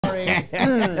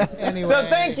Anyway. So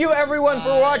thank you everyone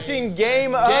for watching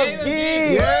Game of Geeks.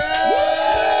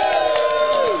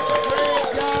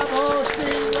 Great job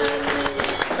hosting,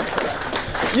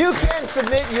 Wendy. You can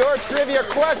submit your trivia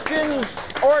questions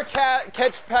or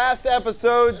catch past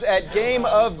episodes at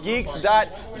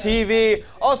gameofgeeks.tv.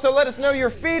 Also, let us know your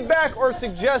feedback or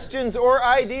suggestions or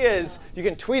ideas. You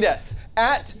can tweet us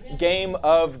at Game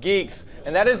of Geeks.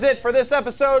 And that is it for this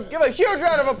episode. Give a huge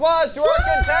round of applause to our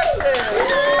contestants.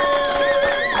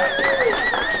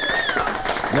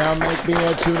 Now make me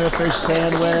a tuna fish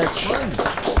sandwich.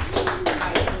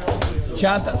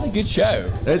 Chad, that's a good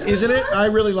show. Isn't it? I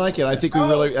really like it. I think we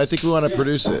want to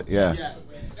produce it. Yeah.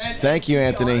 Thank you,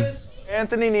 Anthony.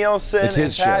 Anthony Nielsen It's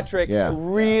his and Patrick show. Yeah.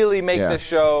 really make the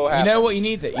show happen. You know what you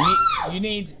need? You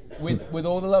need with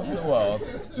all the love in the world,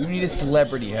 you need a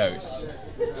celebrity host.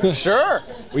 Sure.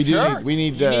 We do. Sure. We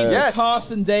need. The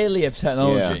Carson Daly of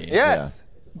technology. Yeah. Yes.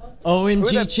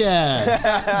 OMG, Chad.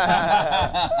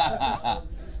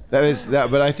 That is that,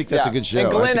 but I think that's a good show.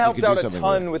 And Glenn I think helped we could do out a something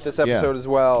ton with this episode as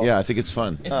well. Yeah, I think it's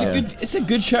fun. It's a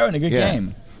good show and a good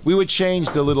game. We would change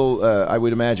the little. I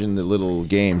would imagine the little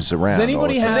games around. Does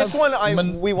anybody have this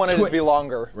one? We wanted it to be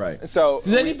longer. Right. So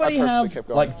does anybody have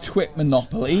like Twit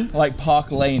Monopoly? Like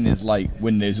Park Lane is like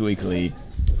Windows Weekly.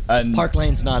 And Park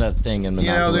Lane's not a thing in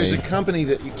Monopoly. You know, there's a company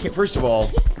that you can't. First of all,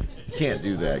 you can't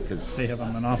do that because they have a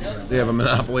monopoly. They have a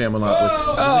monopoly on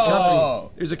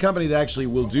Monopoly. There's a company that actually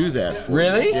will do that for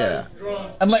Really? you. Yeah.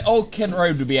 And like Old Kent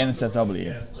Road would be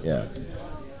NSFW. Yeah.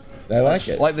 I like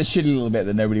it. Like the shitty little bit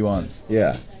that nobody wants.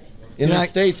 Yeah. In the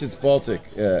States, it's Baltic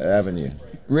Avenue.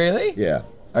 Really? Yeah.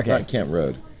 Okay. Not Kent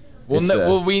Road.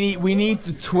 Well, we need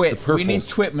the Twit. We need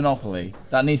Twit Monopoly.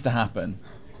 That needs to happen.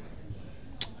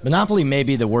 Monopoly may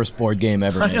be the worst board game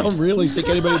ever made. I don't really think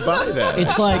anybody would buy that.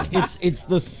 It's like it's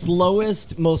the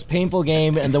slowest, most painful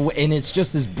game, and it's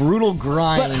just this brutal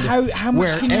grind. But how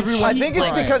much can you everyone? I think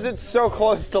it's because it's so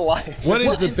close to life. What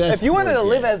is the best? If you wanted to board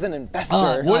live game? as an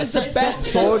investor, What is the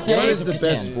best board game? What is the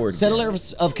best board game?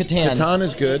 Settlers of Catan. Catan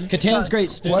is good. Catan's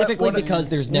great, specifically because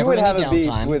there's never any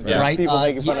downtime, right?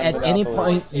 At any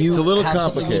point, it's a little have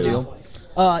something to complicated. do.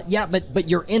 Yeah, but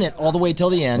you're in it all the way till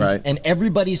the end, Right. and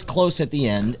everybo's close at the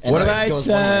end. And What it goes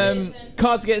one way. about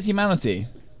Cards Against Humanity?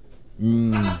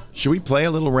 Should we play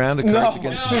a little round of Cards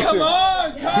Against Humanity? Come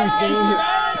on, Cards Against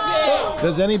Humanity!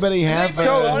 Does anybody have?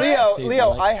 So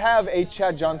Leo, I have a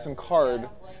Chad Johnson card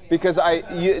because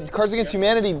Cards Against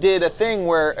Humanity did a thing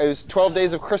where it was 12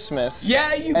 Days of Christmas.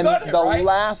 Yeah, you and got it, the right?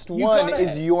 last You one got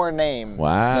is it. your name.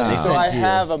 Wow. So I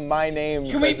have a my name.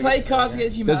 Can we play Cards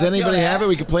Against Humanity? Does anybody on have air? it?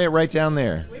 We can play it right down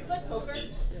there.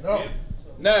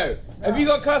 No. Have you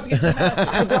got Cards Against Humanity?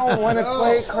 I don't want to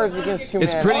play Cards Against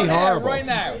Humanity. It's pretty On air horrible. right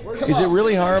now. Is it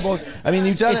really horrible? I mean,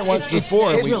 you've done it once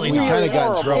before. it's and really we not. kind of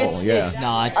got in Horrible. trouble. Yeah. It's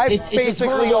not. I It's as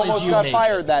basically horrible almost as you got make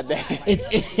fired that day. it.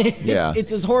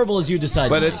 It's as horrible as you decide.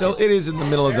 But to it is in the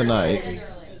middle of the night.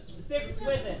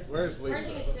 Where's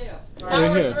Lisa?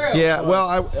 Yeah.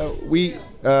 Well, we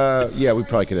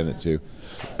probably could end it too.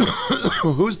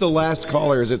 Who's the last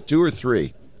caller? Is it 2 or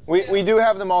 3? We do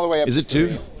have them all the way up. Is it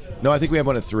 2? No, I think we have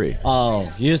one at 3.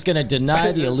 Oh, you're just gonna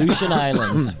deny the Aleutian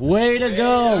Islands? Way to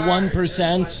go,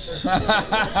 1%.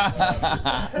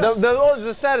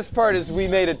 The saddest part is we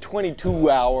made a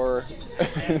 22-hour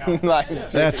live stream.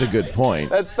 That's a good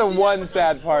point. That's the one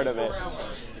sad part of it.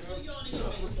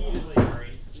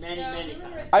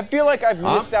 I feel like I've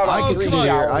missed out on 3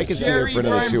 hours. I could sit here for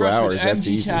another 2 hours. That's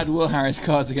easy. Chad Will Harris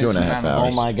Cards Against 2.5 Humanity.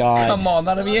 hours. Oh my God. Come on,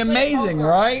 that'd be amazing,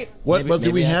 right? What? But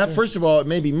do we maybe have? after. First of all, it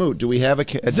may be moot. Do we have a?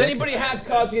 Does anybody have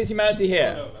Cards Against Humanity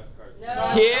here? No.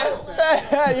 Here?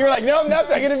 You're like, nope,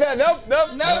 taking it back. Nope.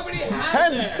 Nobody has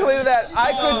Hands it. clear to that.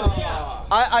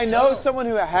 I know someone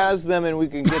who has them and we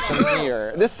can get them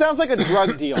here. This sounds like a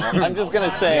drug deal. I'm just going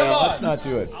to say. Let's not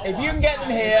do it. If you can get them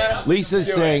here.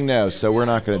 Lisa's saying no, so we're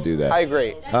not going to do that. I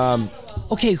agree.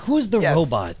 Okay, who's the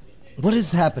robot? What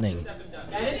is happening?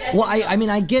 Well, I mean,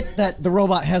 I get that the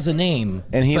robot has a name.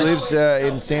 And he lives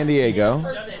in San Diego,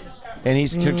 and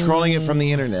he's controlling it from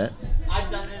the internet.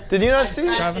 Did you not see?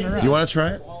 Do you want to try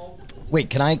it? Wait,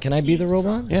 can I be the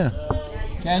robot? Yeah.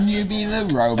 Can you be the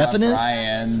robot, Ephanus?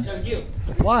 Brian?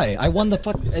 Why? I won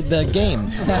the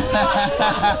game.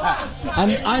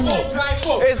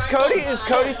 Is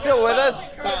Cody still with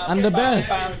us? I'm the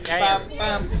best.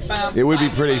 It would be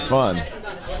pretty fun.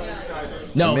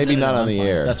 No, Maybe not on the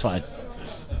air. That's fine.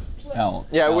 Hell.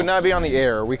 Yeah, it would not be on the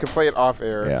air. We could play it off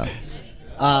air.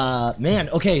 Yeah. Man.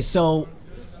 Okay, so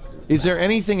Is there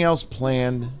anything else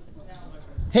planned?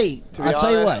 hey, I'll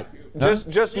tell you what.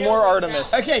 Just more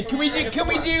Artemis. Okay, can we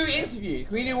do interview?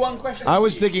 Can we do one question? I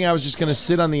was thinking I was just going to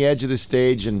sit on the edge of the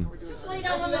stage and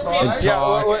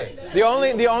The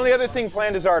only other thing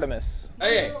planned is Artemis.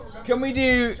 Okay. Can we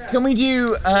do?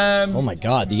 Oh my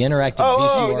God, the interactive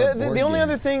VCR board The only game.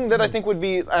 other thing that I think would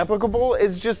be applicable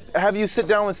is just have you sit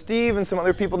down with Steve and some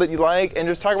other people that you like and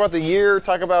just talk about the year,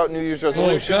 talk about New Year's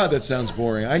resolutions. Oh God, that sounds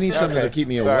boring. I need something to keep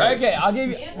me awake. Okay, I'll give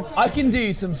you. I can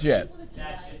do some shit.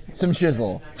 Some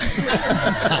shizzle.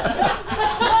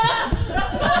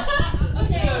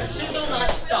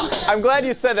 I'm glad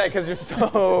you said that because you're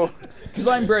so. Because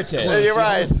I'm British. You're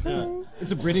right.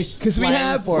 It's a British Because we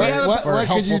have. What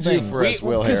could you do things. for us,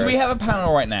 Will Harris? Because we have a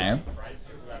panel right now.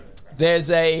 There's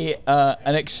an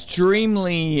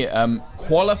extremely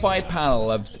qualified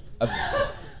panel of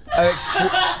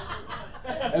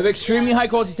extremely high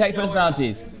quality tech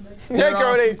personalities. There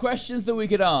are some questions that we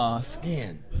could ask.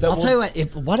 Man, I'll tell you what.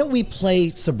 Why don't we play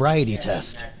sobriety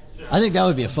test? I think that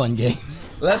would be a fun game.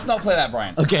 Let's not play that,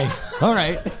 Brian. Okay. All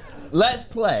right. Let's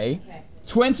play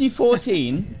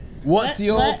 2014. Let's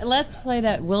play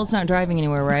that. Will's not driving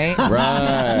anywhere, right?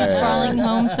 Right. He's crawling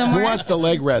home somewhere. Who wants to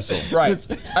leg wrestle? Right.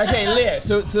 Okay, Leo.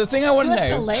 So the thing I want to What's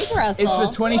know a leg wrestle? is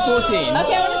for 2014.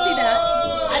 Okay, I want to see that.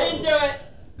 I didn't do it.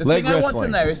 The Leg thing I want to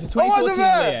wrestling. know is for 2014,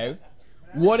 Leo.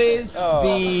 What is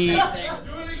the?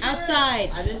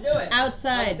 Outside. I didn't do it.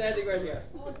 Outside. Standing right here.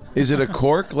 Is it a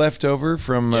cork left over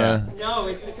from? No,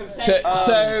 it's a confetti.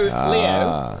 So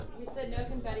Leo, We said no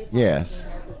confetti. Yes.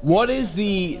 what is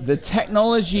the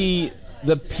technology,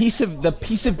 the piece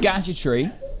of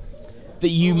gadgetry that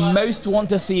you most want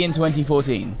to see in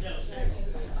 2014?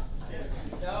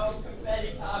 No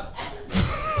confetti pop.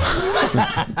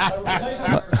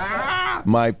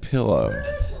 My pillow.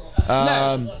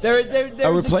 There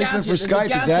A replacement for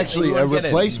Skype is actually a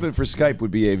replacement for Skype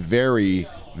would be a very,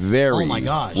 very Oh my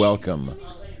gosh. welcome.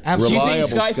 Do you think reliable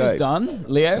Skype is done,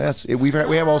 Leo? Yes, we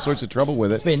have all sorts of trouble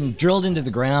with it. It's been drilled into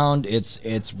the ground. It's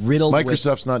riddled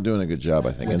Microsoft's not doing a good job,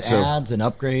 I think, with and so ads and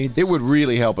upgrades. it would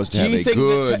really help us to Do have you a think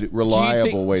good, that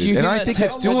reliable way to. And I think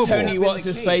it's doable. Tony What's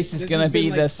his face is going to be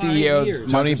the CEO of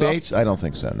Tony Microsoft? Bates? I don't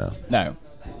think so. No. No.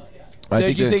 I So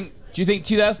think do you that- think? Do you think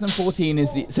 2014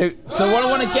 is the so? So what I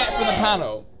want to get from the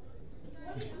panel.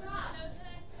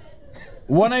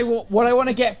 What I want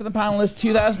to get from the panel is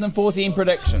 2014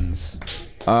 predictions.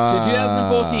 So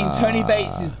 2014, Tony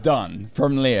Bates is done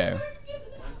from Leo.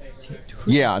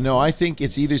 Yeah, no, I think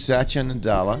it's either Satya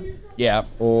Nadella Yeah.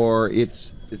 or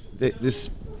it's this.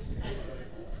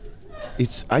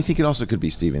 I think it also could be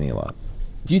Stephen Elop.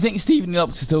 Do you think Stephen Elop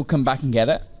can still come back and get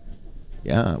it?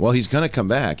 Yeah, well, he's going to come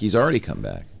back. He's already come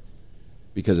back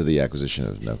because of the acquisition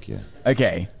of Nokia.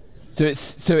 Okay. So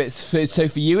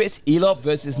for you it's Elop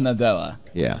versus Nadella.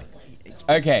 Yeah.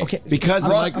 Okay. Okay. Because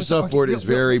the I'm Microsoft okay, board is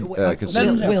very No,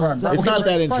 conservative. no, Brian, It's okay, not that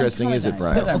Brian, interesting, calm is it, down.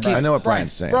 Brian? Okay. I know what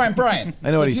Brian's saying. Brian.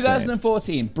 I know what he's saying.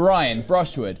 2014, Brian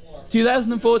Brushwood.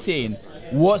 2014.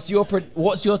 What's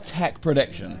your tech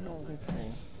prediction?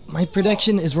 My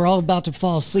prediction is we're all about to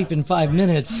fall asleep in 5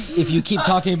 minutes if you keep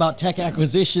talking about tech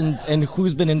acquisitions and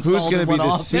who's been installed. Who's going to in be the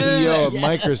what office. CEO of Yes.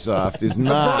 Microsoft is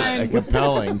not a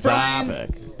compelling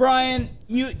topic. Brian,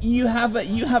 you have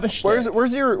a shtick.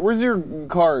 Where's your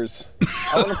cars?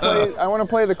 I want to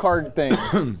play the card thing.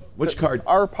 Which card?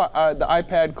 The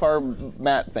iPad car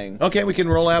mat thing. Okay, we can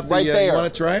roll out the. Right there. You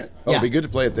want to try it? Oh, Yeah. it'd be good to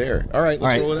play it there. All right,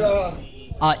 let's roll it out.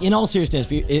 In all seriousness,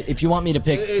 if you want me to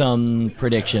pick some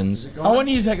predictions, I want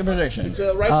you to take a prediction.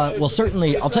 well,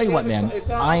 certainly, I'll tell you what, man.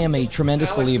 I am a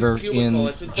tremendous believer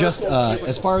in just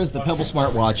as far as the Pebble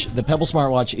smartwatch. The Pebble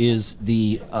smartwatch is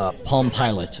the Palm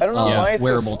Pilot I don't know why of it's so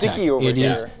wearable tech. sticky over It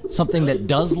is here. something that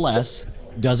does less,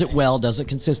 does it well, does it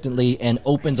consistently, and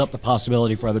opens up the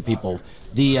possibility for other people.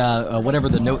 The whatever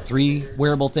the Note 3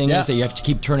 wearable thing is that you have to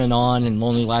keep turning on and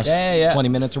only lasts 20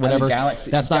 minutes or whatever.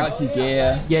 That's Galaxy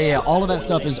Gear. Yeah, all of that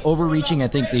stuff is overreaching. I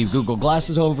think the Google Glass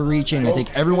is overreaching. I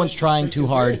think everyone's trying too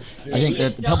hard. I think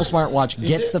that the Pebble smartwatch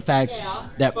gets the fact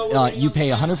that you pay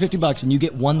 $150 and you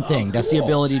get one thing. That's the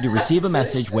ability to receive a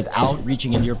message without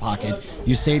reaching into your pocket.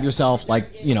 You save yourself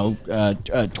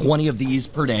 20 of these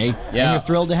per day, and you're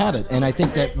thrilled to have it. And I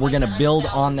think that we're going to build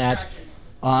on that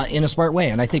in a smart way.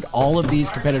 And I think all of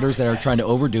these competitors that are trying to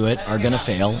overdo it are going to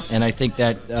fail. And I think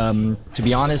that, to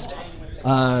be honest,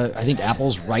 I think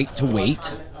Apple's right to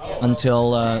wait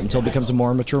until it becomes a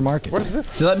more mature market. What is this?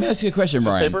 So let me ask you a question,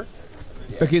 Brian. Paper?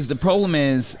 Because the problem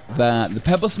is that the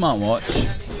Pebble smartwatch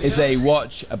is a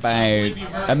watch about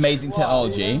amazing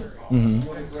technology.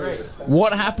 Mm-hmm.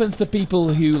 What happens to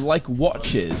people who like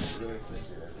watches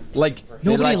Like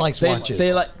Nobody likes watches.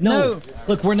 They like no.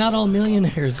 Look, we're not all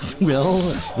millionaires,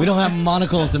 Will. We don't have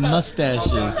monocles and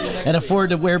mustaches and afford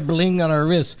to wear bling on our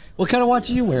wrists. What kind of watch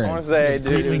are you wearing? What say,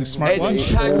 dude? It's intact. I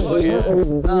see. I don't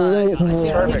even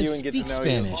Perfect. speak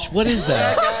Spanish. What is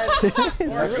that?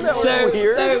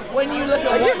 So when you look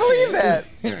at I can't believe watches,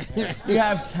 that. you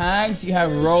have tags, you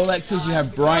have Rolexes, you have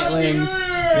Breitlings.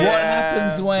 What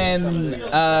happens when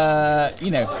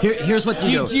Here's what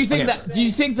you do. Do you think that? Do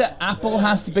you think that Apple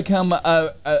has to become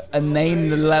a name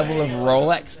the level of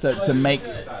Rolex to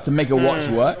make a watch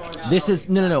work? This is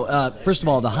no. First of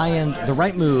all, the high end, the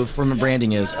right move from a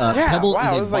branding is Pebble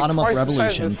is a bottom up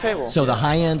revolution. So the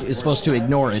high end is supposed to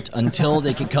ignore it until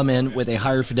they can come in with a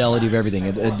higher fidelity of everything.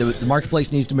 The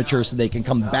marketplace needs to mature so they can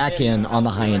come back in on the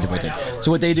high end with it.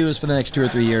 So what they do is for the next 2 or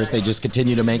 3 years, they just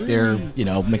continue to make their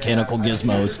mechanical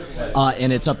gizmos,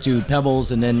 and it's up to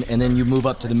Pebbles, and then you move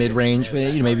up to the mid range,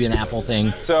 maybe an Apple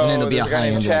thing, So and then there'll be a there's a guy high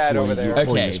named end Chad like over 4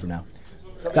 there. years from now.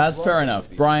 That's fair enough.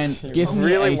 Brian, give me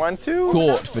really a want to?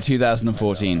 thought for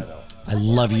 2014. I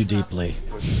love you deeply,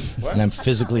 and I'm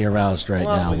physically aroused right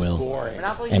now, Will.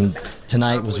 And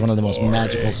tonight was one of the most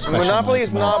magical, special Monopoly nights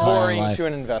is of my not entire boring life. to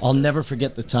an investor. I'll never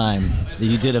forget the time that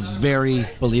you did a very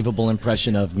believable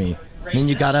impression of me. And then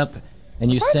you got up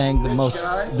and you sang the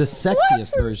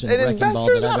sexiest version of An Wrecking Ball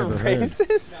investor's that I've not ever heard.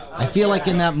 racist? I feel like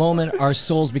in that moment our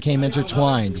souls became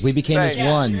intertwined. We became as Thanks.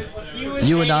 one.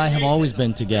 You and I have always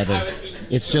been together.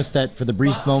 It's just that for the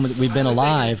brief moment that we've been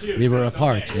alive, we were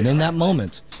apart. And in that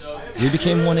moment, we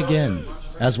became one again,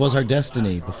 as was our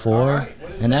destiny before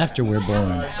and after we're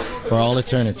born, for all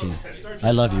eternity.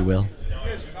 I love you, Will.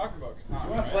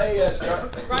 Play a Star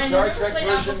Trek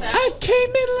version. I came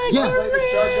in like a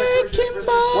wrecking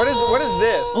ball. What is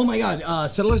this? Oh my God,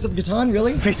 Settlers of Catan,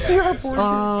 really? VCR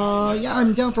portion. Yeah,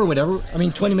 I'm down for whatever. I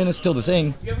mean, 20 minutes till the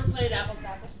thing. You ever played Apples to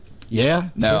Apples? Yeah?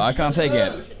 No, I can't take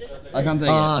it. I can't take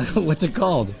it. What's it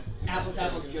called? Apples to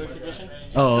Apples Jewish edition?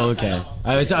 Oh, okay.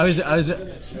 I was.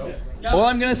 All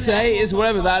I'm gonna say is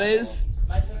whatever that is,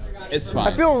 it's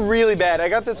fine. I feel really bad. I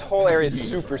got this whole area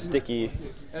super sticky.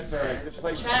 That's all right. The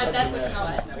place Chad, that's a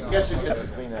comment. I guess it gets to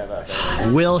clean that up.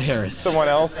 Will Harris. Someone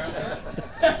else.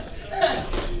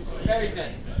 Very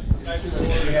good.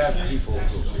 We have people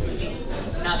who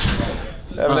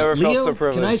I've never felt Leo, so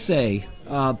privileged. can I say,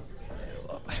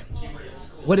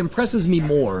 what impresses me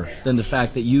more than the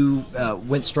fact that you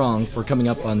went strong for coming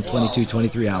up on 22,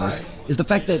 23 hours is the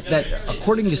fact that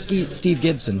according to Steve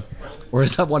Gibson, or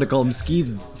as I want to call him,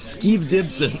 Steve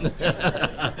Dibson.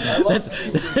 That's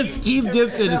Steve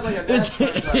Dibson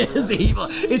is evil.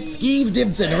 It's Steve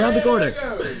Dibson around the corner.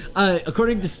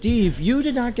 According to Steve, you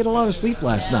did not get a lot of sleep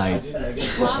last night.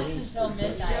 Slept until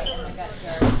midnight and I got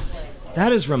terrible sleep.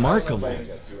 That is remarkable. And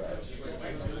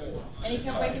he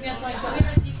kept waking me up going, "Come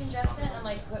here, decongestant." I'm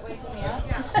like, "Quit waking me up."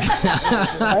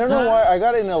 I don't know why I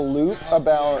got in a loop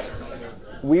about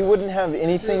we wouldn't have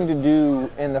anything to do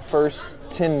in the first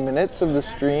 10 minutes of the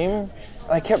stream.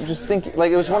 I kept just thinking,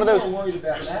 like, it was one of those.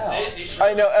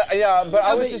 I know, yeah, but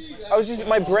I was just,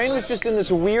 my brain was just in this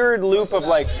weird loop of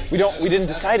like, we didn't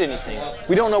decide anything.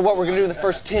 We don't know what we're gonna do in the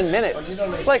first 10 minutes.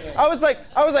 Like, I was like,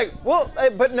 well,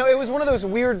 but no, it was one of those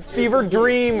weird fever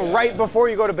dream right before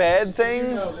you go to bed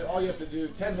things. all you have to do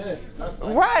 10 minutes is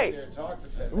nothing. Right. Sit there and talk for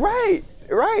 10 minutes.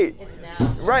 Right. It's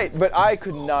now. Right, but I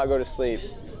could not go to sleep.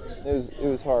 It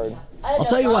was hard. I'll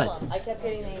tell you what. I kept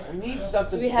getting the. We need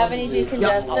something. Do we have any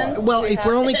decongestants? Well, Do we if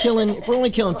we're have- only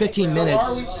killing 15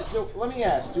 minutes. So let me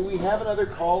ask, do we have another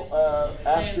call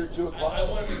after 2 o'clock?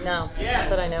 No, not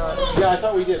that I know of. Yeah, I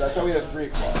thought we did. I thought we had a 3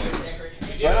 o'clock.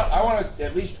 So I want to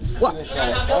at least finish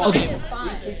out. Okay. It's fine.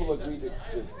 These people agreed to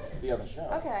be on the show.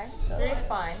 Okay, three's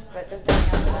fine, but there's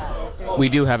nothing after that. So We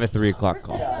do have a 3 o'clock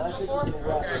call. I think we can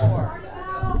wrap it up. 4.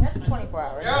 That's 24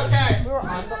 hours. Okay. We were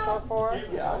on before 4.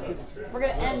 We're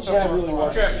gonna end Chad before really 4.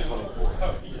 wants to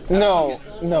be 24.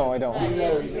 No, I don't.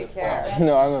 You take care.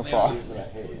 No, I'm gonna fall.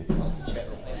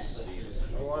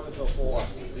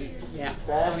 Yeah.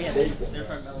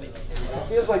 It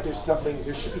feels like there's something,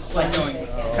 there should be Like something. going,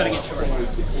 cutting it short.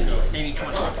 Maybe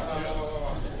 20.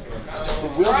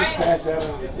 Did Will just pass out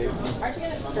on the table? Aren't you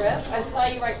gonna strip? I saw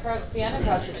you write Crux piano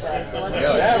across your chest. So let's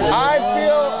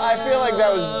I feel like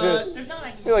that was just.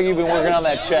 I feel like you've been working on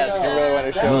that chest. You really want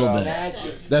to show A it little off. bit.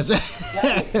 Magic. That's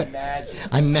That was magic.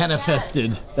 I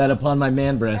manifested that upon my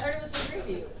man breast. Where was the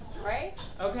preview, right?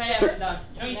 Okay, I'm done.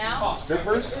 You don't need to Now? talk.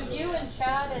 Strippers? It was you and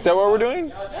Chad and. Is that what we're doing?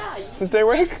 Yeah. You To stay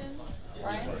awake?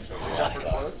 Right?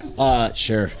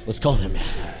 Sure. Let's call them.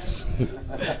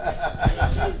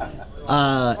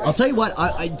 I'll tell you what.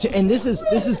 And this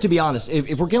is to be honest.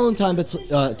 If we're killing time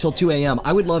till 2 a.m.,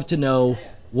 I would love to know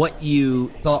what you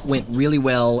thought went really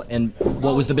well and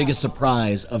what was the biggest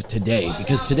surprise of today.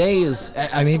 Because today is,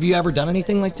 I mean, have you ever done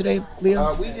anything like today,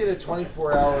 Leo? We did a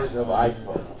 24 hours of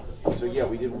iPhone. So yeah,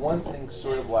 we did one thing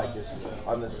sort of like this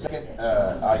on the second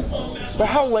iPhone. But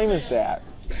how lame is that?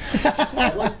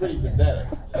 It was pretty pathetic.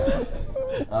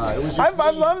 It was I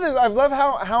love this. I love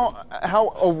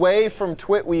how away from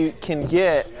Twit we can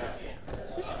get.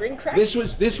 This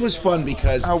was fun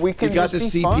because we can got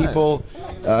just to be see fun. people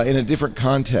in a different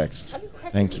context.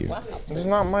 Thank you. This is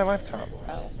not my laptop.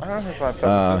 I don't have his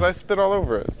laptop. This is I spit all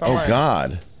over it. It's not Oh mine.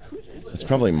 God, it's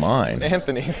probably mine.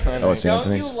 Anthony's. Oh, it's Don't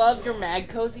Anthony's. you love your mag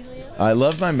cozy, Leo? I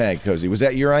love my mag cozy. Was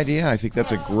that your idea? I think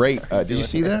that's a great. Did you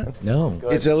see that? No.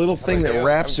 It's a little thing that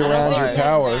wraps around your fine.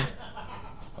 power.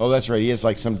 Oh, that's right. He has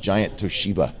like some giant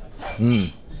Toshiba.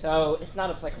 So it's not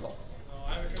applicable.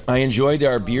 I enjoyed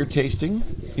our beer tasting.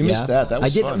 You missed that. That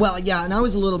was I did. fun. Well, yeah, and I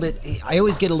was a little bit. I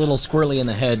always get a little squirrely in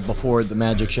the head before the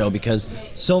magic show because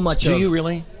so much. Do of, you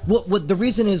really? Well, what the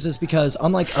reason is because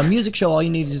I'm like a music show. All you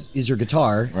need is your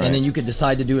guitar, Right. and then you could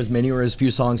decide to do as many or as few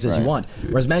songs as Right. you want.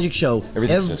 Whereas magic show,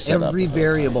 Everything's set up. every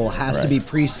variable has to Right. be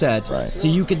preset, Right. so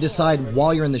you could decide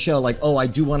while you're in the show, like, oh, I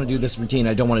do want to do this routine.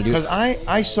 I don't want to do. Because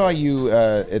I saw you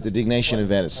at the Dignation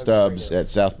event at Stubbs at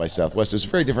South by Southwest. It was a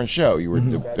very different show. You were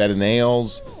the Bed of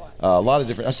Nails, a lot of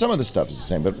different. Some of the stuff is the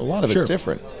same, but a lot of it's Sure.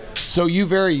 different. So you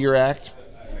vary your act.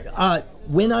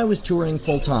 When I was touring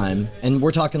full time, and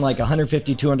we're talking like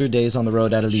 150, 200 days on the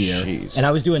road out of the year, Jeez. and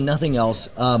I was doing nothing else,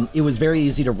 it was very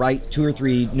easy to write 2 or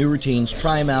 3 new routines,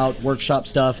 try them out, workshop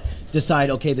stuff,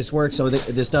 decide, okay, this works, or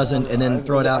this doesn't, and then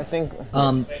throw it out.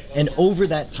 And over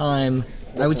that time,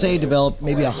 I would say I developed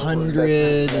maybe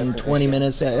 120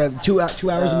 minutes, 2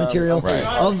 hours of material. Right.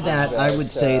 Of that, I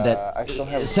would say that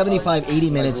 75, 80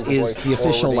 minutes is the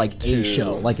official like A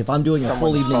show. Like if I'm doing a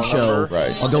full evening show,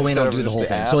 Right. I'll go in, Instead I'll of do the just whole the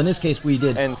thing. app. So in this case, we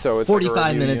did And so it's like a 45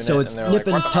 review minutes, so unit, it's and they're nip like,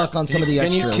 and "What the tuck on some of the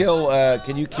Can you extras. kill?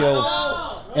 Can you kill?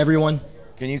 Everyone,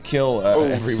 Can you kill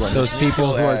everyone? those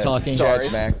people who are talking. Chad Sorry.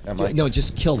 Smack. I'm like, No,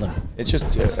 just kill them. it's just.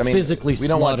 I mean, physically we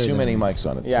don't want slaughter too many them. mics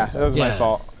on it. Yeah, that was my Yeah.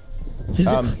 fault.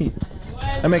 Physically.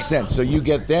 That makes sense. So you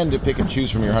get then to pick and choose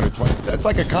from your 120. That's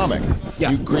like a comic. Yeah.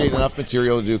 You create enough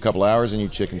material to do a couple hours, and you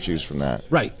pick and choose from that.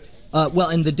 Right. Well,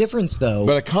 and the difference though.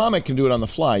 But a comic can do it on the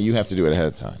fly. You have to do it ahead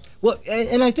of time. Well,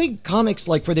 and I think comics,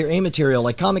 like for their A material,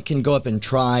 like comic can go up and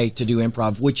try to do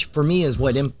improv, which for me is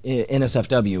what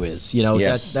NSFW is. You know,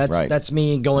 Yes, that's right. that's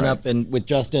me going Right. up and with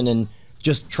Justin and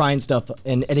just trying stuff.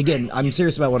 And again, I'm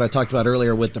serious about what I talked about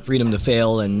earlier with the freedom to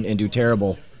fail and do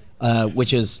terrible,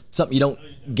 which is something you don't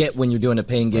get when you're doing a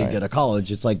paying gig Right. at a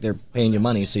college. It's like they're paying you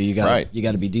money, so you got Right. you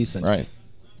got to be decent. Right.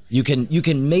 You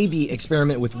can maybe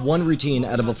experiment with one routine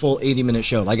out of a full 80-minute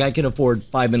show. Like I can afford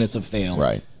 5 minutes of fail.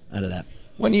 Right. Out of that.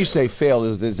 When you say fail,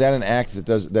 is that an act that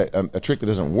does that a trick that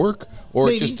doesn't work, or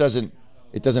Maybe. it just doesn't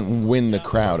win the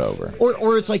crowd over?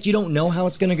 Or it's like you don't know how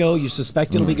it's going to go. You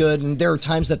suspect it'll be good, and there are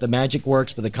times that the magic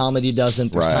works, but the comedy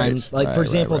doesn't. There's Right, times, like for right,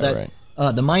 example, right,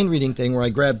 that the mind reading thing where I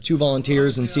grab 2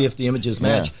 volunteers and see if the images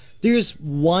match. Yeah. There's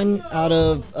 1 out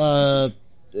of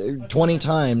 20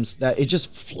 times that it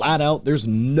just flat out. There's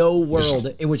no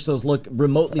world in which those look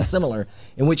remotely similar.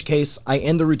 In which case, I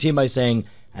end the routine by saying,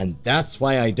 "And that's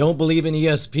why I don't believe in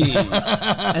ESP."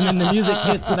 And then the music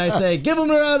hits, and I say, "Give them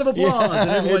a round of applause." And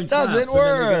everyone it doesn't claps,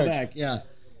 and then we go work. back. Yeah.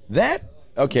 That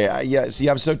okay? Yeah. See,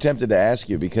 I'm so tempted to ask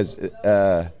you because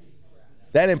that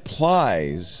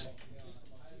implies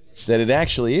that it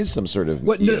actually is some sort of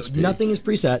What? No, ESP. nothing is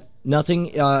preset. Nothing.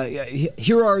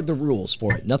 Here are the rules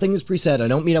for it. Nothing is preset. I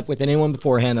don't meet up with anyone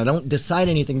beforehand. I don't decide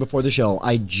anything before the show.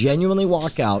 I genuinely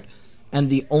walk out, and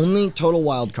the only total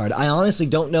wild card. I honestly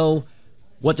don't know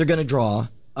what they're going to draw.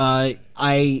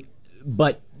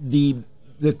 But the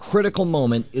critical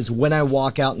moment is when I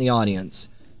walk out in the audience,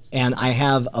 and I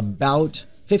have about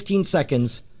 15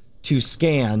 seconds to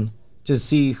scan to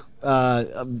see.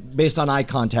 Based on eye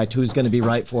contact, who's going to be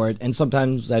right for it, and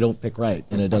sometimes I don't pick right,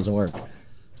 and it doesn't work,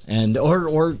 and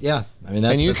or yeah, I mean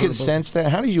that's. And you that's can what the- sense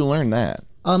that. How do you learn that?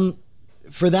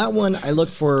 For that one, I look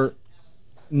for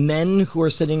men who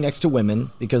are sitting next to women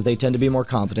because they tend to be more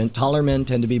confident. Taller men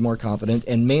tend to be more confident,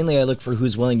 and mainly I look for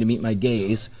who's willing to meet my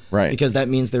gaze, Right. Because that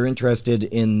means they're interested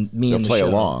in me They'll and the play show.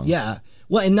 along. Yeah.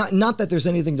 Well, and not that there's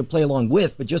anything to play along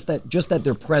with, but just that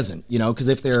they're present, you know, because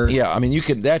if they're Yeah, I mean, you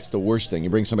could. That's the worst thing. You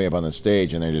bring somebody up on the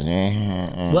stage and they're just,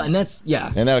 well, and that's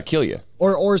yeah, and that'll kill you.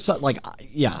 or something like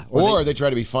yeah, Or they try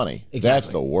to be funny. exactly. That's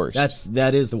the worst.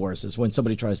 That is the worst is when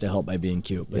somebody tries to help by being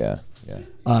cute. But, yeah.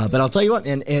 But I'll tell you what,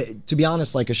 and to be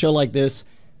honest, like a show like this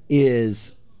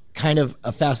is kind of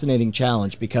a fascinating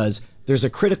challenge because there's a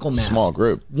critical mass. Small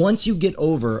group. Once you get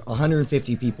over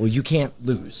 150 people, you can't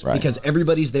lose because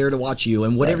everybody's there to watch you,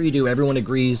 and whatever you do, everyone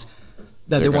agrees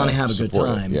that they want to have a good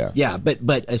time.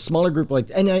 But a smaller group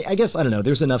and I guess, I don't know,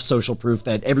 there's enough social proof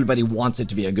that everybody wants it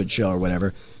to be a good show or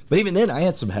whatever. But even then, I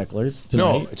had some hecklers tonight.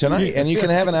 No, tonight. And you can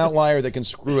have an outlier that can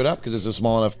screw it up because it's a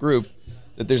small enough group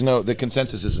that the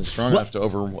consensus isn't strong enough to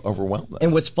overwhelm them.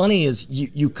 And what's funny is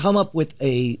you come up with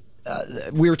we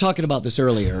were talking about this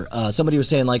earlier. Somebody was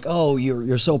saying like, "Oh,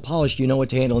 you're so polished, you know what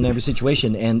to handle in every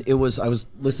situation." And I was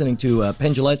listening to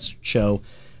Penn Jillette's show,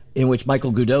 in which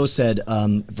Michael Goudeau said,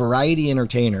 "Variety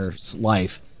entertainer's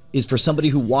life is for somebody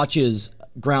who watches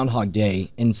Groundhog Day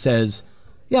and says."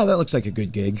 Yeah, that looks like a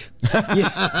good gig. Where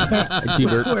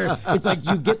it's like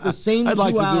you get the same 2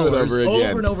 like hours to do it over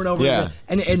again. and over and over again.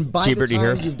 And by the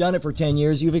time you've done it for 10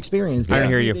 years, you've experienced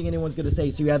everything anyone's going to say.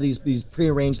 So you have these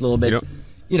prearranged little bits.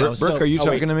 Brooke, are you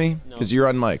talking to me? Because you're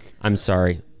on mic. I'm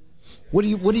sorry. What do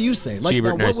you say? Like,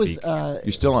 Cheebert, what was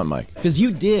you're still on mic. Because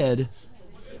you did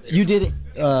it.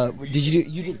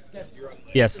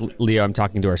 Yes, Leo, I'm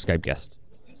talking to our Skype guest.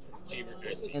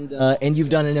 And you've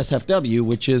done an SFW,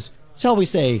 which is, shall we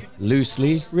say,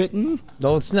 loosely written?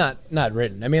 No, it's not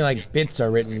written. I mean, like, bits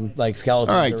are written, like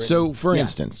skeletons. All are right, written. so for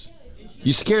instance,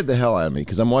 you scared the hell out of me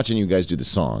because I'm watching you guys do the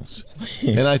songs.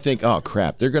 And I think, oh,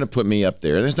 crap, they're going to put me up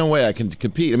there. There's no way I can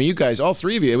compete. I mean, you guys, all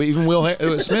three of you, even Will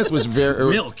Smith was very...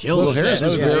 Will Harris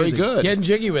was very good. Getting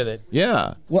jiggy with it.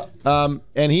 Yeah. Well,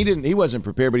 and he wasn't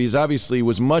prepared, but he's obviously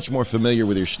was much more familiar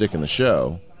with your shtick in the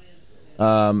show.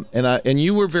 And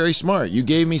you were very smart. You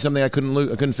gave me something I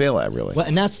couldn't fail at, really. Well,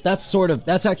 and that's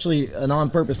actually an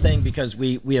on-purpose thing because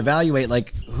we evaluate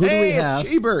like who do we have.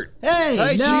 It's Cheebert. Hey,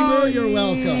 hi, no, Cheebert. You're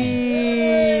welcome.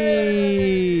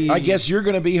 I guess you're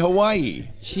going to be Hawaii.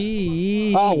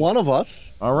 One of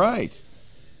us. All right.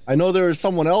 I know there was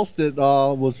someone else that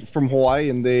was from Hawaii,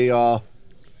 and they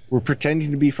were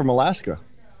pretending to be from Alaska.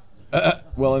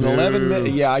 Well, in 11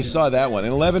 minutes, I saw that one.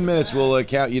 In 11 minutes, we'll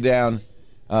count you down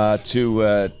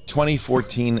to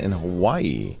 2014 in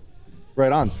Hawaii.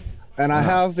 Right on. And I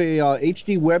have a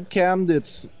HD webcam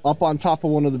that's up on top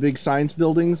of one of the big science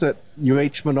buildings at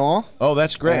UH Manoa. Oh,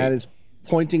 that's great. And it's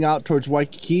pointing out towards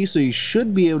Waikiki, so you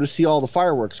should be able to see all the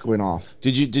fireworks going off.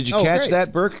 Did you catch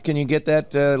that, Burke? Can you get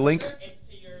that link?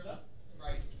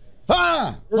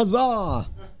 Ah! Huzzah!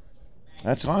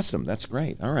 That's awesome. That's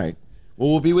great. All right. Well,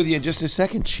 we'll be with you in just a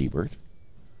second, Cheebert.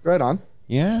 Right on.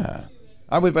 Yeah.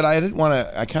 But I didn't want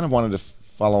to. I kind of wanted to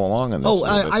follow along on this. Oh,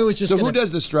 I was just. So who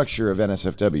does the structure of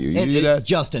NSFW? You do that?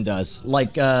 Justin does.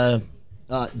 Like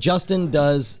Justin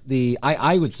does the.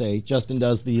 I would say Justin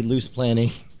does the loose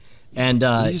planning, and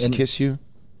Did he just kiss you?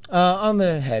 On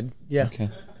the head. Yeah. Okay.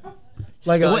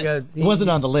 It wasn't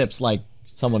on the lips like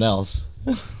someone else.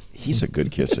 He's a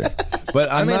good kisser, but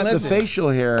the facial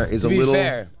hair is a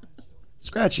little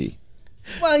scratchy.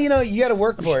 Well, you got to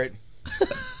work for it.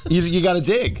 You got to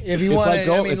dig. If you want,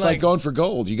 it's like going for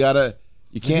gold. You can't.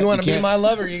 If you want to be my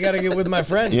lover, you got to get with my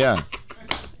friends. Yeah.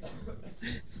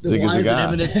 The wise and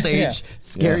eminent sage,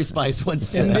 Scary Spice once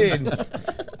said. Indeed.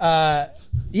 I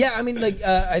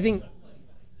think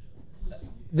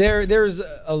there's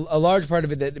a large part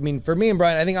of it that, for me and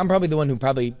Brian, I think I'm probably the one who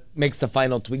probably makes the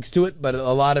final tweaks to it, but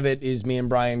a lot of it is me and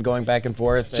Brian going back and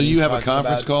forth. So you have a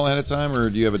conference call ahead of time, or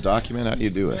do you have a document? How do you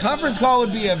do it? Conference call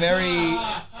would be a very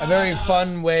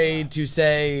fun way to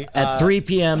say at 3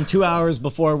 p.m., 2 hours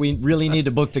before we really need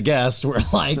to book the guest. We're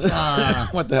like,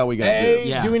 what the hell we got to A, do?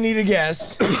 Yeah. do we need a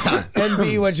guest? And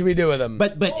B, what should we do with them? Or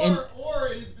it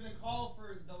has been a call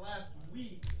for the last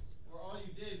week where all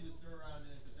you did was throw around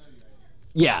an SFW idea.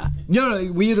 Yeah. No,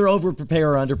 we either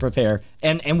over-prepare or under-prepare.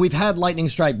 And we've had lightning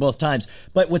strike both times.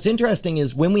 But what's interesting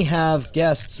is when we have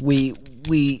guests, we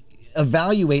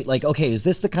evaluate, like, okay, is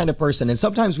this the kind of person? And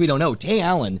sometimes we don't know. Tay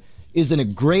Allen is a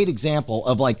great example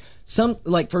of,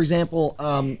 for example,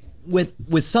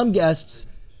 with some guests,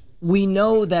 we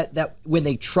know that when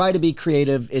they try to be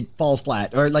creative, it falls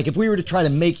flat. Or, like, if we were to try to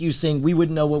make you sing, we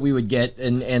wouldn't know what we would get.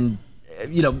 And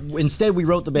instead we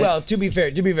wrote the bit. Well, to be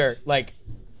fair, like,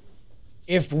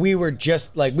 if we were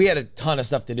just we had a ton of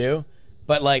stuff to do,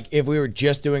 but if we were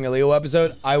just doing a Leo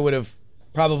episode, I would have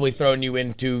probably thrown you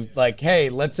into hey,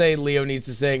 let's say Leo needs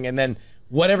to sing, and then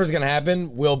whatever's gonna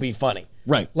happen will be funny.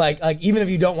 Right. Like even if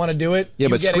you don't want to do it. Yeah,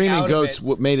 but Screaming Goats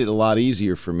made it a lot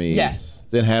easier for me. Yes.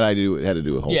 Than had to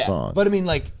do a whole song. But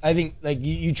I think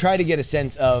you try to get a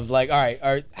sense of all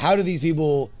right, how do these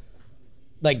people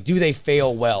do they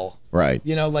fail well? Right.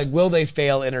 Will they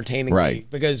fail entertainingly? Right.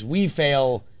 Because we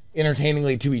fail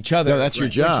entertainingly to each other. No, that's your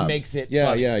job. Which makes it Yeah,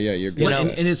 fun. yeah. You're good.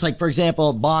 And it's like, for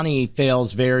example, Bonnie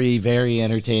fails very, very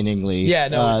entertainingly. Yeah,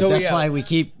 no, so that's yeah. why we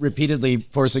keep repeatedly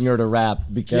forcing her to rap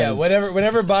because Yeah,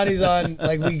 whenever Bonnie's on,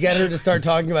 like we get her to start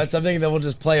talking about something, then we'll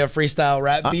just play a freestyle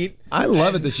rap beat. I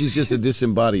love it that she's just a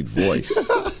disembodied voice.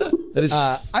 That is.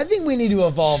 I think we need to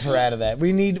evolve her out of that.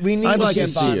 We need. I'd to like to get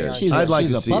see Bonnie her. on. she's I'd like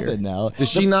she's to a see puppet her. now. Does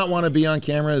she not want to be on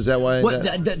camera? Is that why? Well,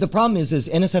 the problem is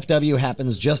NSFW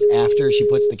happens just after she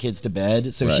puts the kids to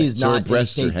bed, so Right. she's So her not in a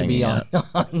breasts are state to be on.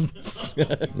 hanging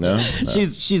No.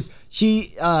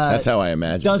 She That's how I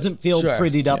imagine. doesn't feel Sure.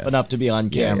 prettied up Yeah. enough to be on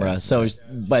camera. yeah. So,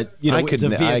 but you know, I it's could a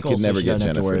vehicle, I could so never she get doesn't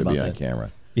have to Jennifer worry to be about on that.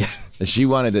 camera. Yeah. She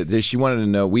wanted to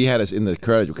know. We had us in the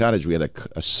cottage. We had a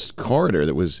corridor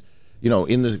that was,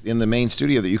 in the main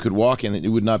studio that you could walk in and it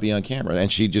would not be on camera.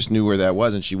 And she just knew where that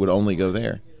was, and she would only go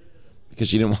there because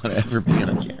she didn't want to ever be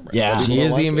on camera. Yeah. Some She people is don't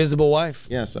the like it. invisible wife.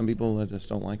 Yeah, some people just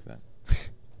don't like that.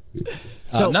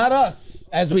 So not us.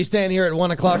 As we stand here at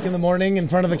 1 o'clock in the morning in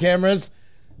front of the cameras.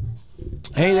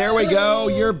 Hey, there we go.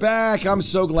 You're back. I'm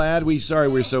so glad. Sorry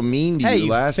we're so mean to you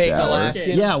last fake hour.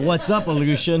 Alaskan. Yeah, what's up,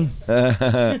 Aleutian?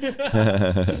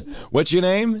 What's your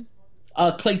name?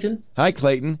 Clayton. Hi,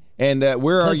 Clayton. And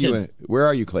where are you? Clinton. Where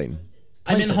are you, Clayton?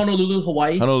 I'm in Honolulu,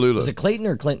 Hawaii. Honolulu. Is it Clayton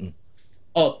or Clinton?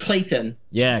 Oh, Clayton.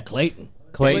 Yeah, Clayton.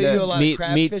 What, you do a lot meet of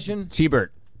crab meet fishing? Cheebert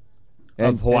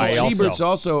And of Hawaii Cheebert's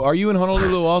also. Are you in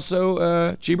Honolulu also,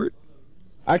 Cheebert?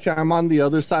 Actually, I'm on the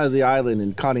other side of the island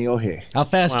in Kaneohe. How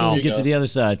fast Wow. can you There get you to go. the other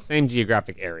side? Same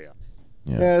geographic area.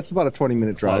 Yeah, it's about a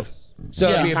 20-minute drive. So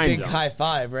it'd be a Time big zone. high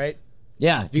five, right?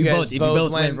 Yeah, if you guys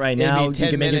both, went right it'd be now, you 10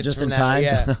 can make it minutes just from in now, time.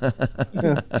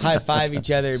 Yeah. High five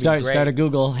each other. It'd be great. Start a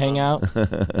Google Hangout.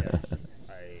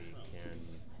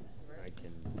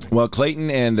 Well, Clayton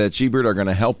and Cheebert are going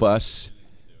to help us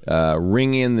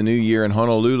ring in the new year in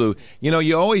Honolulu.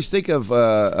 You always think of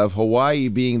Hawaii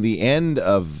being the end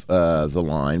of the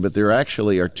line, but there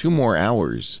actually are 2 more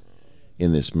hours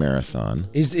in this marathon.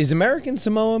 Is American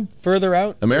Samoa further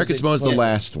out? American Or is it Samoa is the closer?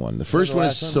 last one. The first the one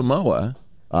is last Samoa,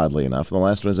 oddly enough. And the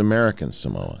last one is American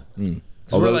Samoa.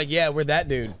 'Cause we're like, yeah, we're that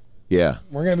dude. Yeah.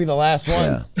 We're gonna be the last one.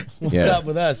 Yeah. What's Yeah. up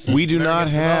with us? We do American not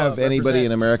Samoa, have anybody in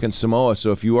represent. American Samoa,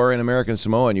 so if you are in American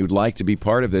Samoa and you'd like to be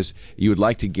part of this, you would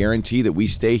like to guarantee that we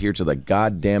stay here to the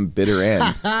goddamn bitter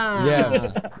end,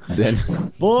 Yeah.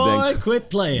 then Boy, quit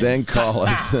playing. then call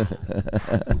us.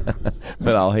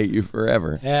 But I'll hate you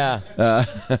forever. Yeah.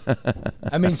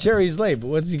 I mean, sure, he's late, but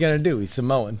what's he gonna do? He's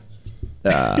Samoan.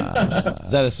 Is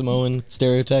that a Samoan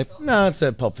stereotype? No, it's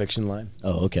a Pulp Fiction line.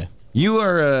 Oh, okay. You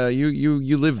are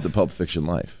you live the Pulp Fiction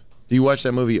life. Do you watch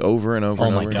that movie over and over Oh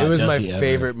and my over? God. It was does my he ever.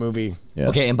 favorite movie. Yeah.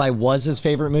 Okay, and by was his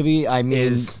favorite movie, I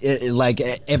mean, like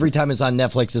every time it's on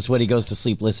Netflix, it's what he goes to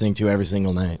sleep listening to every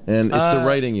single night. And it's the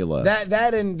writing you love.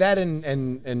 That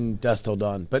and Dusk Till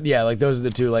Dawn. But yeah, like those are the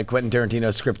 2 like Quentin Tarantino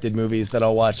scripted movies that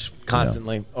I'll watch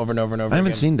constantly over and over and over. I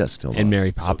haven't again. seen Dust Till Dawn. And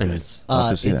Mary Poppins. I'll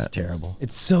have to see It's that. terrible.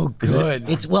 It's so good.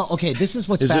 It's well, okay. This is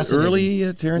what's Is it fascinating. early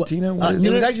Tarantino? What is It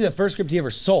it? was actually the first script he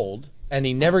ever sold, and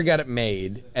he never got it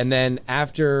made. And then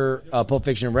after Pulp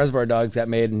Fiction and Reservoir Dogs got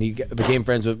made, and he became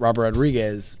friends with Robert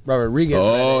Rodriguez. Robert Rodriguez. read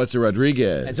Oh, it, it's a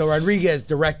Rodriguez. and so Rodriguez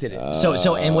directed it.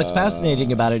 So, and what's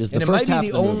fascinating about it is and the it first might half be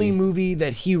of the the only movie. movie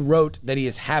that he wrote that he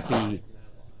is happy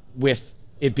with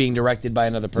it being directed by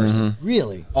another person.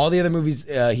 Really? All the other movies,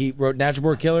 he wrote Natural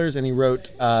Born Killers and he wrote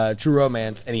True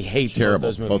Romance, and he hates terrible.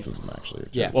 both those movies. Both of them actually. Are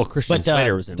Yeah. terrible. Well, Christian But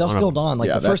Slater was in Dusk one Till of them. Dawn, like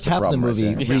Yeah, the that's first the half of the problem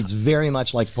right movie there. reads very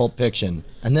much like Pulp Fiction,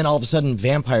 and then all of a sudden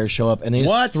vampires show up and they just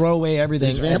What? throw away everything.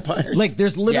 There's vampires? Like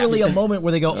there's literally a moment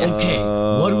where they go, "Okay,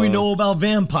 what do we know about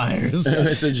vampires?"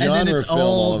 It's a and then genre it's film all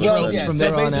all of a tropes sudden. yeah, from so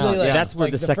there on basically, out. like, Yeah. That's where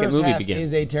like the second first movie half begins.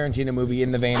 is a Tarantino movie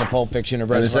in the vein of Pulp Fiction or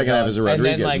the Reservoir second half Dogs. is a And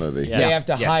then, Rodriguez like, movie. They have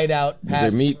to hide out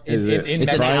past meat- is it- in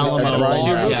It's an Mexico, Alamo in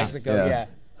farm. Mexico, Yeah. yeah.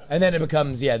 And then it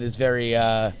becomes this very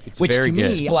Which very to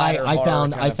good. me, Splatter I horror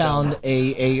found kind I of film. found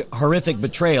a horrific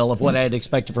betrayal of what I had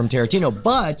expected from Tarantino.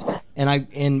 But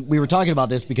and we were talking about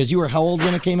this because you were how old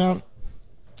when it came out?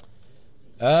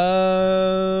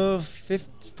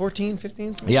 14,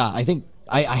 15. something? Yeah, I think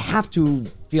I have to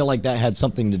feel like that had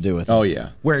something to do with it. Oh yeah,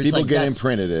 Where it's people like get that's-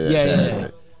 imprinted. Yeah.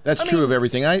 That's true of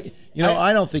everything. I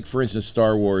don't think, for instance,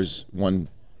 Star Wars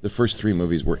the first 3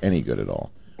 movies were any good at all.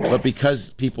 But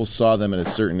because people saw them at a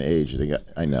certain age, they got.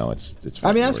 I know it's.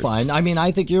 I mean, that's words. fine. I mean,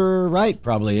 I think you're right.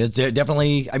 Probably, it's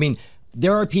definitely. I mean,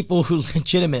 there are people who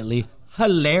legitimately,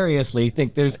 hilariously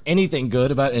think there's anything good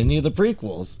about any of the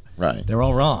prequels. Right. They're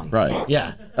all wrong. Right.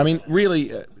 Yeah. I mean, really,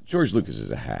 George Lucas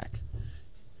is a hack.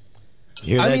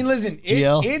 Hear I that, mean, listen,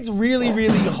 GL? it's really,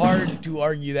 really hard to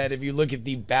argue that if you look at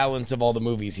the balance of all the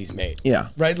movies he's made. Yeah.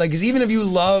 Right? Like, because even if you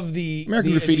love the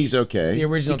American Graffiti's okay. the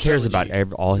original He cares trilogy,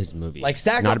 about all his movies. like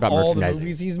stack not up about all the merchandising.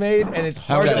 movies he's made, and it's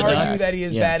hard got to the argue hack. that he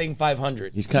is Yeah. batting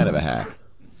 500. He's kind of a hack.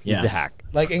 He's the hack.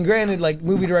 Like, and granted, like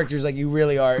movie directors, like you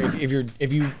really are.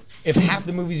 If half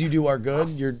the movies you do are good,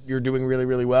 you're doing really,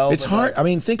 really well. It's but, hard. like, I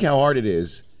mean, think how hard it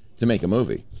is to make a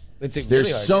movie. it's really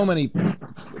There's hard, so yeah. many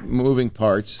moving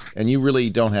parts, and you really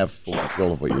don't have full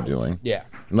control of what you're doing. Yeah.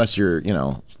 Unless you're,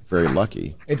 very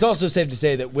lucky. It's also safe to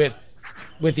say that with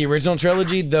the original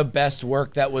trilogy, the best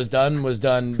work that was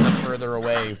done further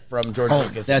away from George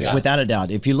Lucas. That's Yeah. without a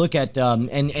doubt. If you look at and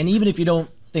even if you don't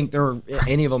think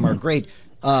any of them are great,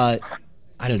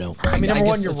 I don't know. I mean, number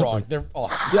one, guess you're it's wrong. They're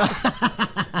awesome.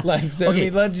 Like, so, I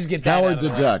mean, let's just get that Howard out of the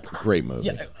way. Duck, great movie.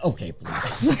 Yeah, okay,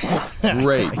 please.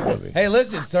 Great movie. Hey,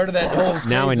 listen, started that whole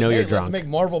Now I craze know of, you're hey, drunk. Let's make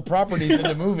Marvel properties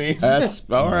into movies. That's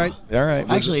all right. All right.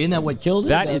 Actually, isn't that what killed it?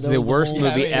 That is the was worst whole-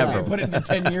 movie I mean, ever. Put it into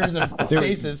 10 years of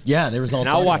stasis. Yeah, there was all. And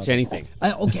I'll talk watch about that. anything.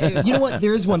 Okay, you know what?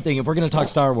 There is one thing. If we're going to talk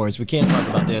Star Wars, we can't talk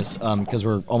about this because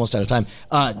we're almost out of time.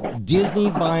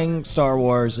 Disney buying Star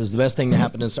Wars is the best thing to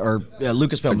happen to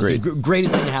Lucasfilm. Is the Agreed.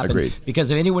 greatest thing to happen. Agreed. Because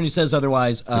of anyone who says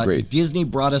otherwise, Agreed. Disney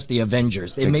brought us the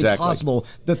Avengers. They made Exactly. possible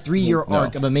the 3-year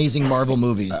arc of amazing Marvel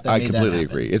movies. That I made that completely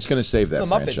happen. agree. It's going to save that The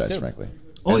Muppets, franchise, too. frankly.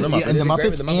 Oh, And the yeah, and the They did great Muppets,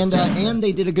 with the Muppets, and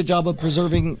they did a good job of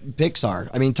preserving Pixar.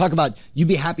 I mean, talk about you'd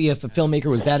be happy if a filmmaker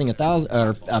was batting 1,000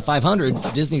 or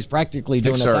 500. Disney's practically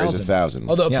doing Pixar 1,000. is 1,000.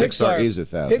 Although Yeah. Pixar is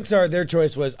 1,000. Pixar, their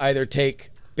choice was either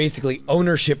take basically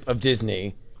ownership of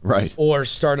Disney, Right. or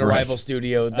start a Right. rival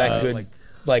studio that could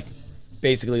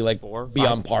basically be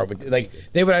on par with, like,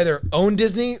 they would either own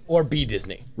Disney or be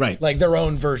Disney, Right. Like their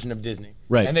own version of Disney,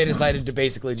 Right. And they decided to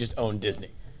basically just own Disney.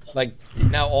 Like,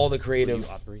 now all the creative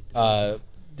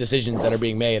decisions that are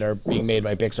being made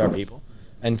by Pixar people,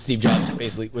 and Steve Jobs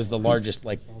basically was the largest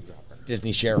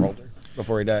Disney shareholder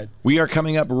before he died. We are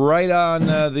coming up right on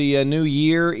the new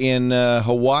year in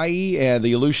Hawaii and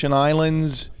the Aleutian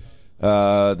Islands,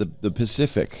 the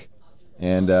Pacific.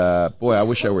 And boy, I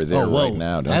wish I were there right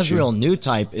now. Don't Azrael you? New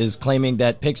Type is claiming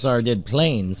that Pixar did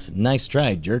planes. Nice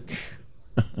try, jerk.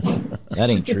 That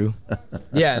ain't true.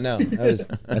 Yeah, no, that's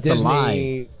a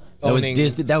lie. That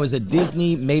was a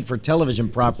Disney made-for-television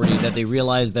property that they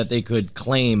realized that they could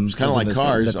claim. It's kind of like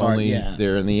Cars, only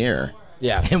they're in the air.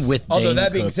 Yeah, and with although Dane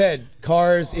that being Cook. said,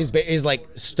 Cars is like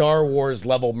Star Wars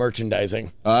level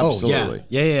merchandising. Absolutely.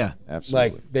 Yeah.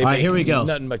 Absolutely. Like, they All right, make here we go.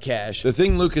 Nothing but cash. The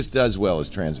thing Lucas does well is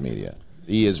transmedia.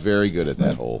 He is very good at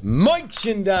that whole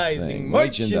Merchandising. thing.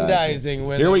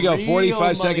 When Here we the go. real 45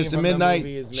 money seconds to from the midnight.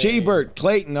 movie is made. Shebert,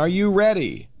 Clayton, are you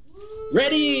ready?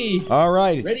 Ready. All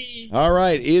right. Ready. All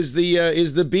right. Is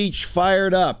the beach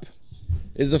fired up?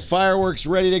 Is the fireworks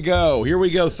ready to go? Here we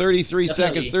go. 33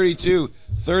 seconds. 32,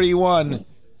 31,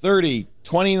 30,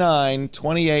 29,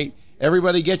 28.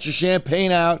 Everybody get your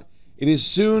champagne out. It is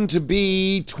soon to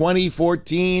be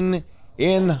 2014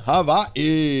 in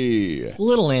Hawaii. A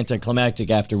little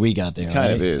anticlimactic after we got there. Kind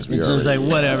right? of is. We It's just already-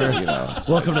 like, whatever. you know,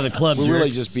 Welcome to the club, We're jerks.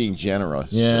 really just being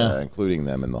generous, Yeah. including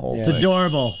them in the whole It's thing.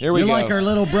 adorable. Here we You're go. like our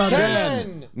little brothers.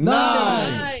 10,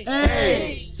 9,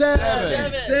 8,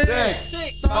 7, 6,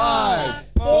 5,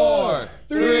 4,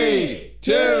 3,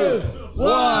 2,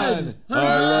 1.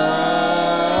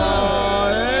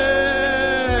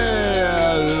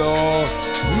 Hello.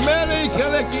 Meli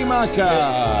Kalikimaka.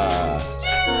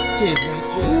 Cheers, man.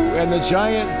 Cheers. And the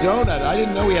giant donut. I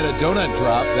didn't know we had a donut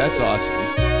drop. That's awesome.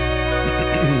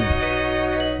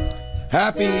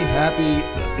 Happy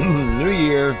New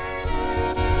Year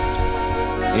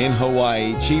in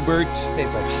Hawaii. Chebert,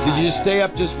 Tastes like did you just stay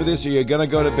up just for this, or are you going to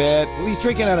go to bed? Well, he's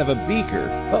drinking out of a beaker.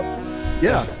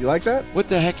 Yeah, you like that? What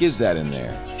the heck is that in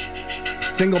there?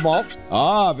 Single malt.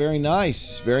 Ah, very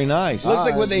nice. Very nice. Looks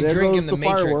like what they there drink goes in the the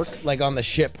Matrix, fireworks. like on the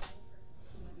ship.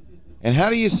 And how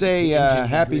do you say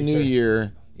Happy greaser. New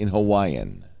Year in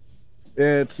Hawaiian?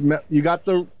 You got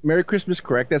the Merry Christmas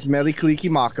correct. That's Meli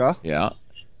Kalikimaka. Yeah.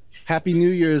 Happy New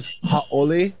Year's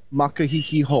Ha'ole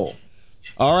Makahiki Ho.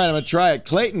 All right, I'm going to try it.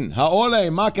 Clayton, Ha'ole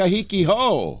Makahiki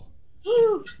Ho.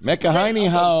 Mekahaini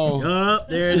Ho. Oh,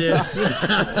 there it is.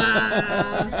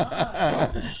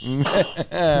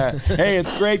 Hey,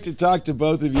 it's great to talk to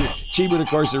both of you. Chebert, of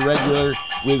course, a regular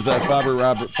with Faber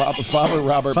Robert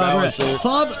Ballecer.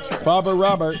 Faber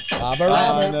Robert.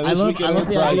 This I week at love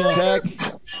the Enterprise idea. Tech.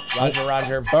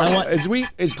 Roger.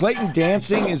 Is Clayton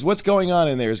dancing? What's going on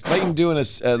in there? Is Clayton doing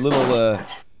a little?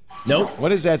 Nope.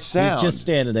 What is that sound? He's just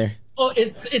standing there. Oh,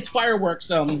 it's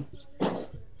fireworks.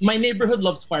 My neighborhood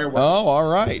loves fireworks. Oh, all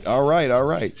right.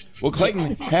 Well,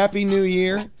 Clayton, Happy New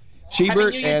Year.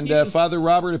 Cheebert New Year and to you. Father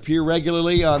Robert appear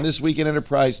regularly on This Week in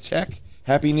Enterprise Tech.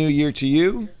 Happy New Year to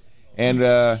you, and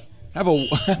have a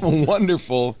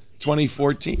wonderful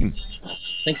 2014.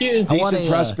 Thank you. Peace and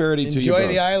prosperity to you Enjoy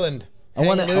both. the island. I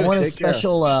want a Take care.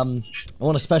 special. I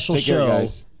want a special Take care, show.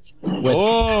 guys.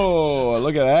 Oh,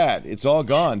 look at that! It's all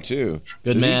gone too.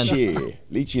 Good man.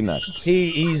 Lychee nuts.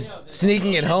 He's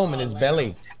sneaking it home in his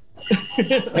belly.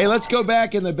 Hey, let's go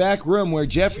back in the back room where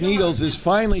Jeff Needles is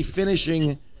finally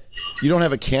finishing. You don't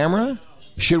have a camera?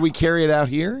 Should we carry it out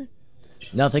here?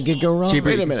 Nothing could go wrong. Cheaper,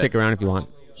 Wait a you can minute. stick around if you want.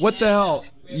 What the hell?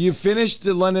 You finished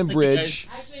the London Bridge.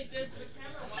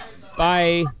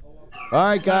 Bye. All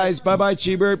right, guys. Bye-bye,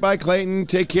 Cheebert. Bye, Clayton.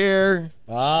 Take care.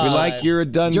 Bye. We like you're a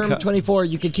done. German 24,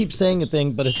 you can keep saying a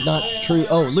thing, but it's not true.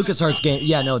 Oh, LucasArts game.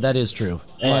 Yeah, no, that is true.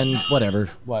 And whatever.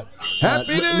 What? Happy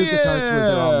New Year! LucasArts was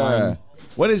their online.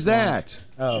 What is that?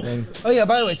 Oh yeah.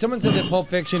 By the way, someone said that Pulp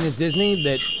Fiction is Disney.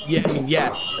 That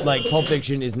yes, like Pulp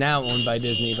Fiction is now owned by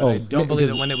Disney, but I don't believe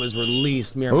that when it was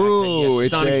released, Miramax Ooh, had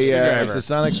it's yet to- it's a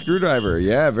sonic screwdriver.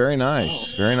 Yeah, very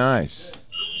nice. Very nice.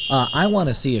 I want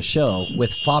to see a show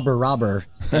with Faber Robber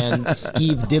and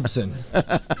Steve Dibson.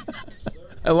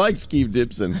 I like Steve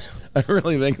Dibson. I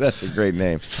really think that's a great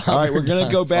name. All right, we're going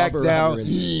to go back Faber now Robber.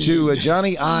 to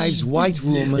Johnny Ives' White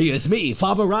Room, It's me,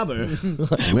 Faber Robber. where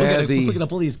We're the looking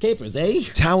up all these capers, eh?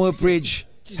 Tower Bridge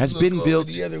has been over built.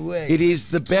 the other way. It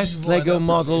is the best Lego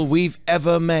model we've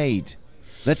ever made.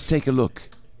 Let's take a look.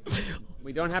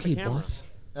 We don't have a camera.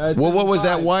 Well, what was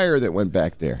that wire that went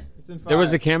back there? There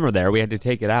was a camera there. We had to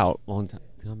take it out a long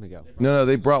time ago. No,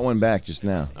 they brought one back just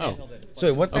now. Oh,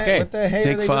 So what the Okay. what the heck are Take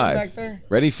they doing five. back there?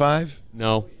 Ready, 5?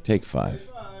 no. Take 5.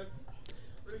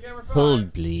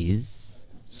 Hold, please.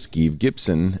 Steve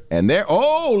Gibson, and there.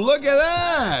 Oh, look at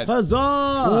that! Huzzah!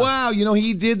 Wow, you know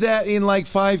he did that in like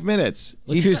 5 minutes.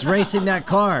 Look who's racing that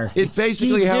car. It's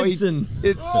basically Steve how Gibson. he.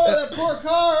 It's that poor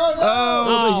car.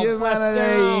 oh, the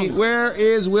humanity! Where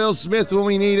is Will Smith when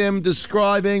we need him?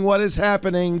 Describing what is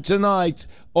happening tonight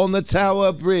on the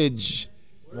Tower Bridge.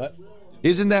 What?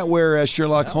 Isn't that where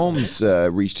Sherlock Holmes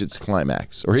reached its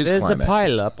climax, or his There's climax? a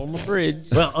pile up on the bridge.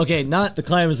 Well, okay, not the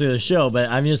climax of the show, but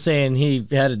I'm just saying he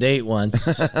had a date once.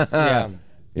 Yeah.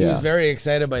 He was Yeah. very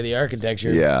excited by the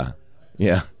architecture. Yeah,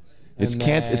 yeah. It's And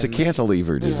it's a then-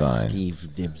 cantilever design. Steve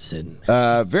Gibson.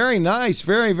 Very nice,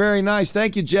 very very nice.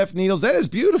 Thank you, Jeff Needles. That is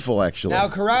beautiful, actually. Now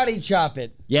karate chop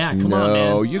it. Yeah, come no, on,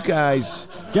 man. you guys.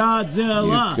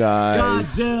 Godzilla. You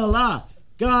guys. Godzilla.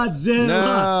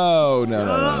 Godzilla. No.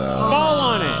 Fall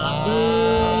on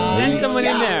it. Send someone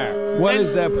in there. What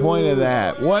is that point of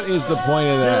that? What is the point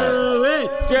of that? Do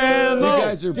it. Demo. You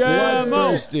guys are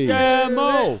bloodthirsty.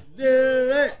 Demo.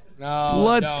 No.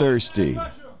 Bloodthirsty.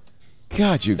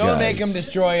 God, you guys. Don't make him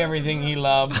destroy everything he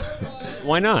loved.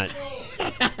 Why not?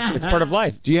 It's part of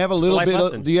life. Do you have a little Life bit?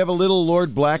 lesson. Do you have a little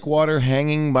Lord Blackwater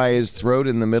hanging by his throat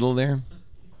in the middle there?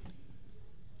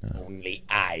 Only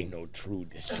I know true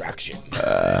destruction.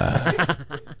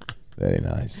 Very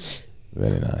nice.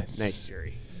 Very nice. Nice,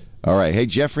 Jerry. All right. Hey,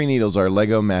 Jeffrey Needles, our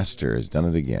Lego master, has done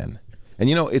it again. And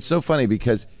you know, it's so funny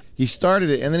because he started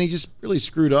it and then he just really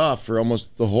screwed off for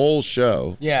almost the whole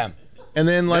show. Yeah. And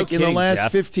then, like, in the kidding, last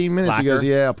Jeff. 15 minutes, he goes,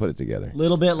 Slacker. yeah, I'll put it together.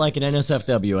 Little bit like an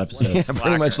NSFW episode. Yeah,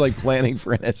 pretty much like planning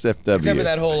for an SFW. Except for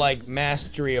that whole like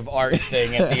mastery of art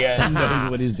thing at the end. Knowing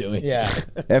what he's doing. Yeah.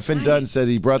 Effin Dunn said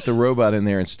he brought the robot in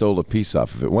there and stole a piece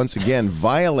off of it. Once again,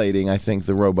 violating, I think,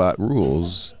 the robot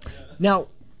rules. Now,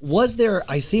 was there,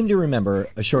 I seem to remember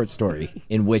a short story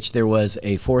in which there was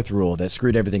a fourth rule that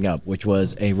screwed everything up, which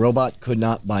was a robot could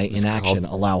not, by inaction,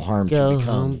 allow harm to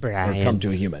become or come to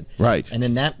a human. Right. And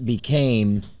then that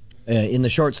became, in the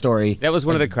short story, That was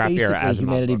one of the crappier basically Asimov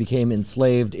humanity books. became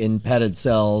enslaved in padded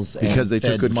cells Because they took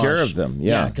fed good care mush. of them,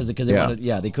 yeah. because they Yeah.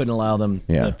 wanted, they couldn't allow them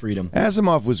the freedom.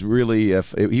 Asimov was really,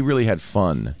 he really had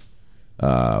fun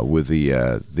with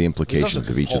the implications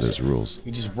of each of those rules.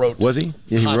 He just wrote. Was he?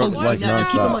 Yeah, he wrote like now,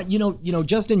 keep in nonstop. mind, you know,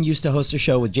 Justin used to host a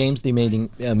show with James the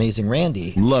Amazing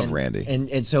Randy. Love Randy.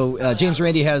 And so James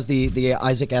Randy has the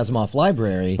Isaac Asimov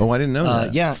library. Oh, I didn't know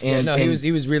that. Yeah, and No,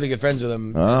 he was really good friends with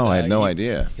him. Oh, I had no he-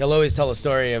 idea. He'll always tell a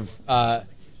story of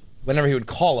whenever he would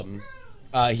call him,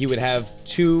 he would have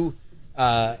two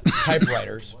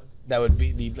typewriters that would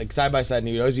be like side by side, and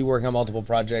he would always be working on multiple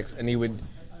projects, and he would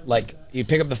he'd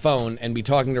pick up the phone and be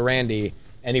talking to Randy,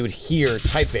 and he would hear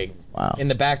typing in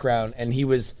the background, and he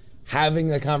was having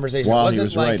the conversation. While It he wasn't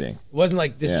was like, writing. It wasn't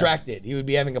like distracted. He would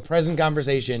be having a present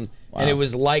conversation, and it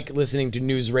was like listening to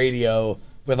news radio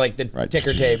with like the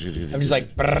ticker tape. I'm just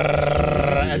like,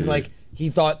 brrrr, and like he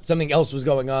thought something else was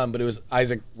going on, but it was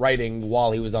Isaac writing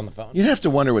while he was on the phone. You'd have to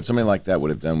wonder what somebody like that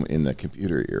would have done in the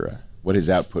computer era, what his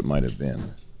output might have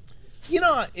been.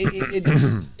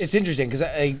 It's interesting because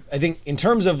I think in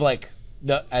terms of like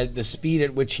the speed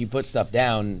at which he put stuff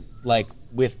down, like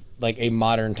with like a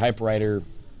modern typewriter,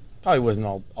 probably wasn't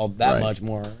all that much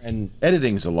more. And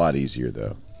editing's a lot easier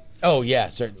though. Oh yeah,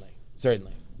 certainly.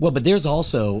 Well, but there's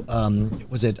also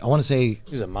was it? I want to say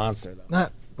he was a monster though.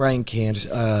 Not Brian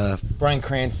Bryan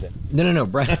Cranston. No,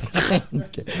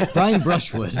 Brian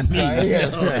Brushwood.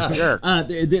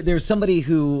 There's somebody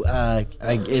who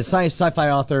is sci-fi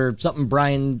author, something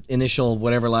Brian initial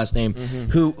whatever last name,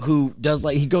 who does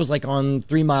he goes like on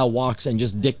 3 mile walks and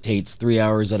just dictates 3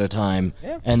 hours at a time,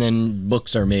 and then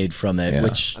books are made from it.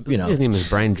 Which his name is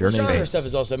Brian Jerkface. Stuff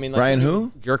is also Brian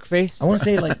who? Jerkface. I want to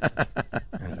say like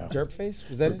Derpface.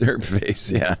 Was that it?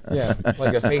 Derpface? Yeah. Yeah,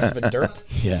 like the face of a derp.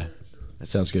 Yeah. That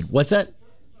sounds good. What's that?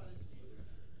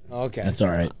 Okay. That's all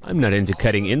right. I'm not into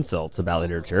cutting insults about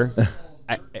literature.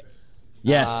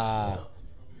 Yes.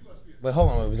 Wait,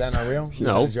 hold on. Was that not real?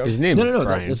 No, his name is No,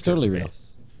 Brian. that's totally real.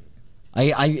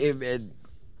 The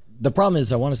problem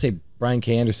is I want to say Brian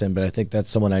K. Anderson, but I think that's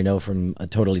someone I know from a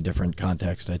totally different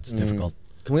context. It's difficult.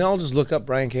 Can we all just look up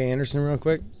Brian K. Anderson real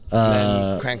quick?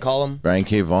 And then call him? Brian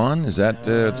K. Vaughan? Is that what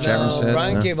the chat room says?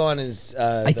 Brian K. Vaughan is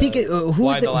I think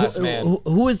who is the Last Man.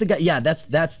 Who is the guy? Yeah,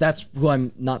 that's who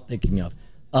I'm not thinking of.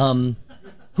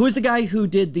 Who is the guy who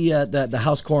did the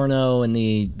House Corno and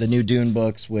the new Dune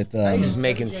books with I'm just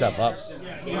making stuff up.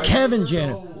 Kevin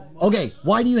Jenner. Okay,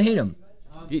 why do you hate him?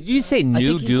 Did you say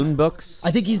new Dune books?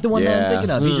 I think he's the one that I'm thinking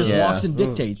of. He just walks and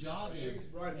dictates.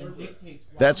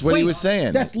 That's what he was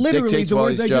saying. That's literally Dictates the while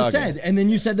words I he's just jogging. said, and then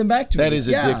you said them back to me. That is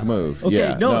a dick move. Okay,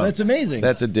 yeah, no, that's amazing.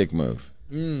 That's a dick move.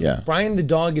 Yeah. Brian the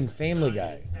dog in Family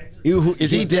Guy.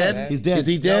 Is he dead? He's dead. Is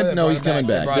he dead? No, he's coming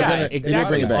back. Yeah, They did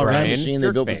bring him back. Brian Time machine.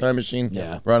 They built the Jerkface. time machine.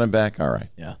 Yeah. Brought him back. All right.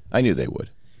 Yeah. I knew they would.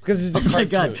 Because it's the Oh my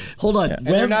cartoon. God! Hold on. And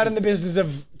they're not in the business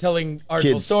of telling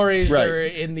artful Kids. stories. Right. They're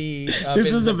in the This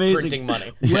business is of amazing. printing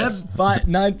money. Web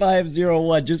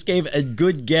 9501 just gave a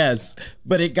good guess,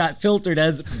 but it got filtered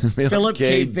as Philip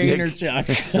K. Dick. Vaynerchuk.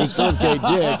 It was Philip K. Dick.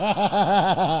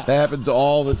 That happens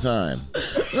all the time.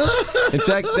 In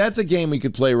fact, that's a game we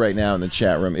could play right now in the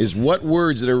chat room. Is what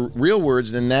words that are real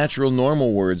words and natural,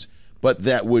 normal words, but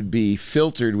that would be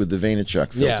filtered with the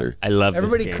Vaynerchuk filter. I love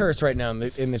Everybody this game. curse right now in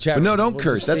the chat But room. no, don't We'll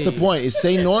curse. just That's the see. point. Is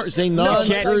say non-curse words.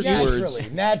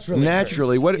 Naturally.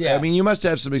 Naturally. curse. What? Yeah. I mean, you must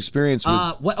have some experience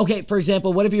with. Okay, for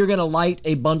example, what if you're going to light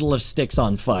a bundle of sticks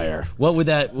on fire? What would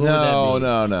that? What would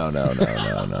No.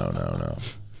 that be?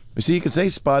 You see, you can say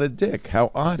spotted dick.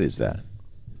 How odd is that?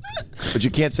 But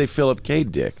you can't say Philip K.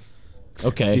 Dick.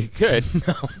 Okay. You could.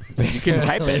 You can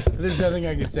type it. There's nothing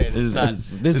I can say.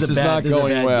 This This is not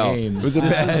going well. Game. It was a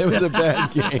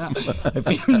bad game.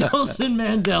 Nelson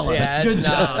Mandela. Yeah, Good it's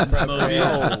job.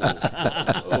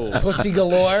 not Pussy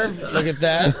galore. Look at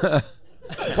that.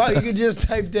 Wow, you could just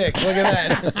type dick. Look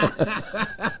at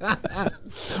that.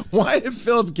 Why did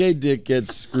Philip K. Dick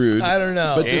get screwed? I don't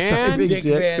know. But just And typing Dick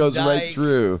dick Van goes right Dyke.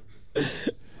 through.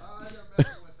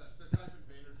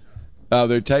 Oh,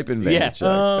 they're typing Vaynerchuk.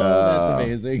 Oh, that's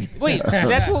amazing. Wait,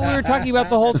 that's what we were talking about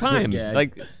the whole time. Okay.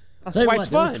 Like, that's Tell you why what,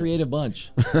 it's they're a fun. creative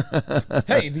bunch.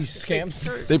 Hey, these scamps.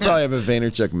 They probably have a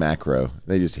Vaynerchuk macro.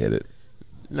 They just hit it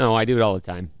No, I do it all the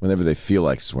time. whenever they feel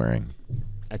like swearing.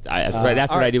 That's right.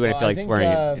 That's what I do when I feel like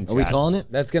swearing in Are we chat. calling it?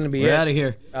 That's going to be We're it. out of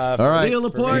here. All right. Leo You're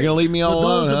Laporte, going to leave me all for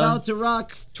alone, those huh? about to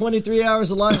rock 23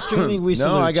 hours of live streaming, we No,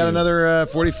 salute I got you. another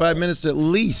 45 minutes at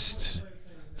least.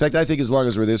 In fact, I think as long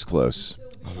as we're this close,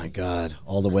 Oh my God,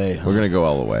 all the way. we're going to go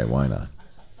all the way. Why not?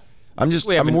 I'm We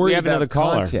worried have about another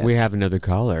caller. content. We have another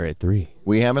caller at 3.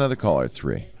 We have another caller at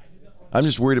 3. I'm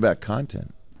just worried about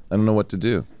content. I don't know what to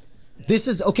do. This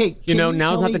is okay. You know, can now's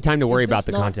tell not me, the time to worry is about this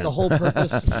the not content. The whole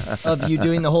purpose of you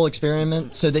doing the whole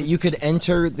experiment so that you could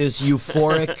enter this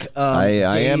euphoric. I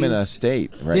am in a daze.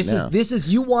 state right now. This is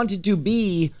you wanted to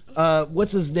be.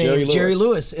 What's his name? Jerry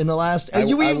Lewis. In the last. I-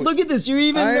 you I even would- look at this. You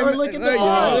even I am- are looking there at you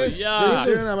go. this. yeah.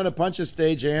 Pretty soon I'm going to punch a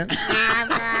stagehand.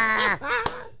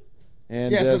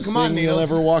 And Yeah, so come on, sing You'll Needles.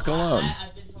 Never Walk Alone.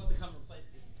 I've been told to come replace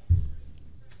these.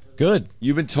 Good.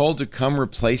 You've been told to come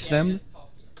replace them?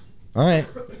 All right.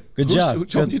 Good job. who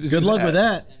told you to Good do luck that? with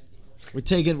that. We're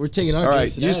taking our All right,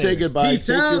 Jason you out say of here. goodbye. Peace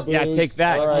Take your out. Yeah, take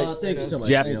that. All right. Thank you so much.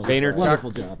 Jeff Neil. Vaynerchuk.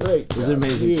 Wonderful job. Great. It was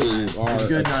amazing. You are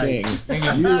Good a night. king.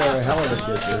 You are a hell of a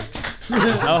kisser.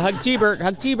 Oh, hug G-Bert.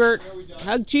 Hug G-Bert.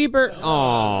 Hug G-Bert.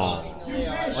 Oh. Look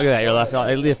at that. You're left.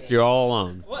 I left you all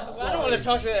alone. What? I don't want to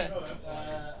talk to that.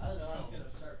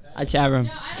 Hi, chat room.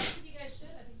 No, I don't think you guys should.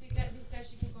 I think these guys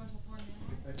should keep going till 4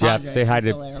 minutes. Jeff, say hi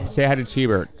to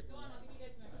G-Bert.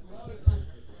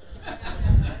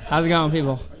 How's it going,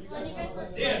 people?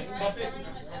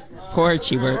 Poor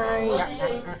Cheebert.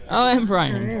 Oh, and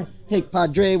Brian. Hey,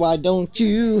 Padre, why don't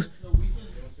you?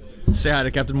 Say hi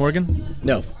to Captain Morgan.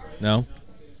 No. No.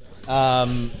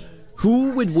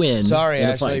 Who would win? Sorry, in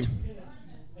a Ashley. fight?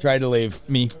 Tried to leave.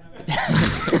 Me.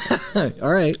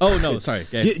 All right. Oh no, sorry.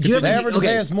 Okay. Do you have They offered to okay.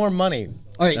 pay us more money.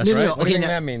 All right, That's no, no, right. no. What do you Okay, think now,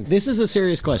 that means? this is a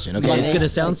serious question. Okay, it's going to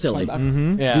sound silly.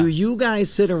 Yeah. Do you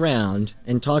guys sit around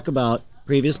and talk about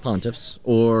previous pontiffs,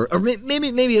 or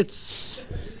maybe it's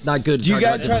not good? To Do you talk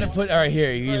guys about try them. to put? All right,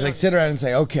 here. You like sit around and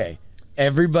say, okay,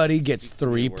 everybody gets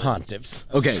 3 pontiffs.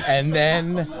 Okay. And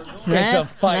then it's Can I a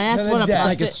ask fight to the what a death. It's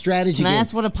like a strategy Can I game.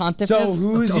 ask what a pontiff So is?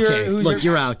 who's Okay, your? look,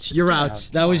 you're out. You're out.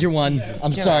 That was your one.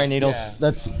 I'm sorry, Needles. Yeah.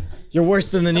 That's you're worse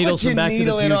than the Needles you from Back to the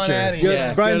needle it on Future. outta Yeah,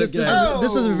 here? Brian, Get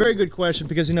this it. is a very good question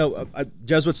because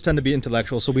Jesuits tend to be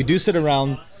intellectual, so we do sit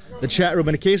around the chat room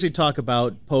and occasionally talk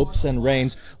about popes and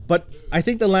reigns. But I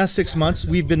think the last 6 months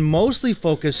we've been mostly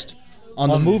focused on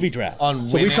the movie draft. So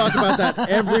we women. talk about that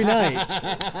every night.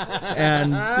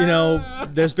 And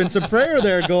there's been some prayer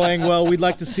there going, well, we'd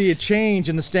like to see a change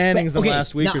in the standings the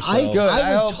last week now or so. I Good.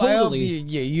 I would hope totally.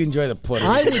 you enjoy the pudding.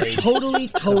 I would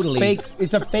totally. Fake.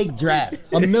 It's a fake draft.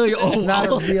 A million. It's not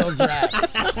a real draft.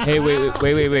 Hey,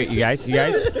 wait, you guys.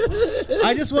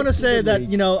 I just want to say that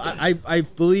I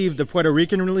believe the Puerto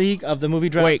Rican League of the movie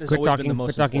draft Wait, has quit always been the talking,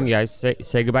 most quit talking, you important. guys.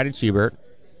 Say goodbye to Cheebert.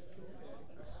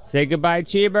 Say goodbye,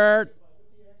 Cheebert.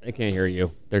 They can't hear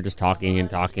you. They're just talking and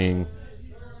talking.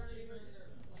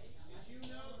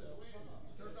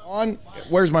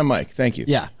 Where's my mic? Thank you.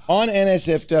 Yeah. On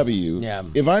NSFW, Yeah.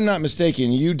 if I'm not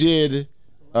mistaken, you did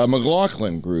a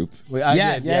McLaughlin group.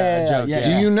 Yeah. Joke, yeah.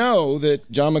 Do you know that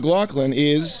John McLaughlin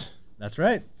is That's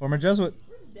right, former Jesuit.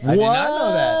 I did not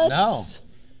know that. No.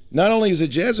 not only was a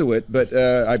Jesuit, but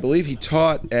I believe he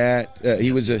taught at.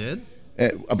 He was did?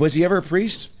 Was he ever a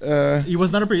priest? He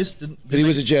was not a priest. But he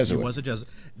was a Jesuit. He was a Jesuit.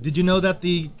 Did you know that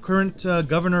the current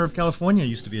governor of California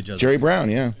used to be a Jesuit? Jerry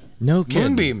Brown, yeah. No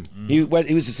kidding. Moonbeam. He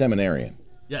was a seminarian.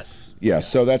 Yes. Yeah,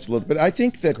 so that's a little. But I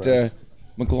think that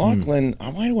McLaughlin.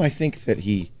 Why do I think that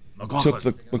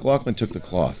McLaughlin took the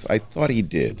cloth? I thought he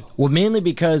did. Well, mainly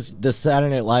because the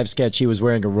Saturday Night Live sketch, he was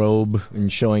wearing a robe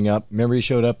and showing up. Remember, he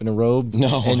showed up in a robe.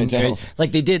 No, I don't.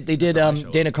 Like they did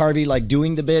Dana Carvey like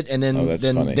doing the bit, and then Oh, that's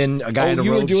funny. then a guy in a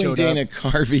you robe were doing showed Dana up.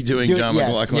 Carvey doing John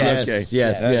yes, McLaughlin. yes,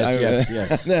 Okay.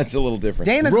 yes. That's a little different.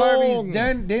 Dana Wrong.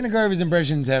 Carvey's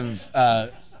impressions have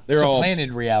They're all-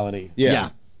 supplanted reality. Yeah.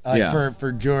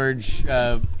 For George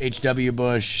H.W.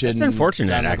 Bush and It's unfortunate,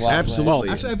 John actually. McLaughlin. Absolutely.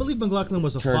 Actually, I believe McLaughlin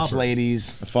was a Church fobber.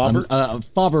 ladies. Faber?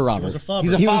 Faber robber. He was a fobber.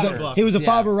 He's a He was fobber. a, he was a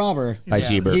Yeah. Faber robber. By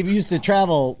Cheebert. He used to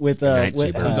travel with night,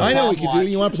 with, Cheebert. I know what we could do.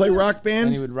 You want to play rock And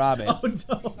he band? would rob it. Oh,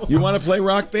 no. You want to play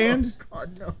rock band?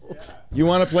 God, no. You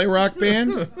want to play rock band?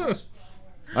 you know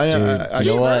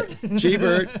what?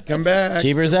 Cheebert, come back.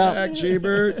 Cheeber's out. Back,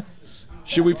 Cheebert.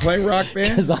 Should we play rock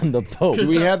band? Because I'm the Pope. Do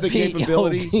we have the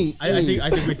capability? I think all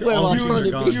the machines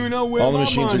are gone. All the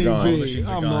machines are gone. All the machines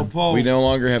are gone. We no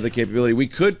longer have the capability. We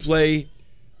could play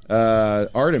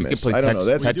Artemis. play I don't know.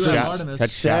 That's We do have Artemis. Touch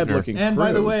sad Shatner. looking. And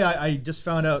by the crew. way, I just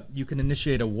found out you can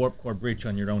initiate a warp core breach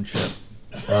on your own ship.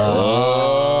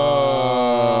 Oh.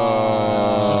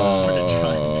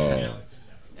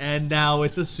 And now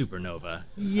it's a supernova.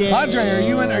 Padre, are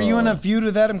you in a feud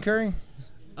with Adam Curry?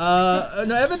 No,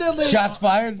 evidently. Shots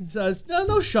fired?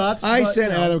 No shots. I but,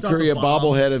 sent Adam drop Curry a bomb.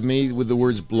 bobblehead of me with the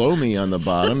words "blow me" on the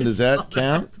bottom. Does that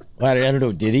count? I don't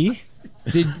know. Did he?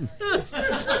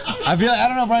 I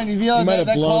don't know, Brian. Do you feel like might that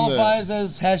have blown the- qualifies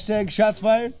as hashtag shots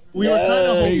fired? We were kind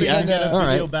of hoping Yeah. to get a All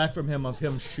video right. back from him of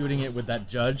him shooting it with that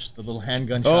judge, the little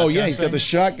handgun shot. Oh yeah, he's got the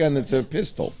shotgun that's a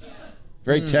pistol.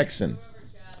 Very Texan.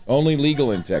 Only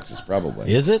legal in Texas,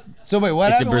 probably. Is it? So wait, what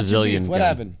It's a happened? What's your Brazilian beef? What gun.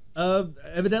 happened?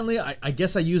 Evidently, I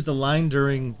guess I used a line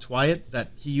during Twyat that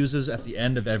he uses at the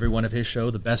end of every one of his show,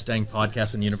 the best dang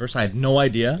podcast in the universe. I had no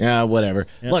idea. Yeah, whatever.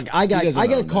 Look, I got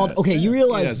doesn't own called. that. Okay, you He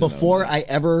realize doesn't own before that. I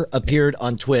ever appeared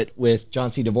on Twit with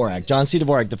John C. Dvorak. John C.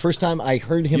 Dvorak. The first time I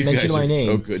heard him You mention guys my are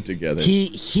name, so good together.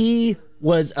 He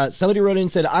was somebody wrote in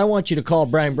and said, I want you to call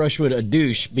Brian Brushwood a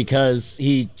douche because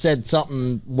he said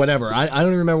something, whatever. I don't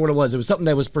even remember what it was. It was something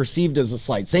that was perceived as a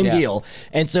slight. Same deal.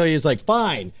 And so he was like,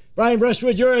 fine, Brian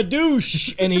Brushwood, you're a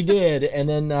douche. And he did. And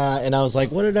then and I was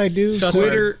like, what did I do?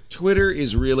 Twitter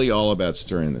is really all about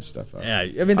stirring this stuff up. Yeah,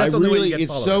 I mean, that's the only way you get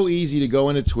it's so followers. easy to go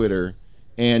into Twitter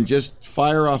and just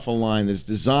fire off a line that's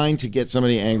designed to get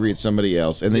somebody angry at somebody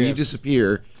else, and then you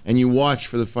disappear and you watch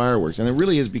for the fireworks. And it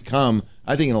really has become,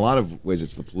 I think in a lot of ways,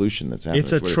 it's the pollution that's happening.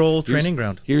 It's a on Twitter. troll Here's- training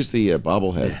ground. Here's the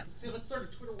bobblehead. See, let's start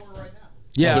a Twitter war right now.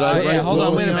 Yeah, hold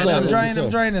on, wait a minute. I'm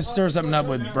What's trying to stir something up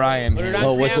with Brian here.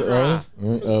 Oh, what's it?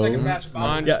 Second batch of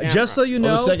bobbleheads. Yeah, just so you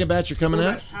know, the second batch are coming We're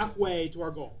out? about halfway to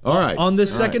our goal. All right. on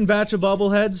this second batch of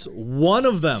bobbleheads, one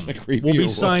of them review. will be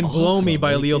signed "Blow Me"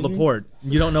 by Leo Laporte.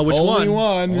 You don't know which Only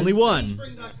one. one. Only one.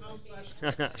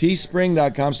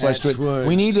 Teespring.com/Twit.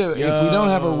 We need to, if we don't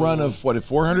have a run of,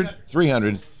 400?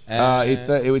 300,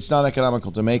 it's not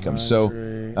economical to make them. So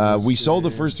we sold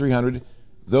the first 300.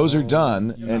 Those are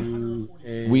done, and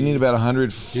we need about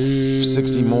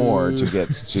 160 more to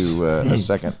get to a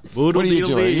second. What are you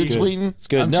doing? Are you tweeting? It's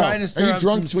good. I'm trying to stir up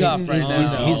some stuff right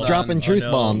now. He's dropping truth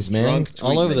bombs, man, Drunk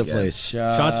all over the tweeting place.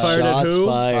 Shots fired at Shots who?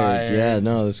 fired. Yeah,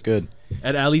 no, that's good.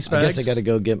 At Ali Spags. I guess I got to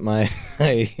go get my.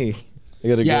 I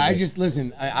gotta Yeah, go I get- just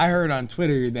listen. I heard on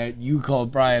Twitter that you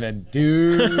called Brian a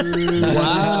dude.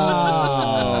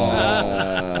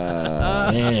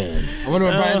 Man. I wonder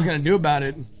what Brian's gonna do about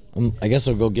it. I guess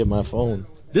I'll go get my phone.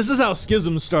 This is how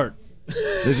schisms start.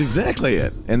 That's exactly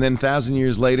it. And then 1,000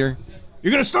 years later,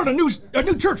 You're gonna start a new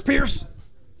church, Pierce.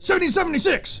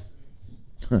 1776.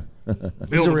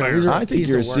 I think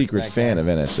you're a secret fan of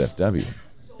NSFW.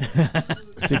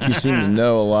 I think you seem to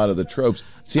know a lot of the tropes.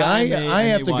 See, I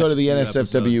have to go to the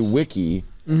NSFW wiki.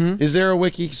 Is there a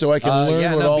wiki so I can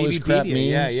learn what all this crap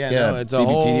means? Yeah, no, it's a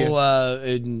whole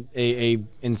a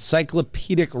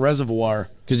encyclopedic reservoir.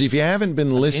 Because if you haven't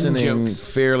been listening in-jokes.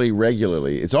 fairly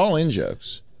regularly, it's all in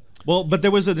jokes. Well, but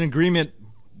there was an agreement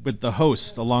with the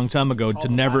host a long time ago to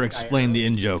never explain the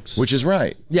in-jokes. Which is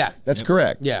right. Yeah, That's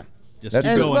correct. yeah. Just That's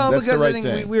keep the- going. Well, that's the because right I think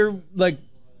thing. we're like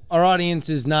our audience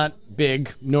is not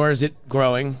big, nor is it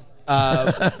growing,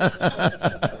 but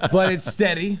it's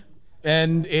steady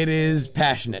and it is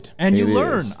passionate. And you It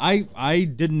learn. is. I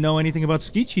didn't know anything about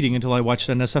ski cheating until I watched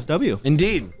NSFW.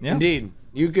 Indeed, Yeah. indeed,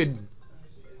 you could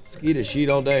ski to sheet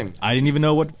all day. I didn't even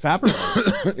know what fabric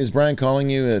was. Is Brian calling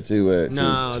you to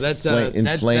No, that's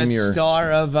inflame your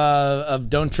star of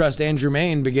Don't Trust Andrew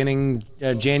Main beginning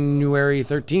January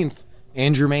 13th.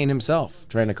 Andrew Main himself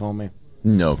trying to call me.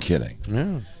 No kidding.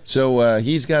 Yeah. So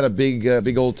he's got a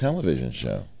big old television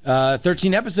show.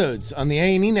 13 episodes on the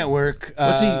A&E network.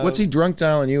 What's he drunk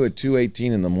dialing you at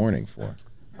 2:18 in the morning for? I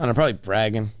don't know, probably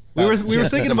bragging. We were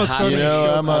thinking about starting a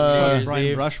show I'm, called Trust New Brian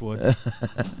Year's Eve. Brushwood.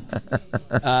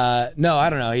 No, I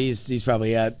don't know. He's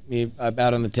probably out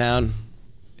on the town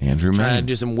Andrew trying to Main.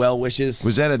 do some well wishes.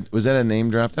 Was that a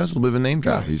name drop? That was a little bit of a name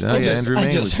drop. He's Andrew I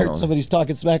Main. just was heard calling. somebody's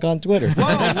talking smack on Twitter.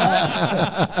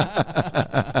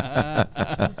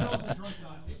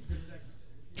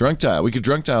 Drunk dial. We could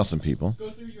drunk dial some people.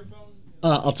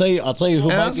 I'll tell you who And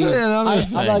might I'll be. tell you another I'm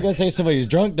thing. not gonna say somebody's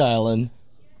drunk dialing,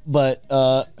 but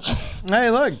Hey,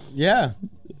 look, yeah,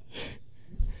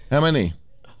 How many?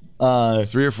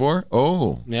 3 or 4?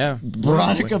 Oh. yeah.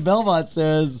 Veronica Belmont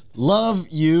says, "Love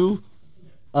you."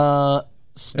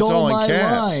 Stole all in my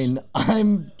caps. line.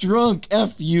 I'm drunk.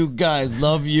 F you guys.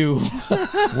 Love you.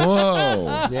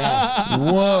 Whoa. Yeah.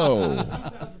 Whoa.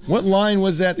 What line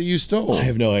was that you stole? I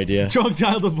have no idea. Drunk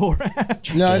dial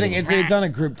Dvorak. No, I think it's on a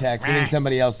group text. I think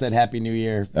somebody else said Happy New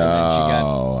Year. And then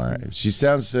All right. She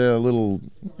sounds a little,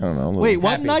 I don't know. A little Wait,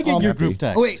 why didn't I get your happy. group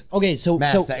text? Oh, wait. Okay. So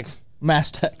mass text.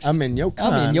 Mass text. I'm in your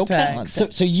contact.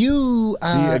 So you.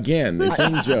 See, again, it's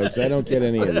in jokes. I don't get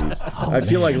any of these. I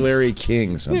feel like Larry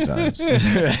King sometimes.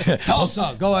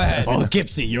 Tulsa, go ahead. Oh,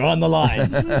 Gipsy, you're on the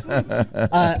line.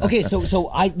 Okay, so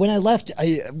when I left,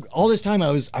 all this time I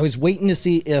was waiting to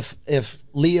see if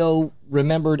Leo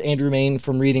remembered Andrew Main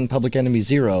from reading Public Enemy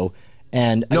Zero,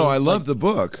 and No, I love the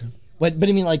book. but I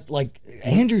mean like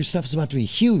Andrew's stuff is about to be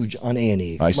huge on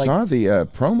A&E. I saw the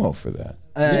promo for that.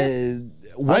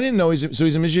 I didn't know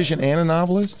he's a magician and a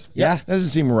novelist. Yeah. That doesn't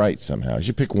seem right somehow. You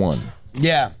should pick one.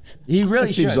 Yeah, he really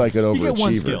That seems should. like an You get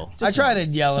one overachiever. skill. I tried to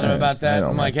yell at him about I that.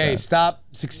 don't I'm like like, hey, that. stop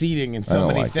succeeding in I so don't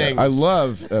many like things. that. I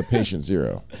love Patient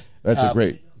Zero. That's a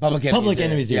great. Public Enemy Public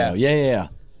Enemy Zero. Yeah.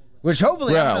 Which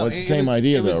hopefully, I Well, don't know, it's the same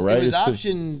idea, it was, though, right? It was It's the-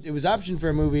 option. It was option for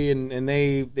a movie, and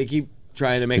they keep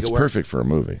trying to make It's it work. perfect for a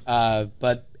movie.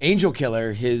 But Angel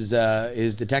Killer, his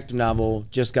detective novel,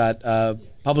 just got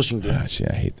publishing deal, Gosh, yeah,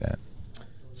 I hate that.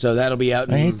 so that'll be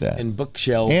out I hate that. in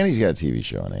bookshelves. And he's got a TV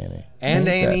show on Annie. And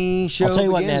Annie show. I'll tell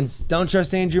you what, man. begins. Don't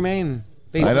trust Andrew Main.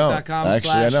 I don't. Facebook.com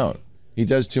Actually, I don't. He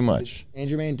does too much.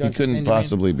 Andrew Main. He Don't trust couldn't Andrew Main.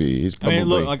 possibly be. He's I probably. mean,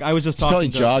 look, like I was just he's probably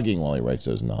talking to jogging while he writes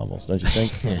those novels, don't you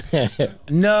think?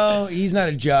 No, he's not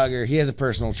a jogger. He has a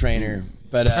personal trainer,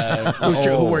 but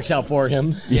Who works out for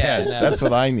him? Yes, no. that's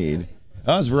what I need.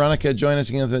 Oh, is Veronica joining us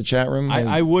again in the chat room?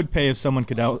 I would pay if someone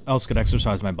else could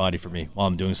exercise my body for me while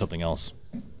I'm doing something else.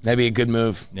 That'd be a good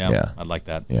move. Yeah. I'd like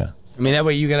that. Yeah. I mean, that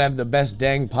way you could have the best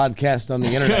dang podcast on the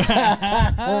internet.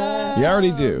 You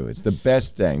already do. It's the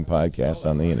best dang podcast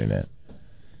on the internet.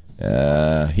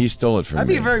 He stole it from That'd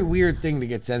me. be a very weird thing to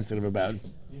get sensitive about.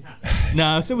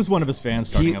 No, it was one of his fans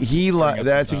starting up.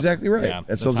 That's exactly right. Yeah,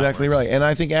 that's how it exactly works. right. And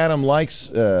I think Adam likes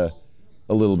a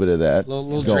little bit of that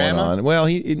Little going drama? on. Well,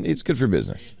 it's good for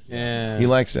business. Yeah. He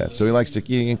likes that, so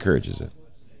he encourages it.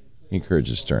 He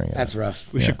encourages stirring it. That's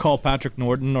rough. We should call Patrick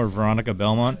Norton or Veronica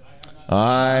Belmont.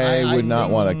 I would not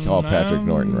want to call Patrick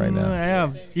Norton right now.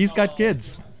 Yeah, he's got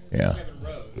kids. Yeah.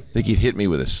 I think he'd hit me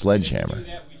with a sledgehammer.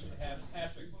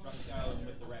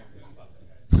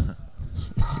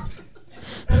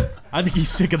 I think he's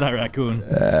sick of that raccoon.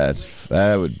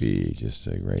 That would be just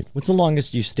a great. What's the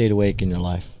longest you stayed awake in your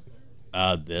life?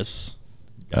 This.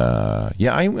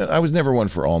 Yeah, I was never one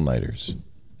for all-nighters.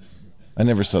 I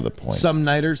never saw the point. Some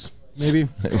nighters, maybe.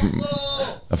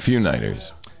 A few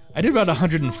nighters. I did about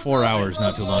 104 hours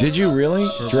not too long. Did you really?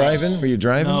 Driving? Were you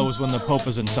driving? No, it was when the Pope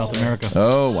was in South America.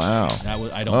 Oh wow. That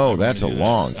was, I don't. Oh, ever that's a do that.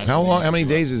 long. That's How long? amazing. How many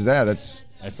days is that? That's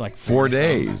like 4 40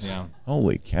 something, days. yeah.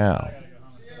 Holy cow.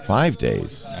 5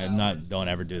 days. I'm not. Don't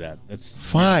ever do that. That's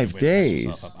 5 way to mess days.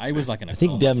 yourself up. I was like in a I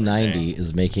think coma Dev for a 90 day.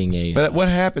 is making a. But what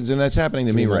happens, and that's happening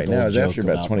to me right now, is after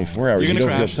about 24 hours, You're you gonna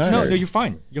don't crash. feel tired. No, you're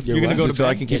fine. You're gonna go to until bed.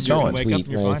 I can keep you're gonna going. Wake up tweet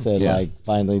and you're where I fine. said Yeah. like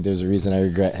finally there's a reason I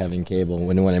regret having cable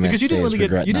when I meant Because to you say didn't is really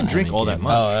regret you didn't not drink having all that cable.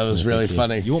 much. Oh, that was really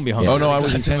funny. You won't be hungry. Oh no, I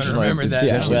was Someone intentionally. remembered that.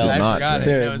 intentionally Yeah, did well, not forgot drink. it.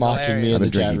 That They're was mocking me in hilarious. the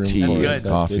I'm chat drinking room. tea That's and good.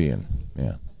 coffee and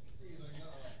yeah.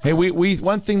 Hey, we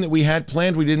one thing that we had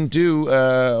planned we didn't do.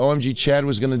 OMG, Chad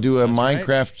was going to do a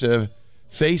Minecraft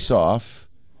face-off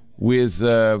with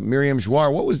Miriam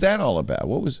Jouar. What was that all about?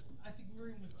 What was? I think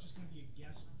Miriam was just going to be a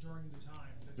guest during the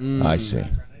time.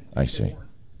 I see.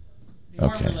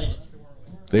 Okay.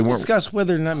 They weren't. Discuss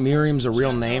whether or not Miriam's a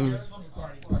real name,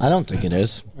 I don't think it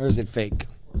is. or is it fake?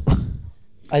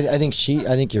 I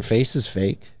think your face is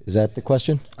fake. Is that the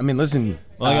question? I mean, listen.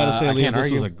 Well, I gotta say, I Leo, can't this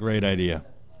argue. was a great idea.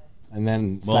 And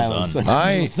then Well silence.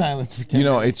 done. Silence for 10 You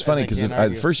know, minutes it's funny as I because can't the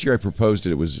argue. first year I proposed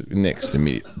it was nixed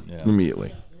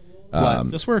immediately.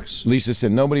 This works. Lisa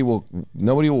said nobody will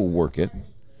work it.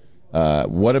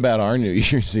 What about our New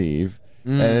Year's Eve?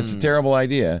 And it's a terrible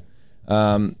idea.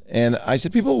 And I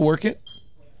said people will work it.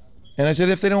 And I said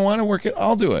if they don't want to work it,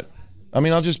 I'll do it. I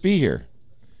mean, I'll just be here.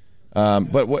 And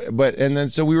then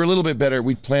so we were a little bit better.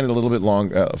 We planned it a little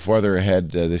bit farther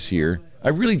ahead this year. I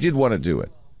really did want to do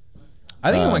it.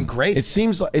 I think it went great.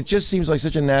 It just seems like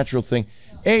such a natural thing.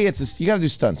 You got to do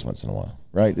stunts once in a while,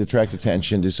 right? To attract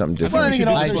attention, do something different. Well, I think it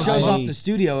also I- shows off the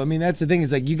studio. I mean, that's the thing.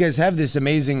 Is like you guys have this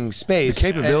amazing space. The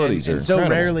capabilities and are so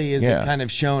incredible. rarely is Yeah. it kind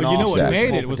of shown But off. you know what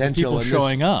Exactly. made it was the potential people in this-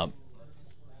 showing up.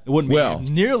 It wouldn't be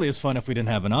nearly as fun if we didn't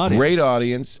have an audience. Great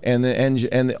audience,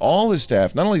 and all the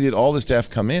staff. Not only did all the staff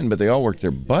come in, but they all worked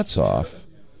their butts off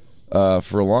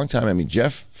for a long time. I mean,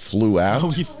 Jeff flew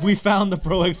out. We found the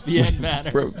Pro XPN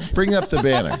banner. Bring up the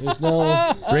banner.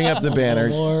 Bring up the banner.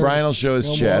 more- Brian will show his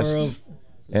no chest, more of-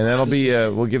 and that'll be.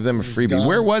 We'll give them a freebie. gone.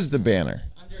 Where was the banner?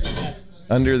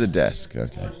 Under the desk.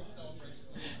 Okay.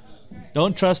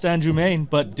 Don't trust Andrew Main,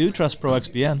 but do trust Pro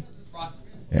XPN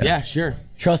Yeah, sure.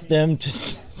 Trust them to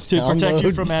protect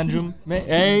you download. from Andrew Main.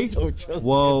 Hey, Don't trust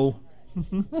whoa.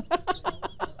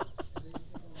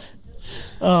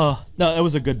 Oh no, that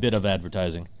was a good bit of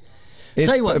advertising. It's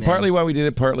Tell you what, man. partly why we did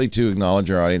it, partly to acknowledge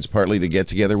our audience, partly to get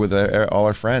together with all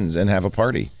our friends and have a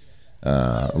party.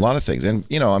 A lot of things, and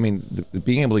I mean,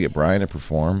 being able to get Brian to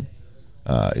perform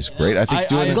is great. I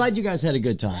think I'm glad you guys had a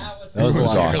good time. That was It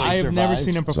was a lot. awesome. I have never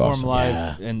seen him It's perform awesome. live,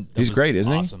 Yeah. and that He's was great,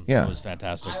 isn't he? awesome. Yeah. It was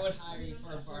fantastic. I would hire you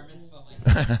for a bar mitzvah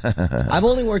like that. I've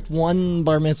only worked one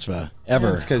bar mitzvah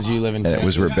ever. It's because you live in And Texas. it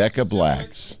was Rebecca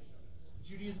Black's.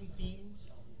 Judaism themed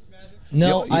magic.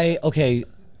 No, okay.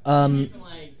 Like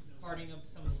parting of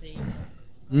some saint.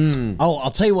 Oh,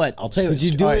 I'll tell you what. Did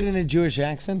you do all it right, in a Jewish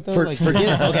accent though? forget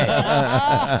it. Okay.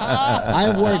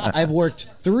 I've worked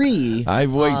three.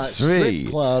 Three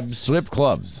strip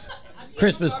clubs.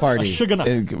 Christmas party. Sugar nut.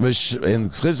 in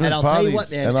Christmas And I'll tell you parties,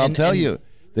 what, man, and I'll and- tell and- you,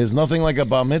 there's nothing like a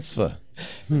bar mitzvah.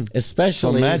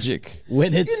 Especially For magic.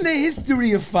 when it's in the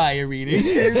history of fire eating.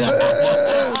 Irish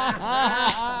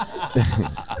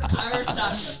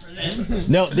chocolate for this.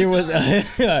 no, there was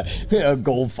a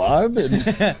gold farm.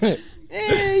 And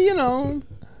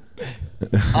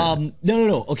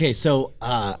No. Okay, so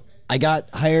I got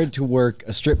hired to work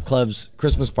a strip club's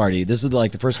Christmas party. This is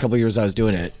like the first couple years I was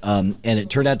doing it, and it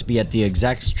turned out to be at the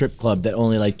exact strip club that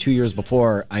only like 2 years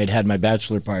before I had my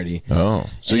bachelor party. Oh,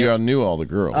 so you all knew all the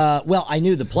girls. Well, I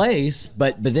knew the place,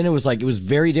 but then it was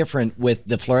very different with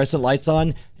the fluorescent lights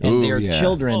on and Ooh, their yeah.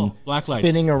 children black lights.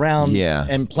 spinning around Yeah.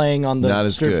 and playing on the Not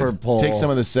as stripper good. pole. Take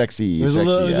some of the sexy. It was a sexy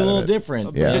little, it was a out of little it.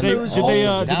 different. Yeah. Did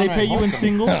they pay you in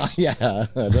singles? Yeah,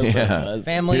 that's what it was.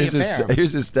 Family affair.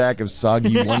 Here's a stack of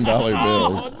soggy $1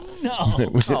 bills.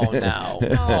 No. Oh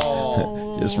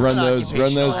no. Just run those.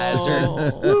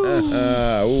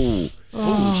 Ooh.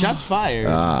 Ooh, shots fired.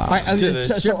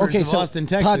 Okay, so Austin,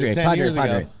 Texas, Padre, 10 years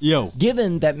ago. Yo.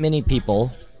 Given that many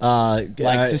people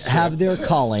have their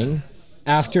calling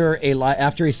after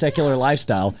a secular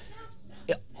lifestyle,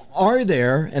 are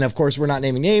there, and of course we're not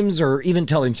naming names or even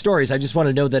telling stories, I just want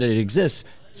to know that it exists,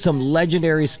 some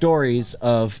legendary stories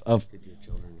of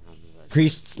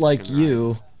priests like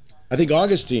you. I think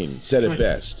Augustine said it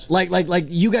best. Like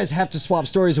you guys have to swap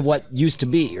stories of what used to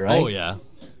be, right? Oh yeah.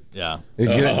 Yeah. The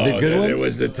good ones? It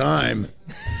was the time.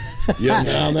 Yeah,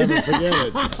 I'll never forget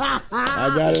it.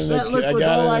 I got in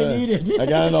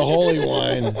the holy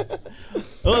wine.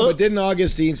 No, but didn't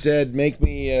Augustine said, "Make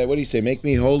me what do you say? Make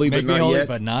me holy, Make but me not holy, yet."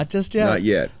 but not just yet. Not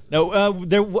yet. No,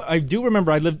 I do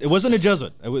remember I lived. It wasn't a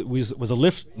Jesuit. It was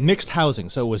a mixed housing.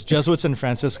 So it was Jesuits and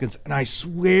Franciscans. And I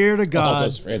swear to God,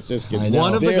 those Franciscans.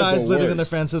 One of the They're guys living in the worst.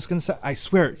 Franciscans, I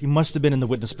swear he must have been in the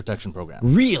witness protection program.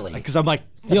 Really? Because I'm like,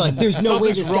 You're like, there's no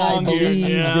way something's this guy wrong here. believes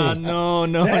Yeah, it. no.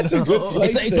 That's a good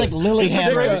place. It's like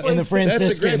Lilyhammer in the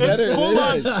Franciscans. That's a great Full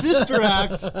on sister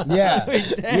act. Yeah.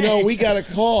 You know, we got a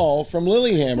call from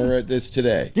Lilyhammer at this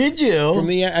today. Did you? From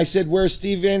I said where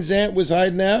Steve Van Zandt was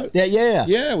hiding out. Yeah.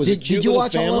 Yeah, it was a cute Did you little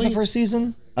watch all of family. the first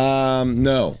season?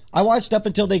 No. I watched up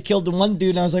until they killed the one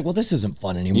dude, and I was like, "Well, this isn't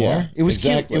fun anymore." Yeah, it was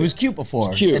exactly. cute. It was cute before.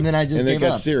 It's cute. And then I just it gave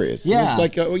got up. serious. Yeah. And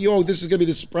it's like, this is gonna be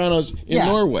the Sopranos in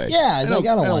Norway. Yeah, I was like,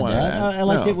 I don't want want that. I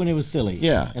liked it when it was silly.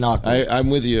 Yeah, and awkward. I'm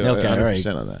with you. Okay,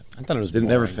 100% all on that. I thought it was Didn't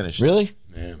boring. never finish. Really?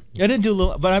 Yeah. I didn't do a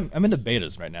little, but I'm into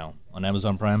betas right now on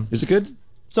Amazon Prime. Is it good?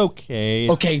 It's okay.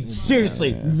 Okay,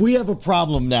 seriously, we have a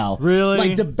problem now. Really?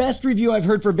 Like the best review I've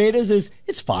heard for betas is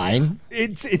it's fine.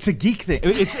 It's a geek thing.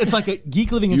 It's like a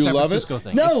geek living in You San love Francisco it?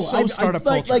 thing. No, it's so startup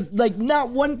like culture.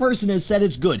 not one person has said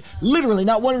it's good. Literally,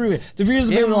 not one review. The reviews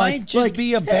have It been might like, just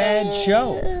be a bad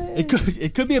show.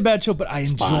 It could be a bad show, but I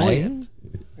enjoy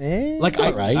it. Like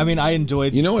all right. I mean, I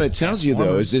enjoyed. You know what it tells you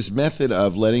though is this method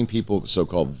of letting people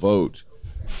so-called vote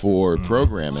for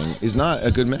programming is not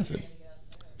a good method.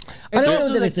 I don't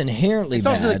know that it's inherently It's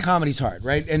bad. also that comedy's hard,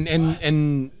 right?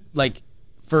 And like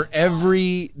for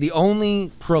the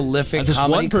only prolific There's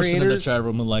comedy one person in the creators chat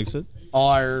room who likes it.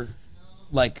 are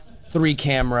like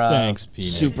 3-camera, Thanks,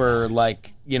 Peanut. super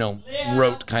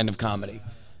rote kind of comedy.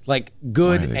 Like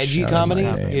good Why are they edgy shouting comedy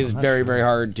his name? is very, very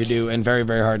hard to do and very,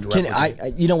 very hard to Can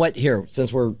replicate. you know what? Here,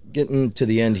 since we're getting to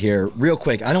the end here, real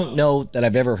quick. I don't know that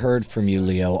I've ever heard from you,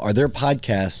 Leo. Are there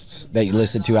podcasts that you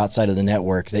listen to outside of the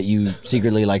network that you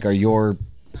secretly like are your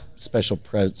special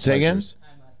Say again? pleasures?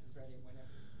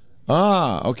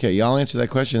 Okay. Y'all answer that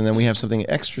question, and then we have something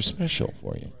extra special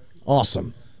for you.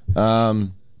 Awesome.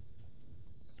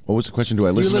 What was the question? Do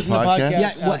I listen listen to podcasts?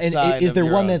 Yeah. Well, and Outside is of there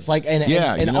your one own. that's like? And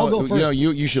Yeah. and I'll go first.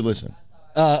 You should listen.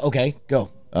 Okay, go.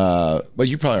 But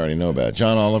you probably already know about it.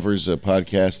 John Oliver's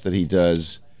podcast that he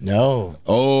does. No.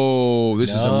 Oh,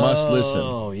 this is a must listen.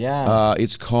 Oh yeah.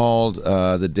 It's called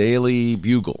the Daily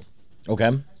Bugle.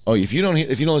 Okay. Oh, if you don't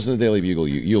listen to the Daily Bugle,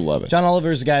 you'll love it. John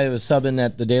Oliver's the guy that was subbing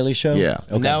at the Daily Show. Yeah.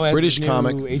 Okay. Now has British his new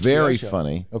comic, HBO very show.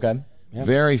 funny. Okay.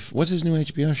 What's his new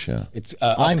HBO show? It's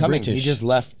I'm upcoming. British. He just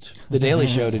left the Daily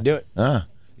Show to do it.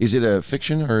 Is it a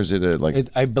fiction or is it a like?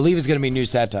 I believe it's going to be new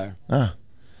satire.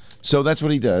 So that's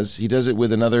what he does. He does it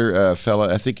with another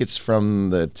fella. I think it's from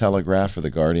the Telegraph or the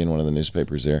Guardian, one of the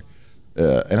newspapers there.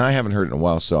 And I haven't heard it in a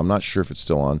while, so I'm not sure if it's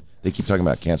still on. They keep talking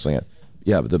about canceling it.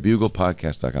 Yeah, but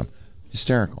thebuglepodcast.com.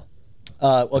 Hysterical.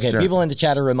 Okay, Hysterical. people in the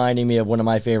chat are reminding me of one of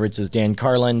my favorites is Dan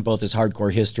Carlin, both his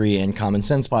Hardcore History and Common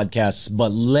Sense podcasts.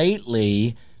 But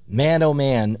lately, man, oh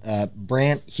man,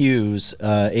 Brant Hughes,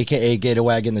 a.k.a.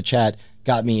 Gatawag in the chat,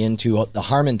 got me into the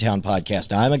Harmontown podcast.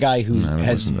 Now, I'm a guy who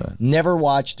has never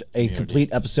watched a complete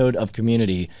episode of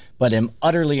Community, but am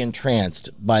utterly entranced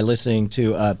by listening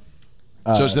to...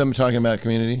 so it's them talking about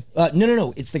Community?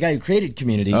 No. It's the guy who created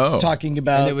Community talking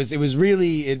about... And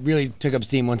it really took up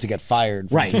steam once he got fired.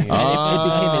 from Right, and it Community.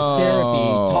 became his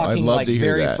therapy, talking I'd love like to hear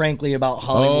very that. frankly about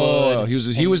Hollywood. Oh, he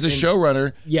was the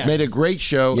showrunner. Yes. Made a great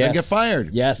show and got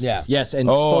fired. Yes, Yeah. yes, and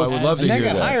Oh, spoke I would love to And hear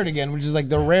then got that. hired again, which is like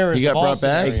the rarest. He got of all brought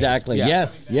back? scenarios. exactly. Yeah.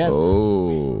 Yes.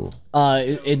 Oh.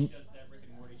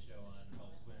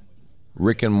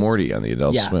 Rick and Morty on the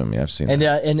Adult Swim. Yeah, I've seen and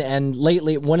that. and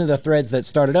lately, one of the threads that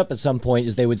started up at some point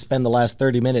is they would spend the last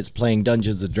 30 minutes playing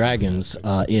Dungeons and Dragons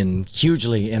in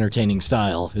hugely entertaining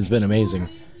style. Has been amazing.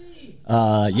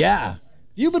 Yeah.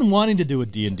 You've been wanting to do a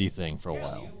D&D thing for a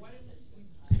while.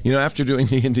 You know, after doing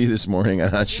D&D this morning,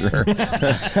 I'm not sure.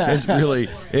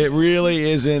 It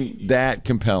really isn't that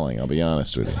compelling. I'll be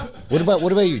honest with you. What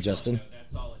about you, Justin?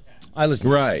 I listen.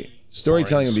 Right.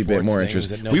 Storytelling would be a bit more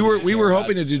interesting. We were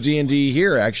hoping to do D&D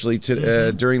here actually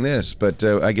during this, but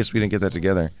I guess we didn't get that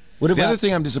together. The other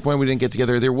thing I'm disappointed we didn't get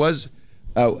together, there was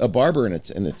a barber in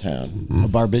the town. A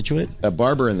barbituate? A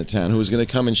barber in the town who was going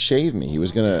to come and shave me. He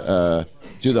was going to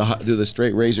do the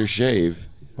straight razor shave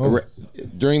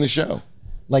during the show.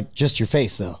 Like just your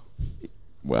face, though.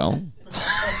 Well,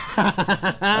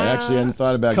 I actually hadn't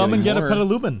thought about Come and get more. a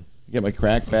Petalumen. Get my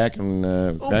crack back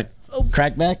and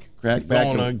crack back. Crack back.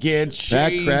 Gonna get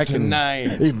shaved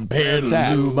tonight.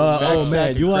 Petaluma. Oh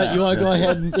man, you want to go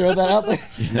ahead and throw that out there?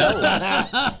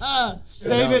 No.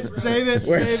 Save it.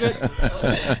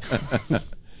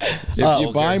 If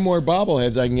you buy more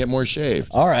bobbleheads, I can get more shaved.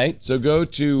 All right. So go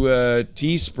to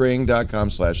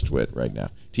teespring.com/twit right now.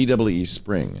 TWE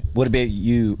Spring. What about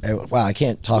you? Wow, I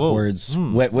can't talk words.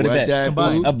 What about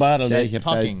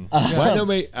Talking. By the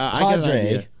way, I got an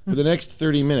idea. For the next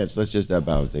 30 minutes, let's just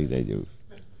about they do.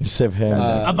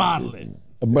 A bottle. And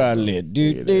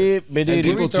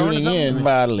people tuning in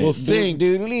will think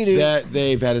that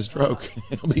they've had a stroke.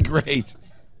 It'll be great.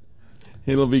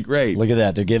 It'll be great. Look at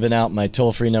that. They're giving out my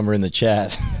toll-free number in the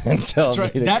chat. That's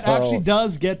right. That actually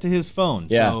does get to his phone.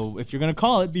 Yeah. So if you're going to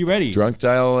call it, be ready. Drunk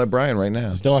dial Brian right now.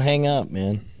 Just don't hang up,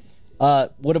 man.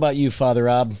 What about you, Father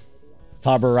Rob?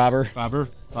 Faber Robber? Faber.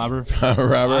 Robert.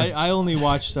 I only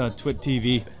watch Twit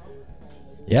TV.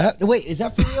 Yeah. Wait, is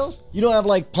that for reals? You don't have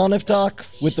like Pontiff Talk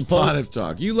with the Pope? Pontiff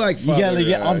Talk. You like You gotta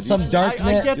get on some dark net.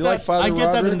 I get You that. like Father I get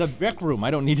that Robert? in the rec room.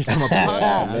 I don't need it from a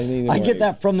podcast. I get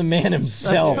that from the man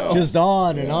himself, just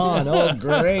on and on. Oh,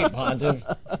 great, Pontiff.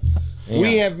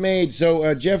 We have made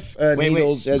Jeff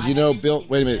Needles, as you know, built.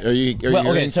 Wait a minute, are you?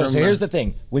 Okay, so here's the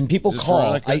thing: when people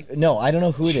call, I don't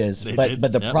know who it is, but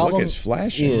the problem Look, it's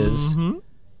flashing. is.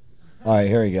 All right,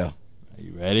 here we go. Are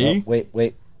you ready? Oh,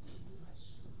 wait.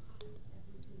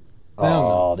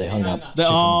 Oh, they hung up.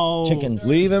 Chickens.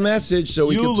 Leave a message so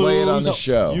we can play it on the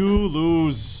show. You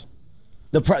lose.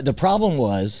 The problem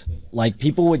was, like,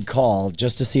 people would call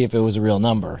just to see if it was a real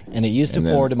number, and it used to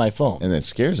forward to my phone. And it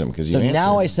scares them because So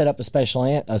now I set up a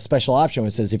special option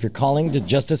which says if you're calling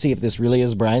just to see if this really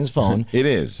is Brian's phone, it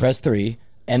is. Press 3,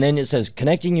 and then it says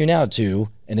connecting you now to,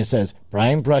 and it says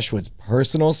Brian Brushwood's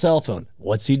personal cell phone.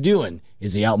 What's he doing?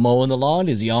 Is he out mowing the lawn?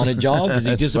 Is he on a jog? Is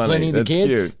he disciplining the kid?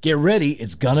 Cute. Get ready,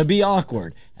 it's gonna be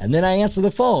awkward. And then I answer the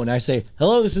phone. I say,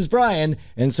 "Hello, this is Brian,"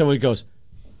 and someone goes,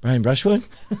 "Brian Brushwood?"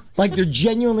 Like they're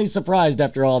genuinely surprised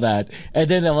after all that. And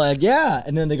then they're like, "Yeah,"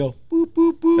 and then they go, "Boop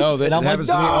boop boop." No, that and happens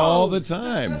to me all the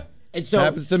time. And so it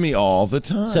happens to me all the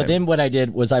time. So then what I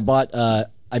did was I bought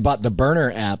the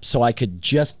Burner app so I could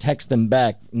just text them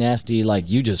back nasty like,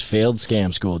 "You just failed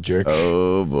scam school, jerk."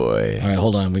 Oh boy. All right,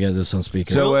 hold on. We got this on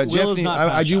speaker. So Jeff,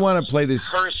 I do want to play this.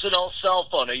 Personal cell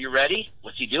phone. Are you ready?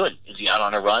 What's he doing? Is he out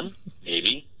on a run?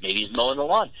 Maybe. Maybe he's mowing the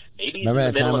lawn. Maybe he's in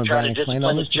the middle of trying to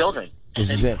discipline his children. This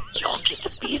is it. You'll get to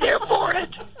be there for it.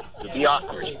 It'll be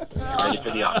awkward. Get ready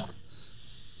for the awkward.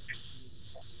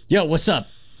 Yo, what's up?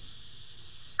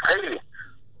 Hey.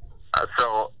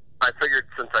 So I figured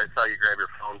since I saw you grab your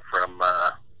phone from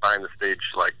behind the stage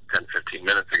like 10, 15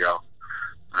 minutes ago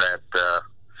that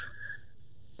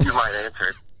you might answer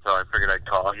it. So I figured I'd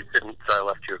call. You didn't, so I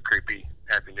left you a creepy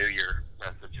Happy New Year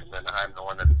message, and then I'm the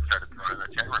one that started throwing in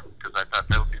the chat room because I thought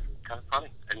that would be kind of funny,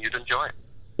 and you'd enjoy it.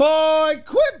 Boy,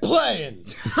 quit playing!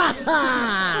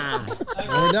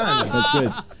 We're done. That's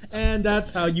good. And that's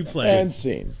how you play. And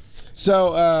scene.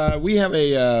 So we have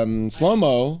a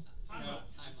slow-mo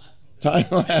time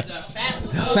lapse.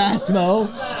 Fast mo.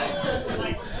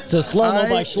 It's a slow-mo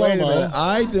by slow-mo.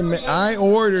 I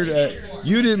ordered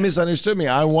you didn't misunderstood me.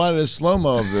 I wanted a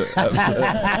slow-mo of the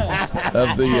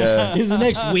This is the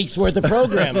next week's worth of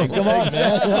programming. Come on,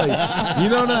 exactly. You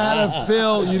don't know how to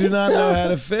fill. You do not know how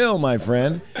to fill, my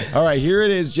friend. All right, here it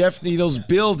is. Jeff Needles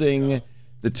building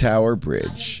the Tower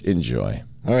Bridge. Enjoy.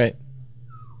 All right.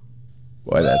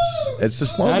 Boy, it's a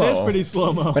slow-mo. That is pretty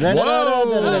slow-mo. Whoa!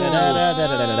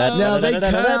 Now they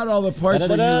cut out all the parts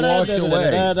where you walked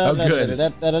away. Oh, good.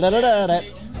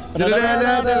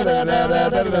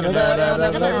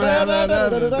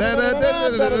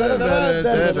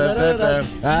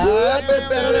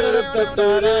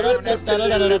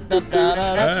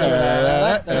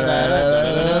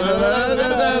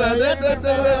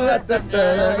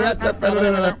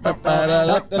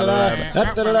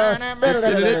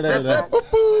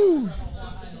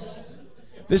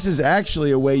 This is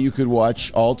actually a way you could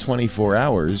watch all 24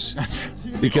 hours.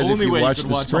 Because if you watch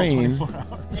the screen.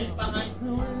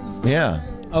 Yeah.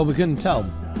 Oh, we couldn't tell.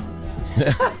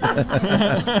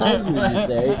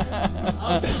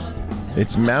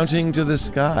 It's mounting to the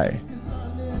sky.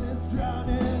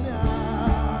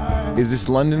 Is this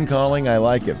London Calling? I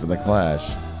like it from The Clash.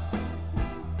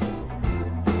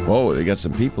 Whoa, they got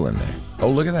some people in there. Oh,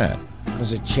 look at that.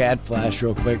 There's a chat flash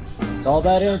real quick. It's all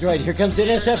about Android. Here comes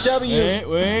NSFW.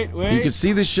 Wait. You can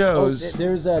see the shows.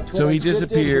 There's so he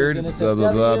disappeared. Blah,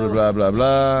 blah, blah, blah, blah, blah,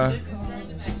 blah.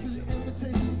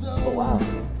 Oh, wow.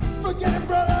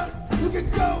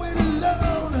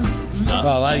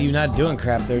 Well, a lot of you not doing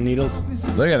crap there, Needles.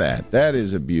 Look at that. That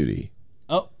is a beauty.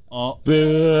 Oh. Boo.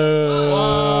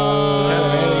 It's kind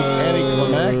of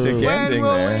anticlimactic ending When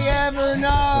will there. we ever know?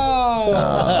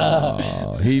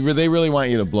 Oh, they really want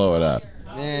you to blow it up.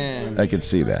 Man. I could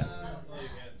see that.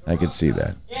 I could see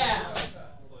that.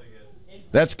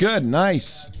 That's good.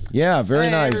 Nice. Yeah, very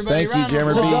nice. Thank you,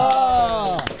 Jammer B.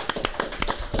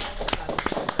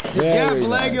 To Jeff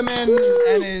Legoman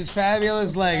and his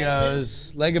fabulous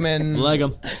Legos. Legoman.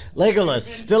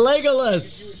 Legolas. To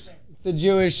Legolas. The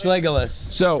Jewish Legolas.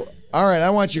 So, all right, I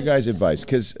want your guys' advice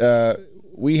because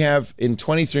we have in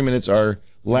 23 minutes our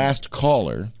last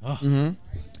caller.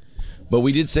 But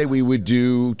we did say we would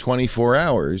do 24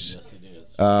 hours. Yes, it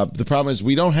is. The problem is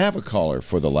we don't have a caller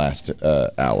for the last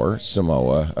hour,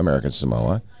 Samoa, American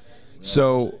Samoa.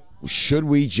 So should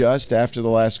we just, after the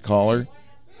last caller?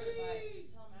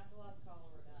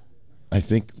 I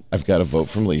think I've got a vote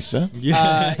from Lisa.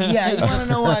 Yeah, you want to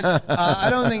know what? I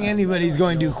don't think anybody's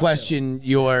going to question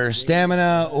your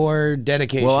stamina or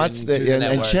dedication. Well, that's to the and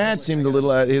network. Chad seemed a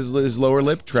little, his lower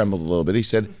lip trembled a little bit. He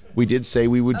said, we did say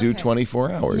we would do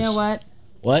 24 hours. You know what?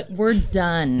 What? We're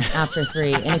done after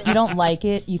 3. And if you don't like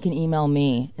it, you can email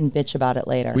me and bitch about it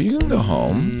later. Well, you can go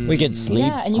home. We could sleep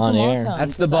Yeah, and you on can air. welcome,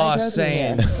 That's the 'cause I boss go through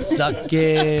saying, it. suck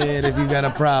it if you got a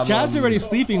problem. Chad's already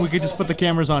sleeping. We could just put the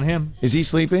cameras on him. Is he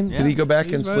sleeping? Did he go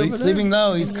back and sleep? Sleeping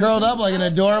though, he's curled up like an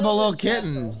adorable little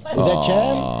kitten. Is that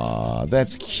Chad? Aw,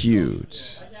 that's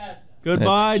cute.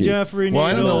 Goodbye, That's cute. Jeffrey Well,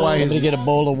 I don't know why Somebody get a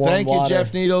bowl of warm Thank you, water.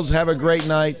 Jeff Needles. Have a great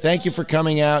night. Thank you for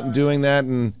coming out and doing that.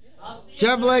 And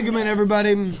Jeff Legoman,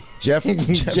 everybody. Jeff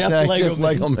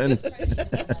Legelman.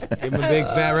 Give him a big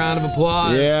fat round of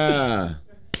applause. Yeah.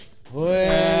 Put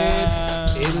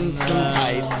it in some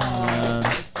tights.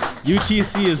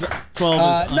 UTC is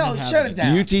 12 is No, uninhabited. shut it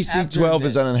down. UTC After 12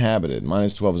 is this. uninhabited.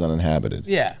 Minus 12 is uninhabited.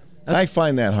 Yeah. I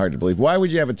find that hard to believe. Why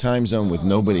would you have a time zone with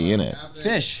nobody in it?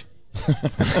 Fish.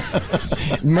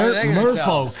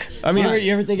 Merfolk. I mean,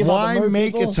 you ever think about why the mer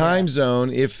make people? a time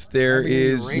zone if there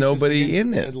is nobody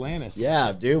in it? Atlantis.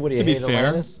 Yeah, dude. What do you To be hate, fair.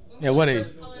 Atlantis? Yeah, what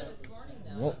is?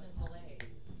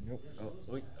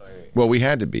 Well, we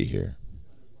had to be here.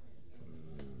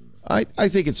 I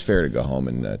think it's fair to go home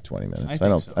in 20 minutes. I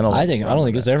don't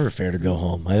think it's ever fair to go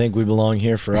home. I think we belong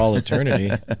here for all eternity.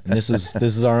 And this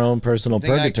is our own personal I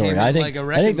think I purgatory. came I in think like a I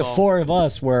wrecking think the ball. 4 of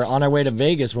us were on our way to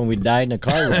Vegas when we died in a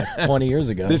car wreck 20 years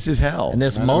ago. This is hell. And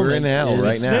this We're moment in hell is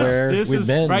right now. where This we've is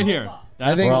been. right here.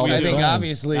 I think We're all just done.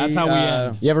 obviously That's how we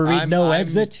end. You ever read No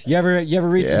Exit? You ever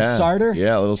read some Sartre?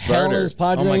 Yeah, a little Hell Sartre. is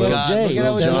PadreSJ. Oh my God, look at how It it's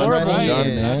was horrible. John Right.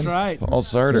 Lennon, That's man. right. Paul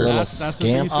Sartre. Little That's what they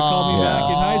scamp. used to call me back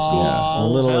in high school. A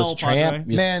little Hell, as tramp.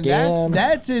 Padre. You Man, scam.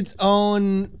 that's its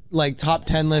own like top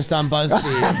 10 list on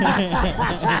BuzzFeed.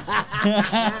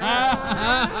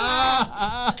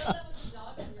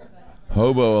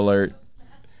 Hobo alert.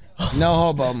 No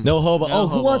hobo. No hobo.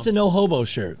 Who wants a no hobo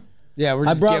shirt? Yeah, we're I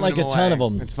just brought giving like a them ton away.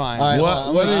 of them. It's fine.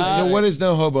 All right, What does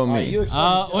no hobo mean?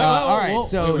 All right,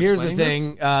 so here's the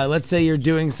thing. Let's say you're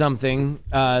doing something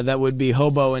that would be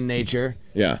hobo in nature.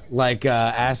 Yeah. Like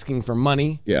asking for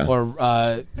money. Yeah.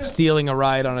 Or stealing a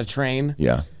ride on a train.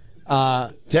 Yeah.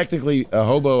 Technically a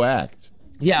hobo act.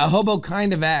 Yeah, a hobo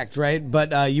kind of act, right?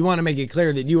 But you want to make it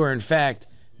clear that you are, in fact,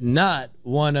 not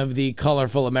one of the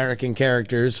colorful American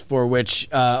characters for which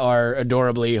are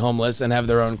adorably homeless and have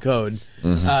their own code.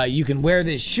 You can wear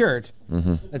this shirt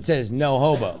that says no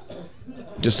hobo.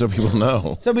 Just so people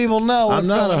know. So people know what's I'm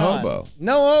not going a on. hobo.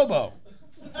 No hobo.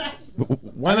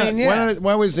 Why not?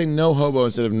 Why would it say no hobo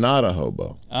instead of not a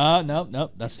hobo?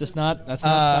 Nope. That's just not. That's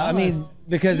not. I mean,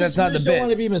 because that's not the You don't want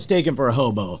bit. to be mistaken for a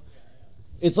hobo.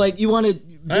 It's like you want to.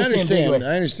 I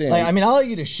understand. Like, I mean, I'll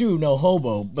eat a shoe, no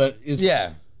hobo, but it's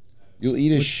Yeah. You'll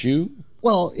eat a shoe?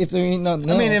 Well, if there ain't nothing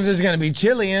I mean, else. if there's gonna be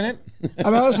chili in it.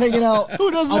 I mean, I was hanging out. Who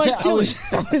doesn't like chili?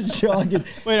 I was jogging.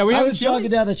 Wait, are we I having was chili?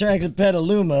 jogging down the tracks at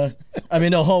Petaluma. I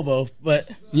mean, no hobo, but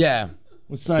Yeah.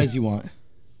 what size you want?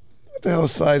 What the hell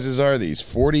sizes are these?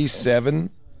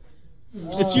 47?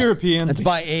 It's European. It's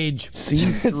by age.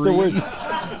 C3?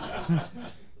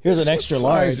 Here's an extra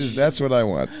large. Sizes, that's what I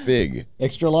want. Big.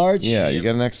 Extra large? Yeah, you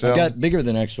got an XL? I got bigger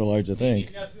than extra large, I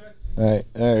think. All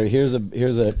right. Here's a.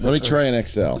 Let me try an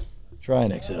XL. Try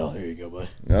an XL. Here you go, bud.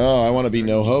 No, I want to be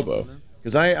no hobo.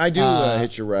 Because I do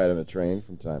hitch a ride on a train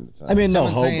from time to time. I mean, no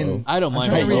Someone's hobo. saying- I don't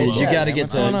mind trying to hobo. read the You chat. got to get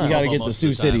What's to going on? you got to get to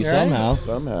Sioux City Right? somehow.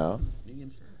 Somehow.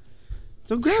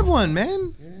 So grab one,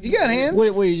 man. You got hands.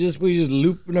 Wait, we just looping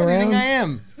What do you around. think I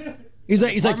am? He's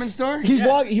like, Department store?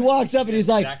 He walks up and he's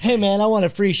like, "Hey man, I want a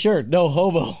free shirt, no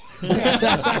hobo."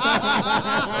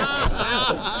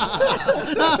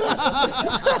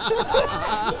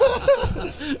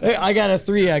 Hey, I got a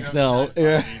 3XL.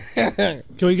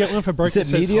 Can we get one for Burke that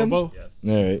says medium? hobo?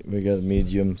 All right, we got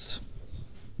mediums.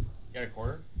 You got a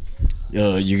quarter?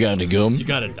 You got a gum? You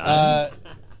got a dime.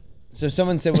 So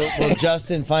someone said, will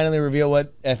Justin finally reveal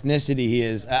what ethnicity he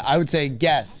is? I would say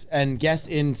guess, and guess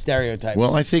in stereotypes.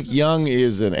 Well, I think Young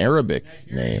is an Arabic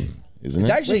name, isn't it's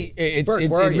it? actually, it really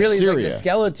is like Syria. the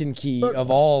skeleton key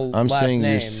of all I'm last saying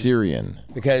names. you're Syrian.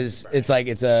 Because it's like,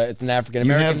 it's an African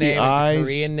You American have the name, it's a eyes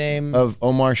Korean name. of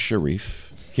Omar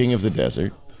Sharif, King of the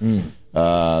Desert.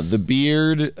 The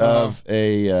beard of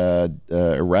a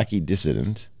Iraqi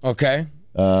dissident. Okay.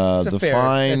 The fair-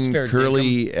 fine that's fair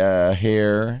curly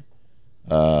hair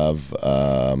of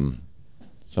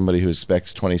somebody who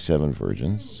expects 27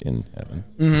 virgins in heaven.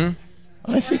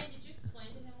 Mm-hmm. I think.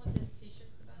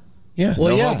 Yeah. Well,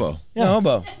 no yeah. hobo. No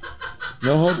hobo.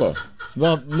 No hobo.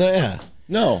 Well, no, yeah.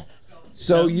 No.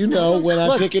 So you know when I'm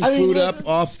Look, picking I mean, food look- up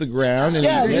off the ground and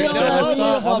Yeah, you you know,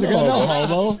 no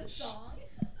hobo.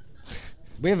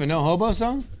 We have a no hobo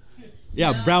song?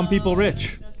 Yeah, brown people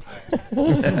rich.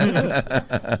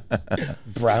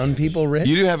 Brown people rich?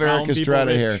 You do have Brown Eric people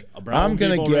Estrada rich. here. Brown I'm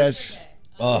gonna people guess.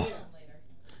 I'm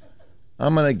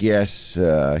gonna guess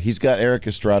he's got Eric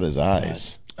Estrada's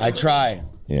eyes. I try.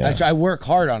 Yeah. I work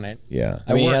hard on it. Yeah.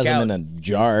 I mean, he work has out. them in a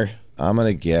jar. I'm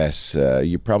gonna guess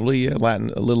you're probably a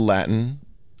little Latin.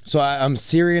 So I'm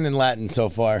Syrian and Latin so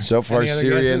far. So far, Any other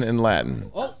Syrian guesses? and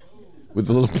Latin. With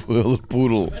a little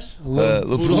poodle.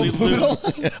 Little poodle.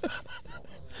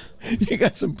 You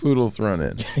got some poodle thrown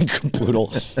in. Poodle.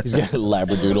 He's got a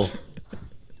labradoodle.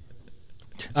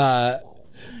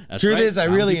 Truth right. is, I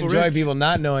Brown really people enjoy rich. people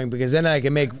not knowing because then I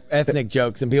can make ethnic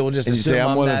jokes and people just And you assume say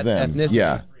I'm one that of them. ethnicity.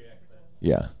 Yeah.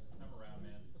 Yeah.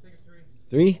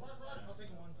 3?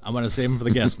 I'm gonna save him for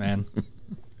the guest, man.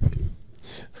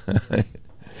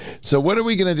 So what are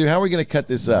we gonna do? How are we gonna cut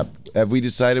this up? Have we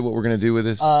decided what we're gonna do with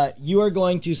this? You are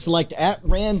going to select at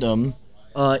random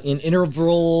in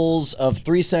intervals of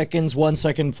 3 seconds, 1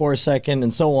 second, 4 second,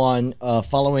 and so on,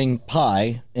 following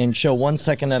pi, and show 1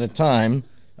 second at a time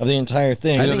of the entire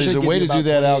thing. I know there's a way to do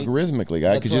that algorithm. algorithmically.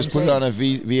 I That's could what just I'm put it saying. on a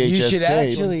VHS You should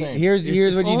tape. actually. Here's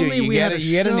what you do. only You we get had a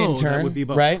you get an show that intern, would be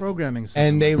about right? programming something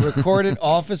And they like record it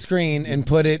off a screen and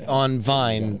put it on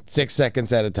Vine 6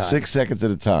 seconds at a time. 6 seconds at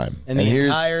a time. And the here's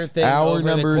entire thing hour over the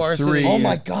number course of the 3. Oh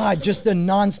my God! Just the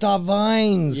nonstop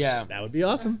vines. Yeah. that would be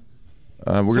awesome.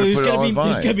 We're So gonna there's put it all gonna on be Vine.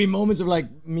 there's gonna be moments of like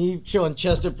me showing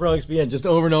Chester Pro XPN just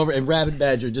over and over, and Rabbit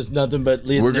Badger just nothing but.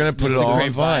 We're gonna put it all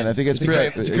on Vine. I think it's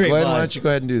great. It's a great Glenn, Vine. why don't you go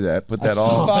ahead and do that? Put that saw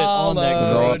all. it on that Put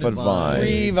it all great up on Vine.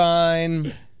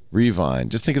 Revine. Revine.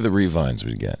 Just think of the revines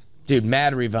we get. Dude,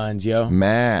 mad revines, yo.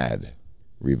 Mad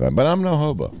revine. But I'm no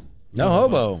hobo. No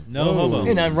hobo. No hobo.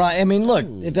 You know, right? I mean, look,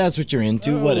 if that's what you're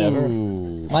into, whatever.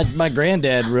 My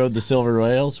granddad rode the Silver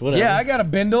Whales. Whatever. Yeah, I got a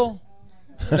bindle.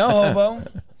 No hobo.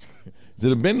 Is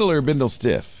it a bindle or a bindle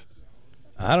stiff?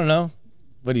 I don't know.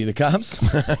 What are you, the cops?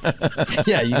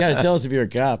 Yeah, you gotta tell us if you're a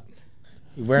cop.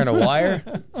 You wearing a wire?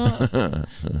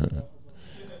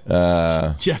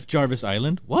 Jeff Jarvis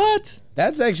Island. What?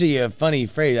 That's actually a funny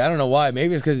phrase. I don't know why.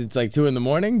 Maybe it's because it's like 2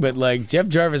 a.m, but like Jeff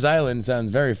Jarvis Island sounds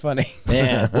very funny.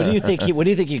 Man, what do you think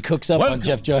he cooks up on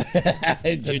Jeff Jarvis?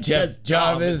 Jeff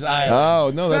Jarvis Island.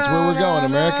 Oh, no, that's where we're going.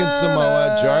 American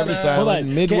Samoa, Jarvis Hold Island,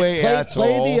 on. Midway play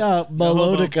Atoll. the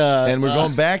melodica. And we're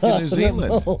going back to New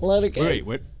Zealand. Melodica. Wait,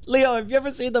 what? Leo, have you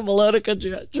ever seen the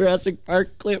melodica Jurassic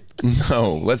Park clip?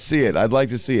 No, let's see it. I'd like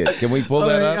to see it. Can we pull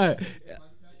that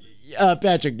up?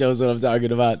 Patrick knows what I'm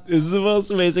talking about. This is the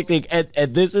most amazing thing, and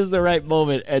this is the right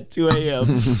moment at 2 a.m.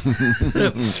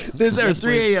 This or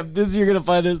 3 a.m. This you're gonna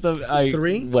find this stuff.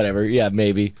 3? Whatever. Yeah,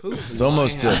 maybe. It's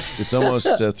almost 3.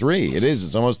 It is.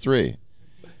 It's almost 3.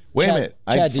 Wait a Chad, minute.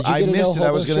 Chad, did you I get a missed no it.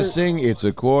 I was hobo going to shirt? sing. It's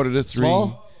 2:45.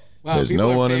 Small? Wow, There's people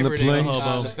no are one in the favoriting,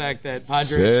 place the fact that PadreSJ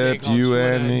except calls you short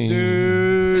and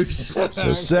me.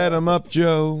 So set 'em up,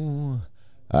 Joe.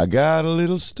 I got a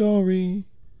little story.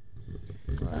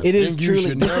 It is think you truly.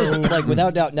 should This is know. like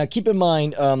without doubt. Now, keep in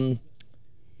mind,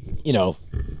 you know,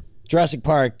 Jurassic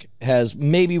Park has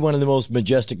maybe one of the most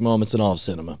majestic moments in all of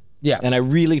cinema. Yeah. And I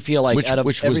really feel like Which out of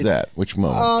was every, that? Which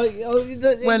moment?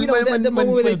 When the moment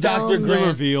where they Dr. down- Grant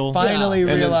reveal. finally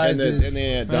realizes. and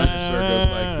the dinosaur goes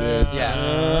like this.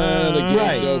 Yeah. The gates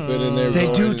Right. open and they're They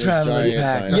rolling do in this travel in giant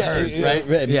pack. dinosaur. Yeah,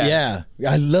 right. Yeah.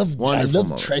 Yeah. I love Wonderful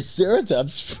moment.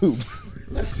 Triceratops poop.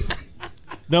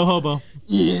 No hobo.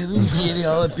 Yeah, let me get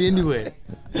all up into it.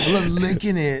 I love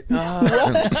licking it. Oh.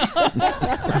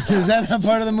 Is that not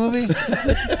part of the movie?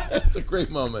 It's a great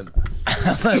moment.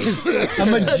 A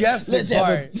majestic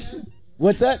part.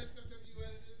 What's that?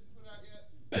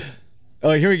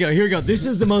 Oh, here we go. Here we go. This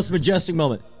is the most majestic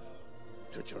moment.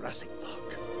 To Jurassic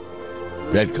Park.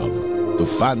 Welcome to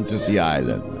Fantasy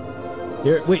Island.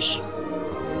 Here, wish.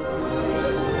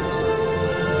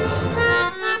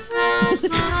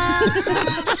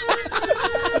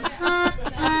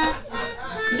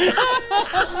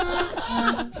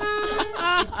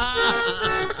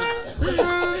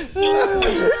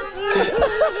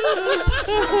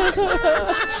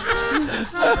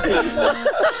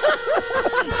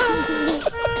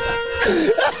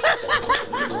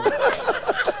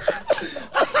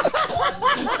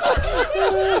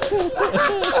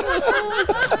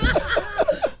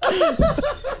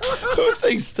 Who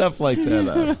thinks stuff like that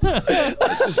up?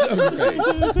 That's just so great.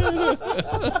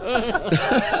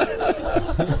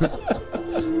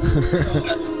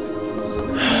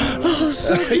 Oh,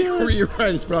 so You're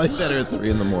right. It's probably better at 3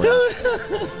 in the morning.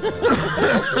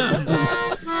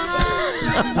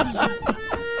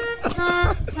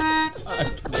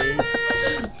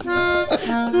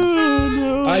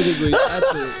 I think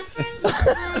that's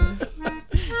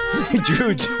it.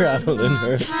 Drew traveling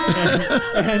her.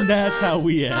 And that's how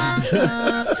we end.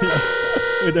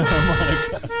 With the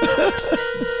harmonica.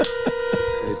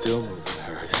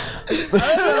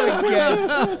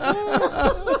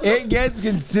 It gets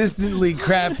consistently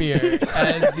crappier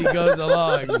as he goes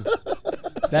along.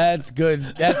 That's good.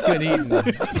 That's good eating.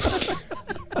 That's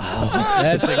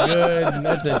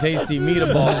a tasty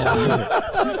meatball.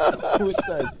 What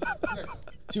size?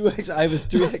 2X. I have a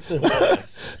 3X and a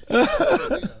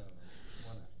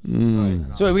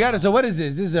 1X. So we got it. So what is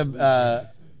this? This is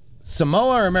a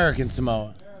Samoa or American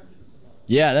Samoa?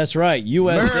 Yeah, that's right.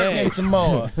 USA. American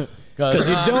Samoa. Because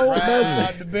you don't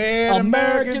mess with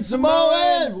American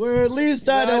Samoan, where at least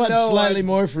I know I'm slightly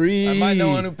more free. Am I the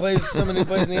one who plays someone who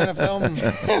plays in the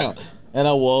NFL? And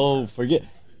I won't forget.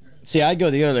 See, I go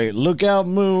the other way. Look out,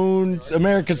 Moon.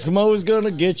 American Samoa's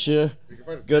gonna get you.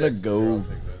 Gonna go.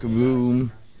 Kaboom.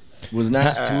 Was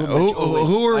nice to him.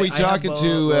 Who are we talking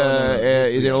to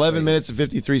in 11 minutes and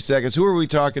 53 seconds? Who are we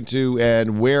talking to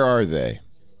and where are they?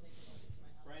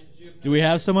 Do we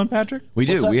have someone, Patrick? We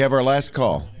do. We have our last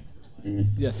call.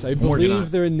 Yes, I believe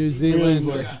they're in New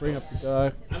Zealand. I can bring up the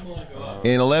doc.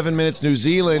 In 11 minutes, New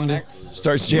Zealand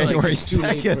starts January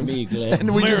 2nd.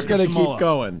 And we're just going to keep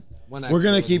going. We're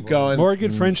going to keep going.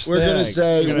 Morgan French We're going to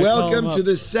Stag. say, welcome to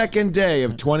the second day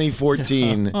of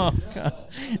 2014. Oh, God.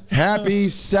 Happy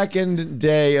second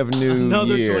day of New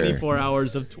Another Year. 24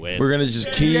 hours of Twitch. We're going to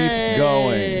just keep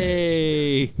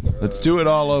going. Let's do it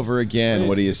all over again.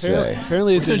 What do you say?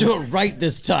 Apparently, we're going to do it right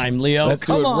this time, Leo. Let's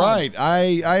do it right.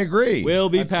 I agree. We'll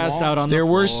be passed out on the There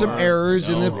floor. were some errors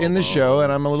in the show, and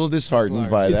I'm a little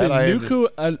disheartened by Is that. it Nuku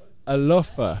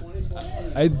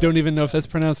Alofa? I don't even know if that's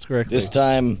pronounced correctly. This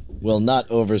time will not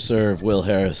overserve Will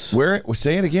Harris. Where?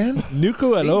 Say it again.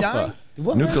 Nuku Alofa.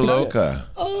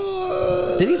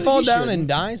 Nuka-Loka. Did he fall down and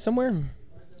die somewhere?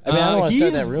 I mean, I don't want to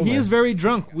start that rumor. He is very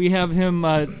drunk. We have him.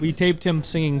 We taped him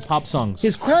singing pop songs.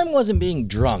 His crime wasn't being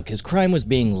drunk. His crime was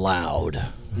being loud.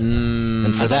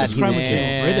 And for that, he was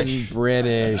being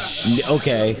British.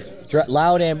 Okay.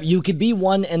 Loud and you could be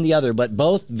one and the other, but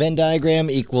both Venn diagram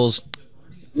equals.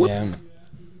 Yeah.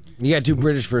 You got too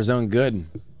British for his own good.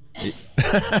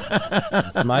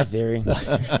 That's my theory.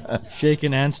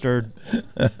 Shaken and stirred.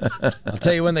 I'll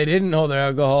tell you when they didn't hold their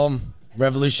alcohol.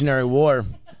 Revolutionary War.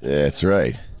 That's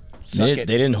right. They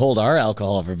didn't hold our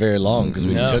alcohol for very long because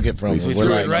we took it from We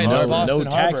threw it right in Boston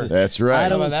Harbor. That's right. I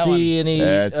don't see any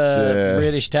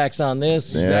British tax on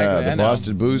this. Yeah, Exactly, the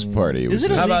Boston Booze Party. Is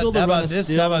it illegal to run a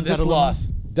still? How about this loss?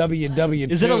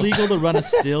 WW2. Is it illegal to run a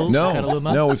still? No,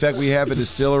 Petaluma? no. In fact, we have a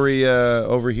distillery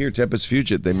over here, Tempest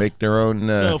Fugit. They make their own.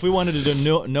 So if we wanted to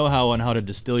do know-how on how to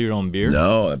distill your own beer.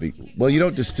 No, that'd be, well, you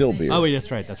don't distill beer. Oh wait,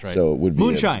 that's right. That's right. So it would be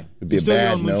moonshine. It'd be Distill a your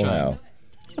bad own moonshine. know-how.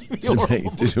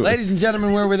 Ladies and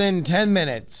gentlemen, we're within 10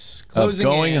 minutes. Closing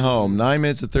going in. home. 9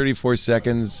 minutes and 34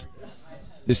 seconds.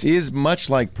 This is much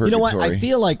like Purgatory. You know what? I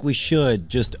feel like we should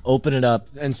just open it up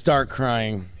and start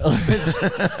crying. Let's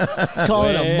call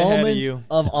it a moment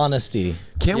of honesty.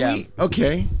 Can we?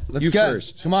 Okay. Let's you go.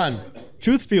 first. Come on.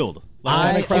 Truthfield. Okay,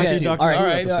 all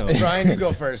right, Brian, you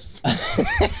go first.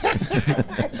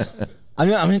 I'm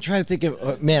gonna try to think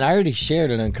of. Man, I already shared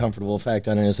an uncomfortable fact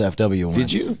on NSFW once.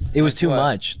 Did you? It was too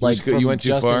much. Like You from went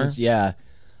too far? Justin's- Yeah.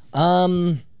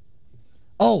 Oh,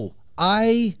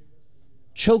 I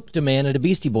choked a man at a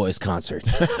Beastie Boys concert.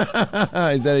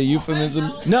 Is that a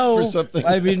euphemism? No, For something?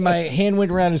 I mean my hand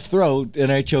went around his throat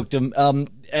and I choked him.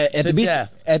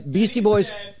 at Beastie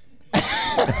Boys.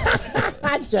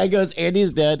 Chad goes,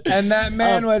 Andy's dead. And that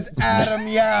man was Adam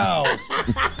Yao.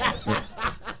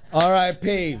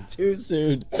 R.I.P. Too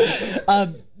soon.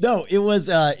 No, it was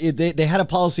they had a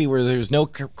policy where there was no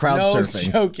crowd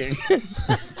surfing. No joking.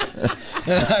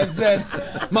 And I said,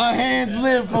 my hands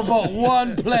live for but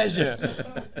one pleasure.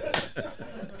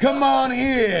 Come on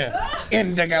here,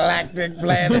 intergalactic,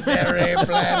 planetary,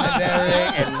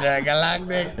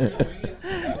 intergalactic.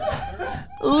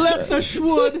 Let the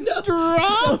schwood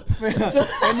drop.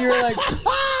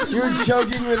 And you're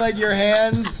choking with like your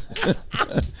hands.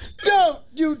 Don't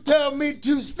you tell me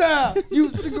to stop. You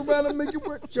stick around and make it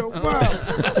work your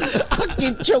mouth. I'll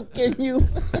keep choking you.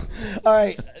 All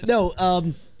right. No,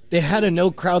 they had a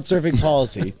no crowd surfing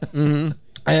policy.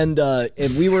 And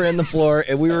we were in the floor,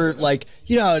 and we were like,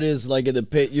 you know how it is, like in the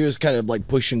pit, you're just kind of like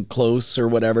pushing close or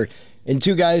whatever. And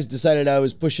two guys decided I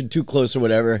was pushing too close or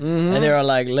whatever, and they were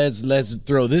like, let's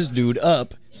throw this dude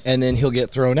up, and then he'll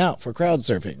get thrown out for crowd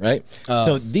surfing, right?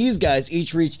 So these guys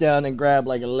each reached down and grabbed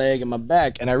like a leg in my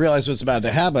back, and I realized what's about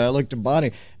to happen. I looked at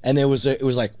Bonnie, and it was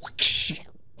like whoosh,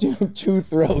 two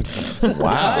throats.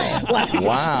 Wow.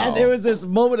 Wow. And there was this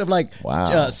moment of like,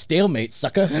 stalemate,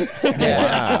 sucker.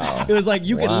 Wow. It was like,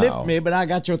 you can lift me, but I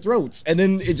got your throats. And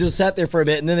then it just sat there for a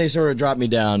bit, and then they sort of dropped me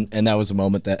down, and that was the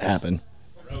moment that happened.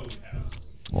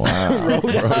 Wow.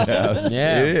 Roadhouse.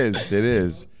 Yeah. It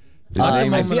is.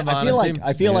 I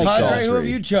feel like Padre, who have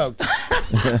you choked?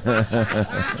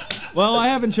 Well, I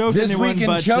haven't choked This anyone, week in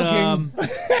but choking.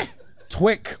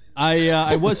 Twick.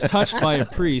 I was touched by a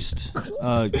priest.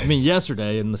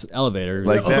 Yesterday in the elevator.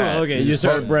 Like that. Oh, okay, you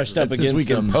sort of brushed up against this week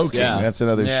in them. poking. Yeah. That's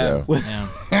another show.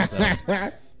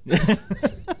 Yeah.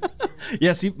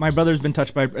 Yeah, see, my brother's been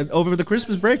touched by over the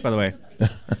Christmas break, by the way.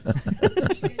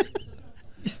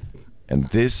 And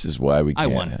this is why we I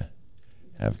can't won.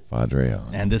 have Padre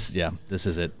on. And this is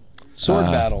it. Sword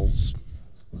battles.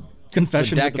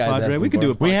 Confession That with the guy's Padre. asking We could for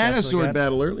do a it. We had podcast a like sword that.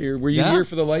 battle earlier. Were you Yeah. here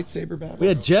for the lightsaber battle? We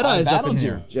had Jedis up in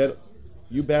here.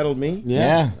 You battled me?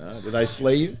 Yeah. Did I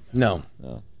slay you? No.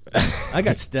 I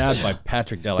got stabbed by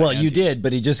Patrick Delahanty. Well, you did,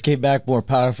 but he just came back more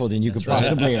powerful than you could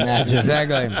possibly imagine.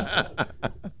 Exactly.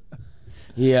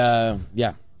 Yeah.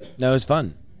 No, it was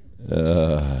fun.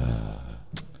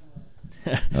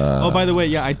 Oh, by the way,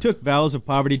 yeah, I took vows of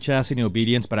poverty, chastity, and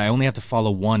obedience, but I only have to follow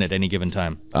one at any given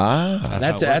time.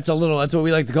 That's a little. That's what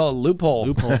we like to call a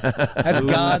loophole. That's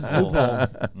God's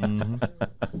loophole.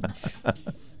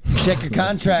 Check your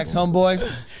contracts,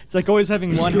 homeboy. It's like always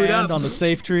having one Screwed hand up. on the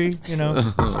safe tree, you know.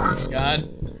 God.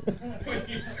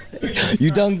 You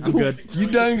done goofed. Good. You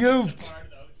done goofed.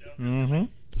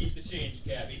 Keep the change,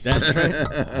 Cabby. That's right.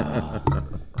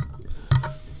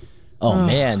 Oh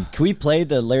man, can we play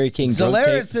the Larry King drunk tape?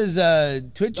 Zolaris says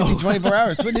Twitch should be 24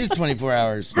 hours. Twitch is 24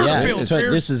 hours. Yeah,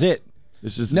 this is it.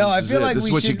 No, I feel like this we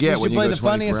is what should, you get we when should you play go the 24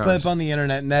 funniest hours. clip on the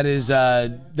internet, and that is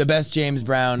the best James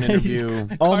Brown interview.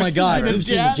 Oh my God, you've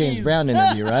seen the James Brown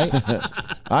interview, right?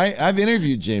 I've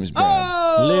interviewed James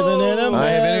Brown. Living in America. I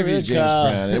have interviewed James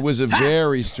Brown. It was a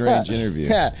very strange interview.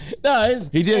 Yeah, no,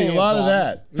 He did a lot of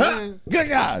that. Huh? Good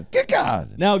God. Good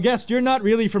God. Now, guest, you're not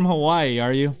really from Hawaii,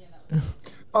 are you?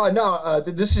 No,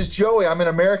 this is Joey. I'm in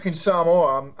American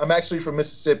Samoa. I'm actually from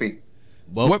Mississippi.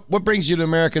 What brings you to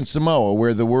American Samoa,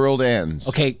 where the world ends?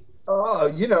 Okay.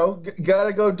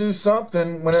 Gotta go do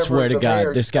something. Whenever Swear to the God,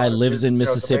 mayor- this guy lives in the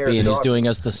Mississippi mayor's and he's daughter. doing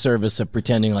us the service of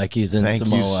pretending like he's in Thank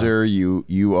Samoa. you, sir. You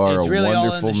are It's a really all in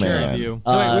wonderful the shirt. man.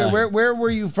 So wait, where were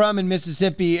you from in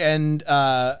Mississippi, and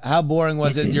how boring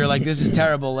was it? You're like, this is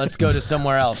terrible. Let's go to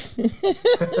somewhere else.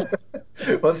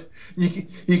 Well,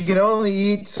 you can only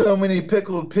eat so many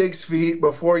pickled pig's feet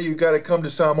before you got to come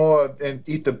to Samoa and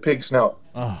eat the pig snout.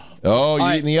 Oh,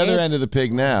 you're eating the other end of the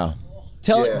pig now.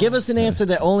 Give us an answer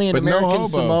that only an But no American hobo.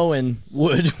 Samoan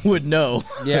would know.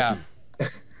 Yeah.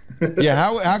 Yeah.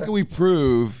 How can we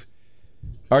prove?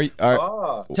 Tell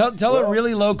a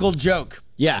really local joke.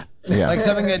 Yeah. Like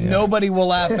something that nobody will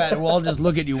laugh at, and we'll all just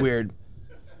look at you weird.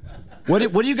 What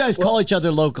do you guys call each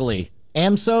other locally?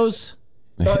 Amsos?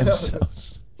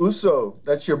 Uso,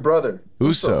 that's your brother.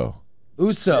 Uso.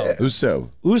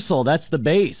 Uso, that's the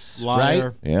bass, Liar.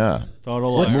 right? Yeah.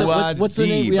 Total What's the, liar. what's the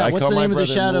name? Yeah, what's the name of the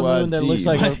shadow moon that looks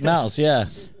like a mouse? Yeah.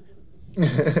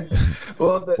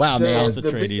 Well, Wow, man. the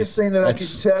biggest thing that I can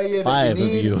tell you that you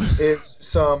need is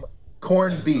some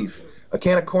corned beef. A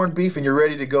can of corned beef, and you're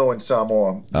ready to go in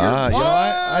Samoa.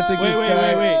 I think this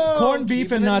guy. Wait. Corned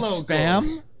beef and not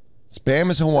spam? Spam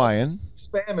is Hawaiian.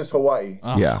 Spam is Hawaii.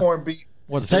 Yeah. Corned beef.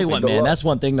 Well, tell you what, man, that's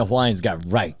one thing the Hawaiians got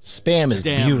right. Spam is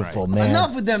Damn beautiful, right. man.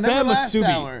 Enough with them. That Spam was last musubi.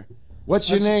 hour. What's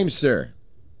your name, sir?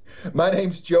 My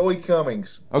name's Joey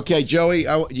Cummings. Okay, Joey,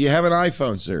 you have an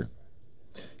iPhone, sir?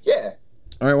 Yeah.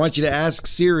 All right, I want you to ask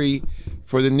Siri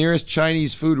for the nearest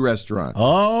Chinese food restaurant. Do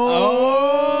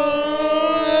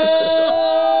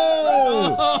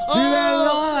that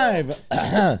live.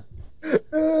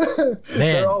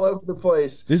 They're all over the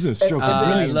place. This is a stroke of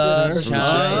brilliance. I love sir.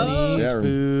 Chinese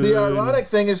food. The ironic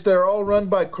thing is they're all run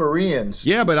by Koreans.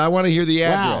 Yeah, but I want to hear the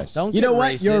address. Don't You get know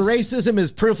what? racist. Your racism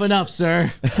is proof enough,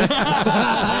 sir.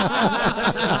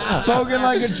 Spoken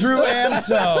like a true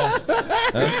AMSO.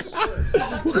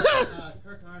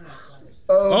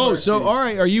 Oh, so all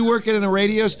right. Are you working in a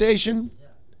radio station?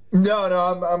 No,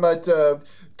 I'm at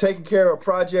taking care of a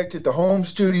project at the home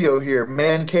studio here,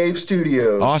 Man Cave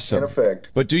Studios. Awesome. In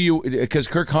effect. But do you? Because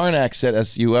Kirk Harnack set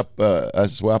us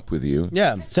up with you.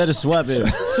 Yeah. Set a swap in.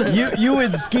 you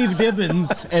and Skeeve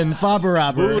Dibbins and Faber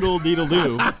Robber. Boodle deedle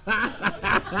doo.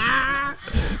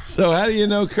 So how do you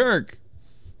know Kirk?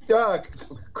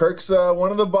 Kirk's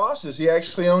one of the bosses. He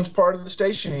actually owns part of the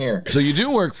station here. So you do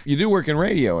work in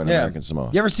radio in American Samoa.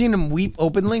 You ever seen him weep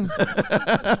openly?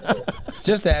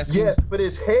 Just asking. Yes, but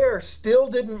his hair still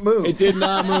didn't move. It did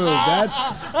not move.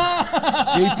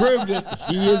 He proved it.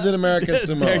 He is an American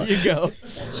Samoa. There you go.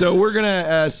 So we're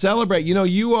gonna celebrate. You know,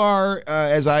 you are,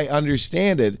 as I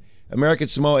understand it, American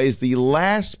Samoa is the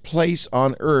last place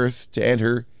on Earth to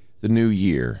enter the new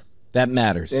year. That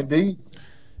matters. Indeed.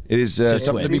 It is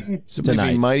something to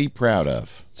be mighty proud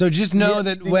of. So just know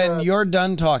that when you're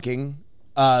done talking,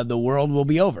 the world will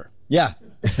be over. Yeah.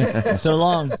 So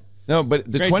long. No,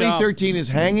 but the Great 2013 is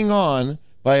hanging on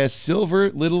by a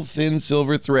little thin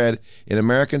silver thread in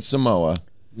American Samoa.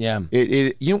 Yeah.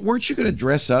 Weren't you going to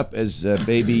dress up as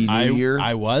Baby New Year?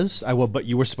 I was, but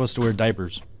you were supposed to wear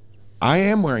diapers. I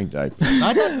am wearing diapers.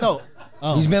 I don't know.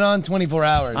 Oh. He's been on 24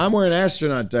 hours. I'm wearing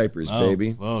astronaut diapers,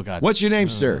 baby. Oh, God. What's your name,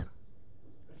 sir?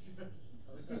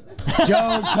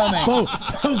 Joe Cummings. Bo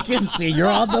Kimsey, you're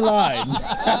on the line.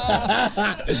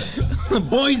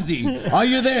 Boise, are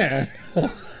you there?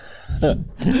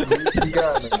 You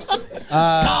got me.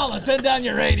 Call, turn down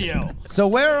your radio. So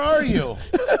where are you?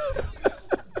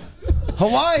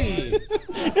 Hawaii.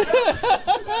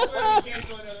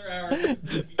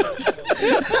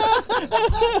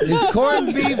 Is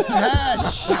corned beef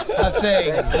hash a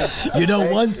thing? You know,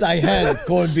 once I had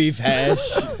corned beef hash.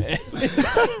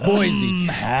 Boise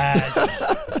hash.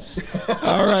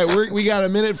 All right, we got a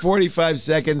minute 45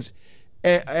 seconds.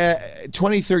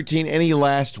 2013. Any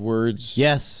last words?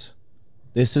 Yes,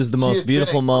 this is the She most has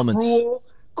beautiful been a moment.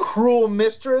 Cruel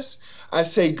mistress. I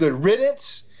say good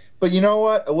riddance. But you know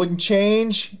what? I wouldn't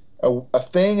change a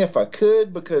thing if I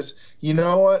could, because you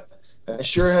know what? I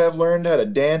sure have learned how to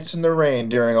dance in the rain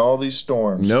during all these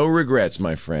storms. No regrets,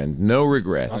 my friend. No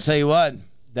regrets. I'll tell you what.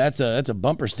 That's a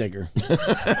bumper sticker.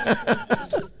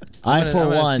 I, for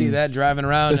one, see that driving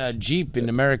around a Jeep in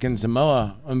American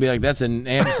Samoa. I'm gonna be like, that's an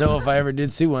AMSO if I ever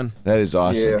did see one. That is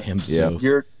awesome. Yeah.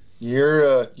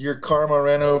 Yep. Your karma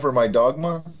ran over my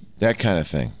dogma. That kind of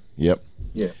thing. Yep.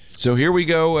 Yeah. So here we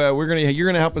go. You're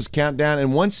gonna help us count down,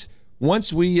 and once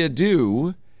we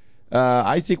do,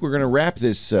 I think we're gonna wrap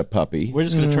this puppy. We're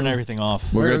just gonna turn everything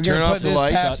off. We're gonna turn off the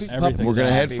lights. We're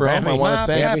gonna head for home. I want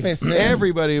to thank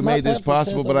everybody who made this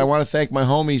possible, but I want to thank my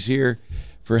homies here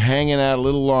for hanging out a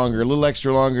little longer, a little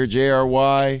extra longer.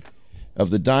 JRY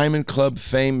of the Diamond Club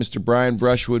fame, Mr. Brian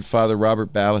Brushwood, Father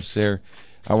Robert Ballecer.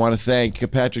 I want to thank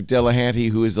Patrick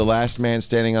Delahanty, who is the last man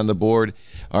standing on the board.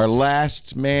 Our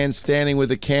last man standing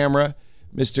with a camera,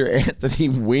 Mr. Anthony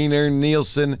Wiener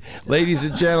Nielsen. Ladies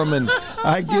and gentlemen,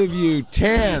 I give you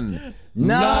 10,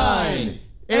 9,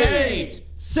 8,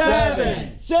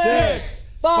 7, 6,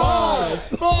 5,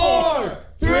 4,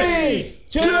 3,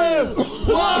 2, 1.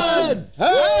 Good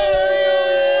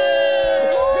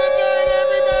night,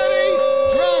 everybody.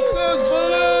 Drop those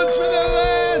balloons for the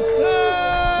last time.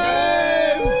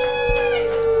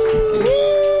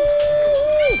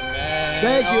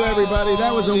 Thank you, everybody.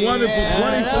 That was a wonderful 23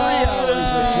 hours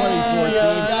of 2014.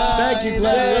 Thank you,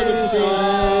 Glenn Livingston.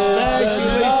 Thank you,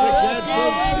 Lisa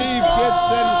Ketzel, Steve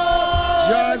Gibson,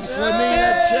 John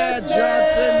Slamina, Chad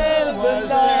Johnson.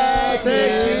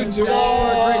 Thank you to all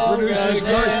our great producers,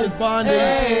 Karsten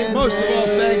Bonding. Most of all,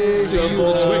 thanks to you,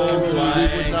 the Twit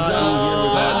community. We would not be here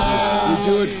without you. We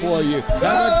do it for you. Have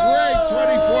a great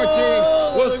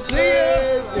 2014. We'll see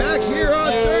you back here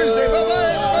on Thursday. Bye-bye,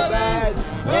 everybody.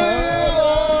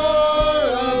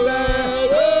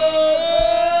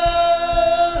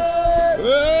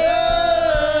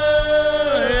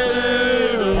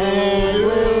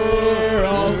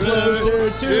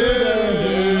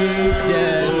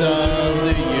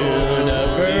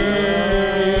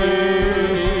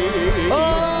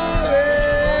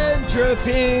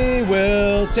 Entropy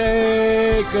will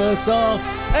take us all,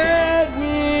 and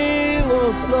we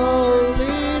will slowly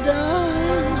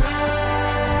die.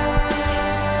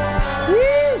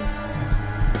 Woo!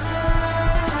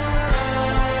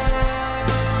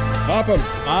 Pop them.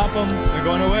 Pop them. They're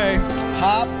going away.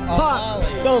 Pop, pop,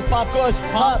 those popcorns.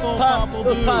 Pop, pop,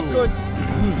 those popcorns.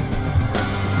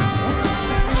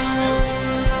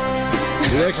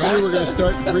 Next year we're going to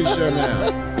start the pre-show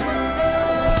now.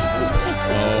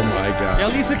 Oh my God. Yeah,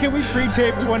 Lisa, can we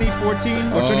pre-tape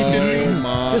 2014 or 2015?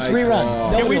 Just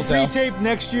rerun. Can we pre-tape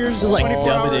next year's Just like 24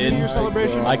 dub hour it in. New Year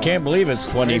celebration? I can't believe it's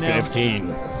 2015.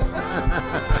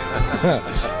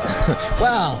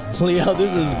 Wow, Leo,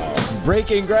 this is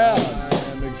breaking ground.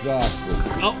 I'm exhausted.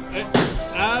 Oh,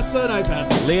 that's an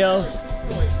iPad. Leo,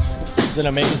 it's an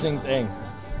amazing thing.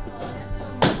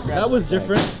 That was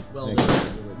different. Well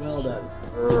done. Well done.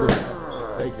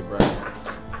 Thank you,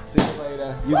 Brian. See you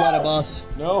later. You got it, boss.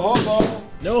 No hobo.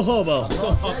 No hobo.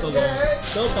 Don't pop the law.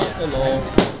 Don't pop the law.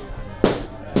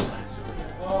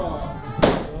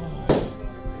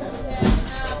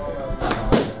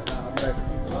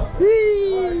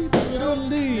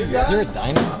 Is there a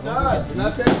diner?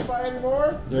 Not taken by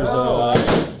anymore? There's an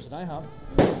IHOP.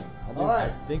 All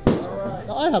right. I think it's open.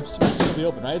 The IHOP's supposed to be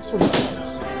open, right? It's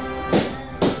 $25.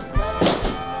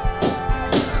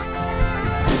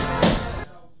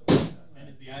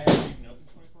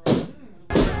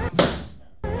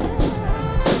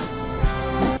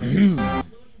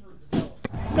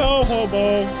 No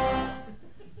hobo.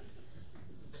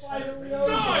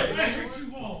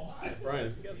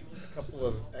 Brian, you got a couple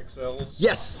of XLs?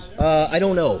 Yes. I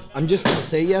don't know. I'm just going to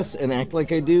say yes and act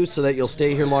like I do so that you'll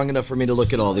stay here long enough for me to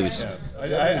look at all these.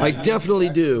 I definitely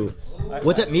do.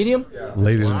 What's that, medium?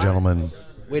 Ladies and gentlemen,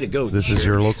 way to go. This is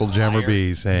your local Jammer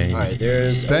B saying, All right,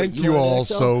 there's, thank you want an all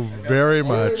XL? so very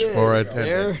much for attending.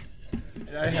 There.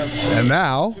 And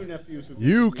now,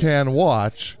 you can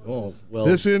watch well,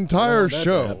 this entire I don't want that to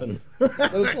show. happen. But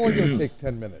it's only going to take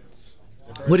 10 minutes.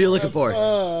 What are you looking for?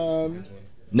 Um,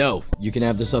 No, you can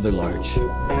have this other large. You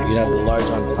can have the large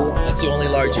on top. That's the only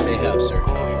large you may have, sir.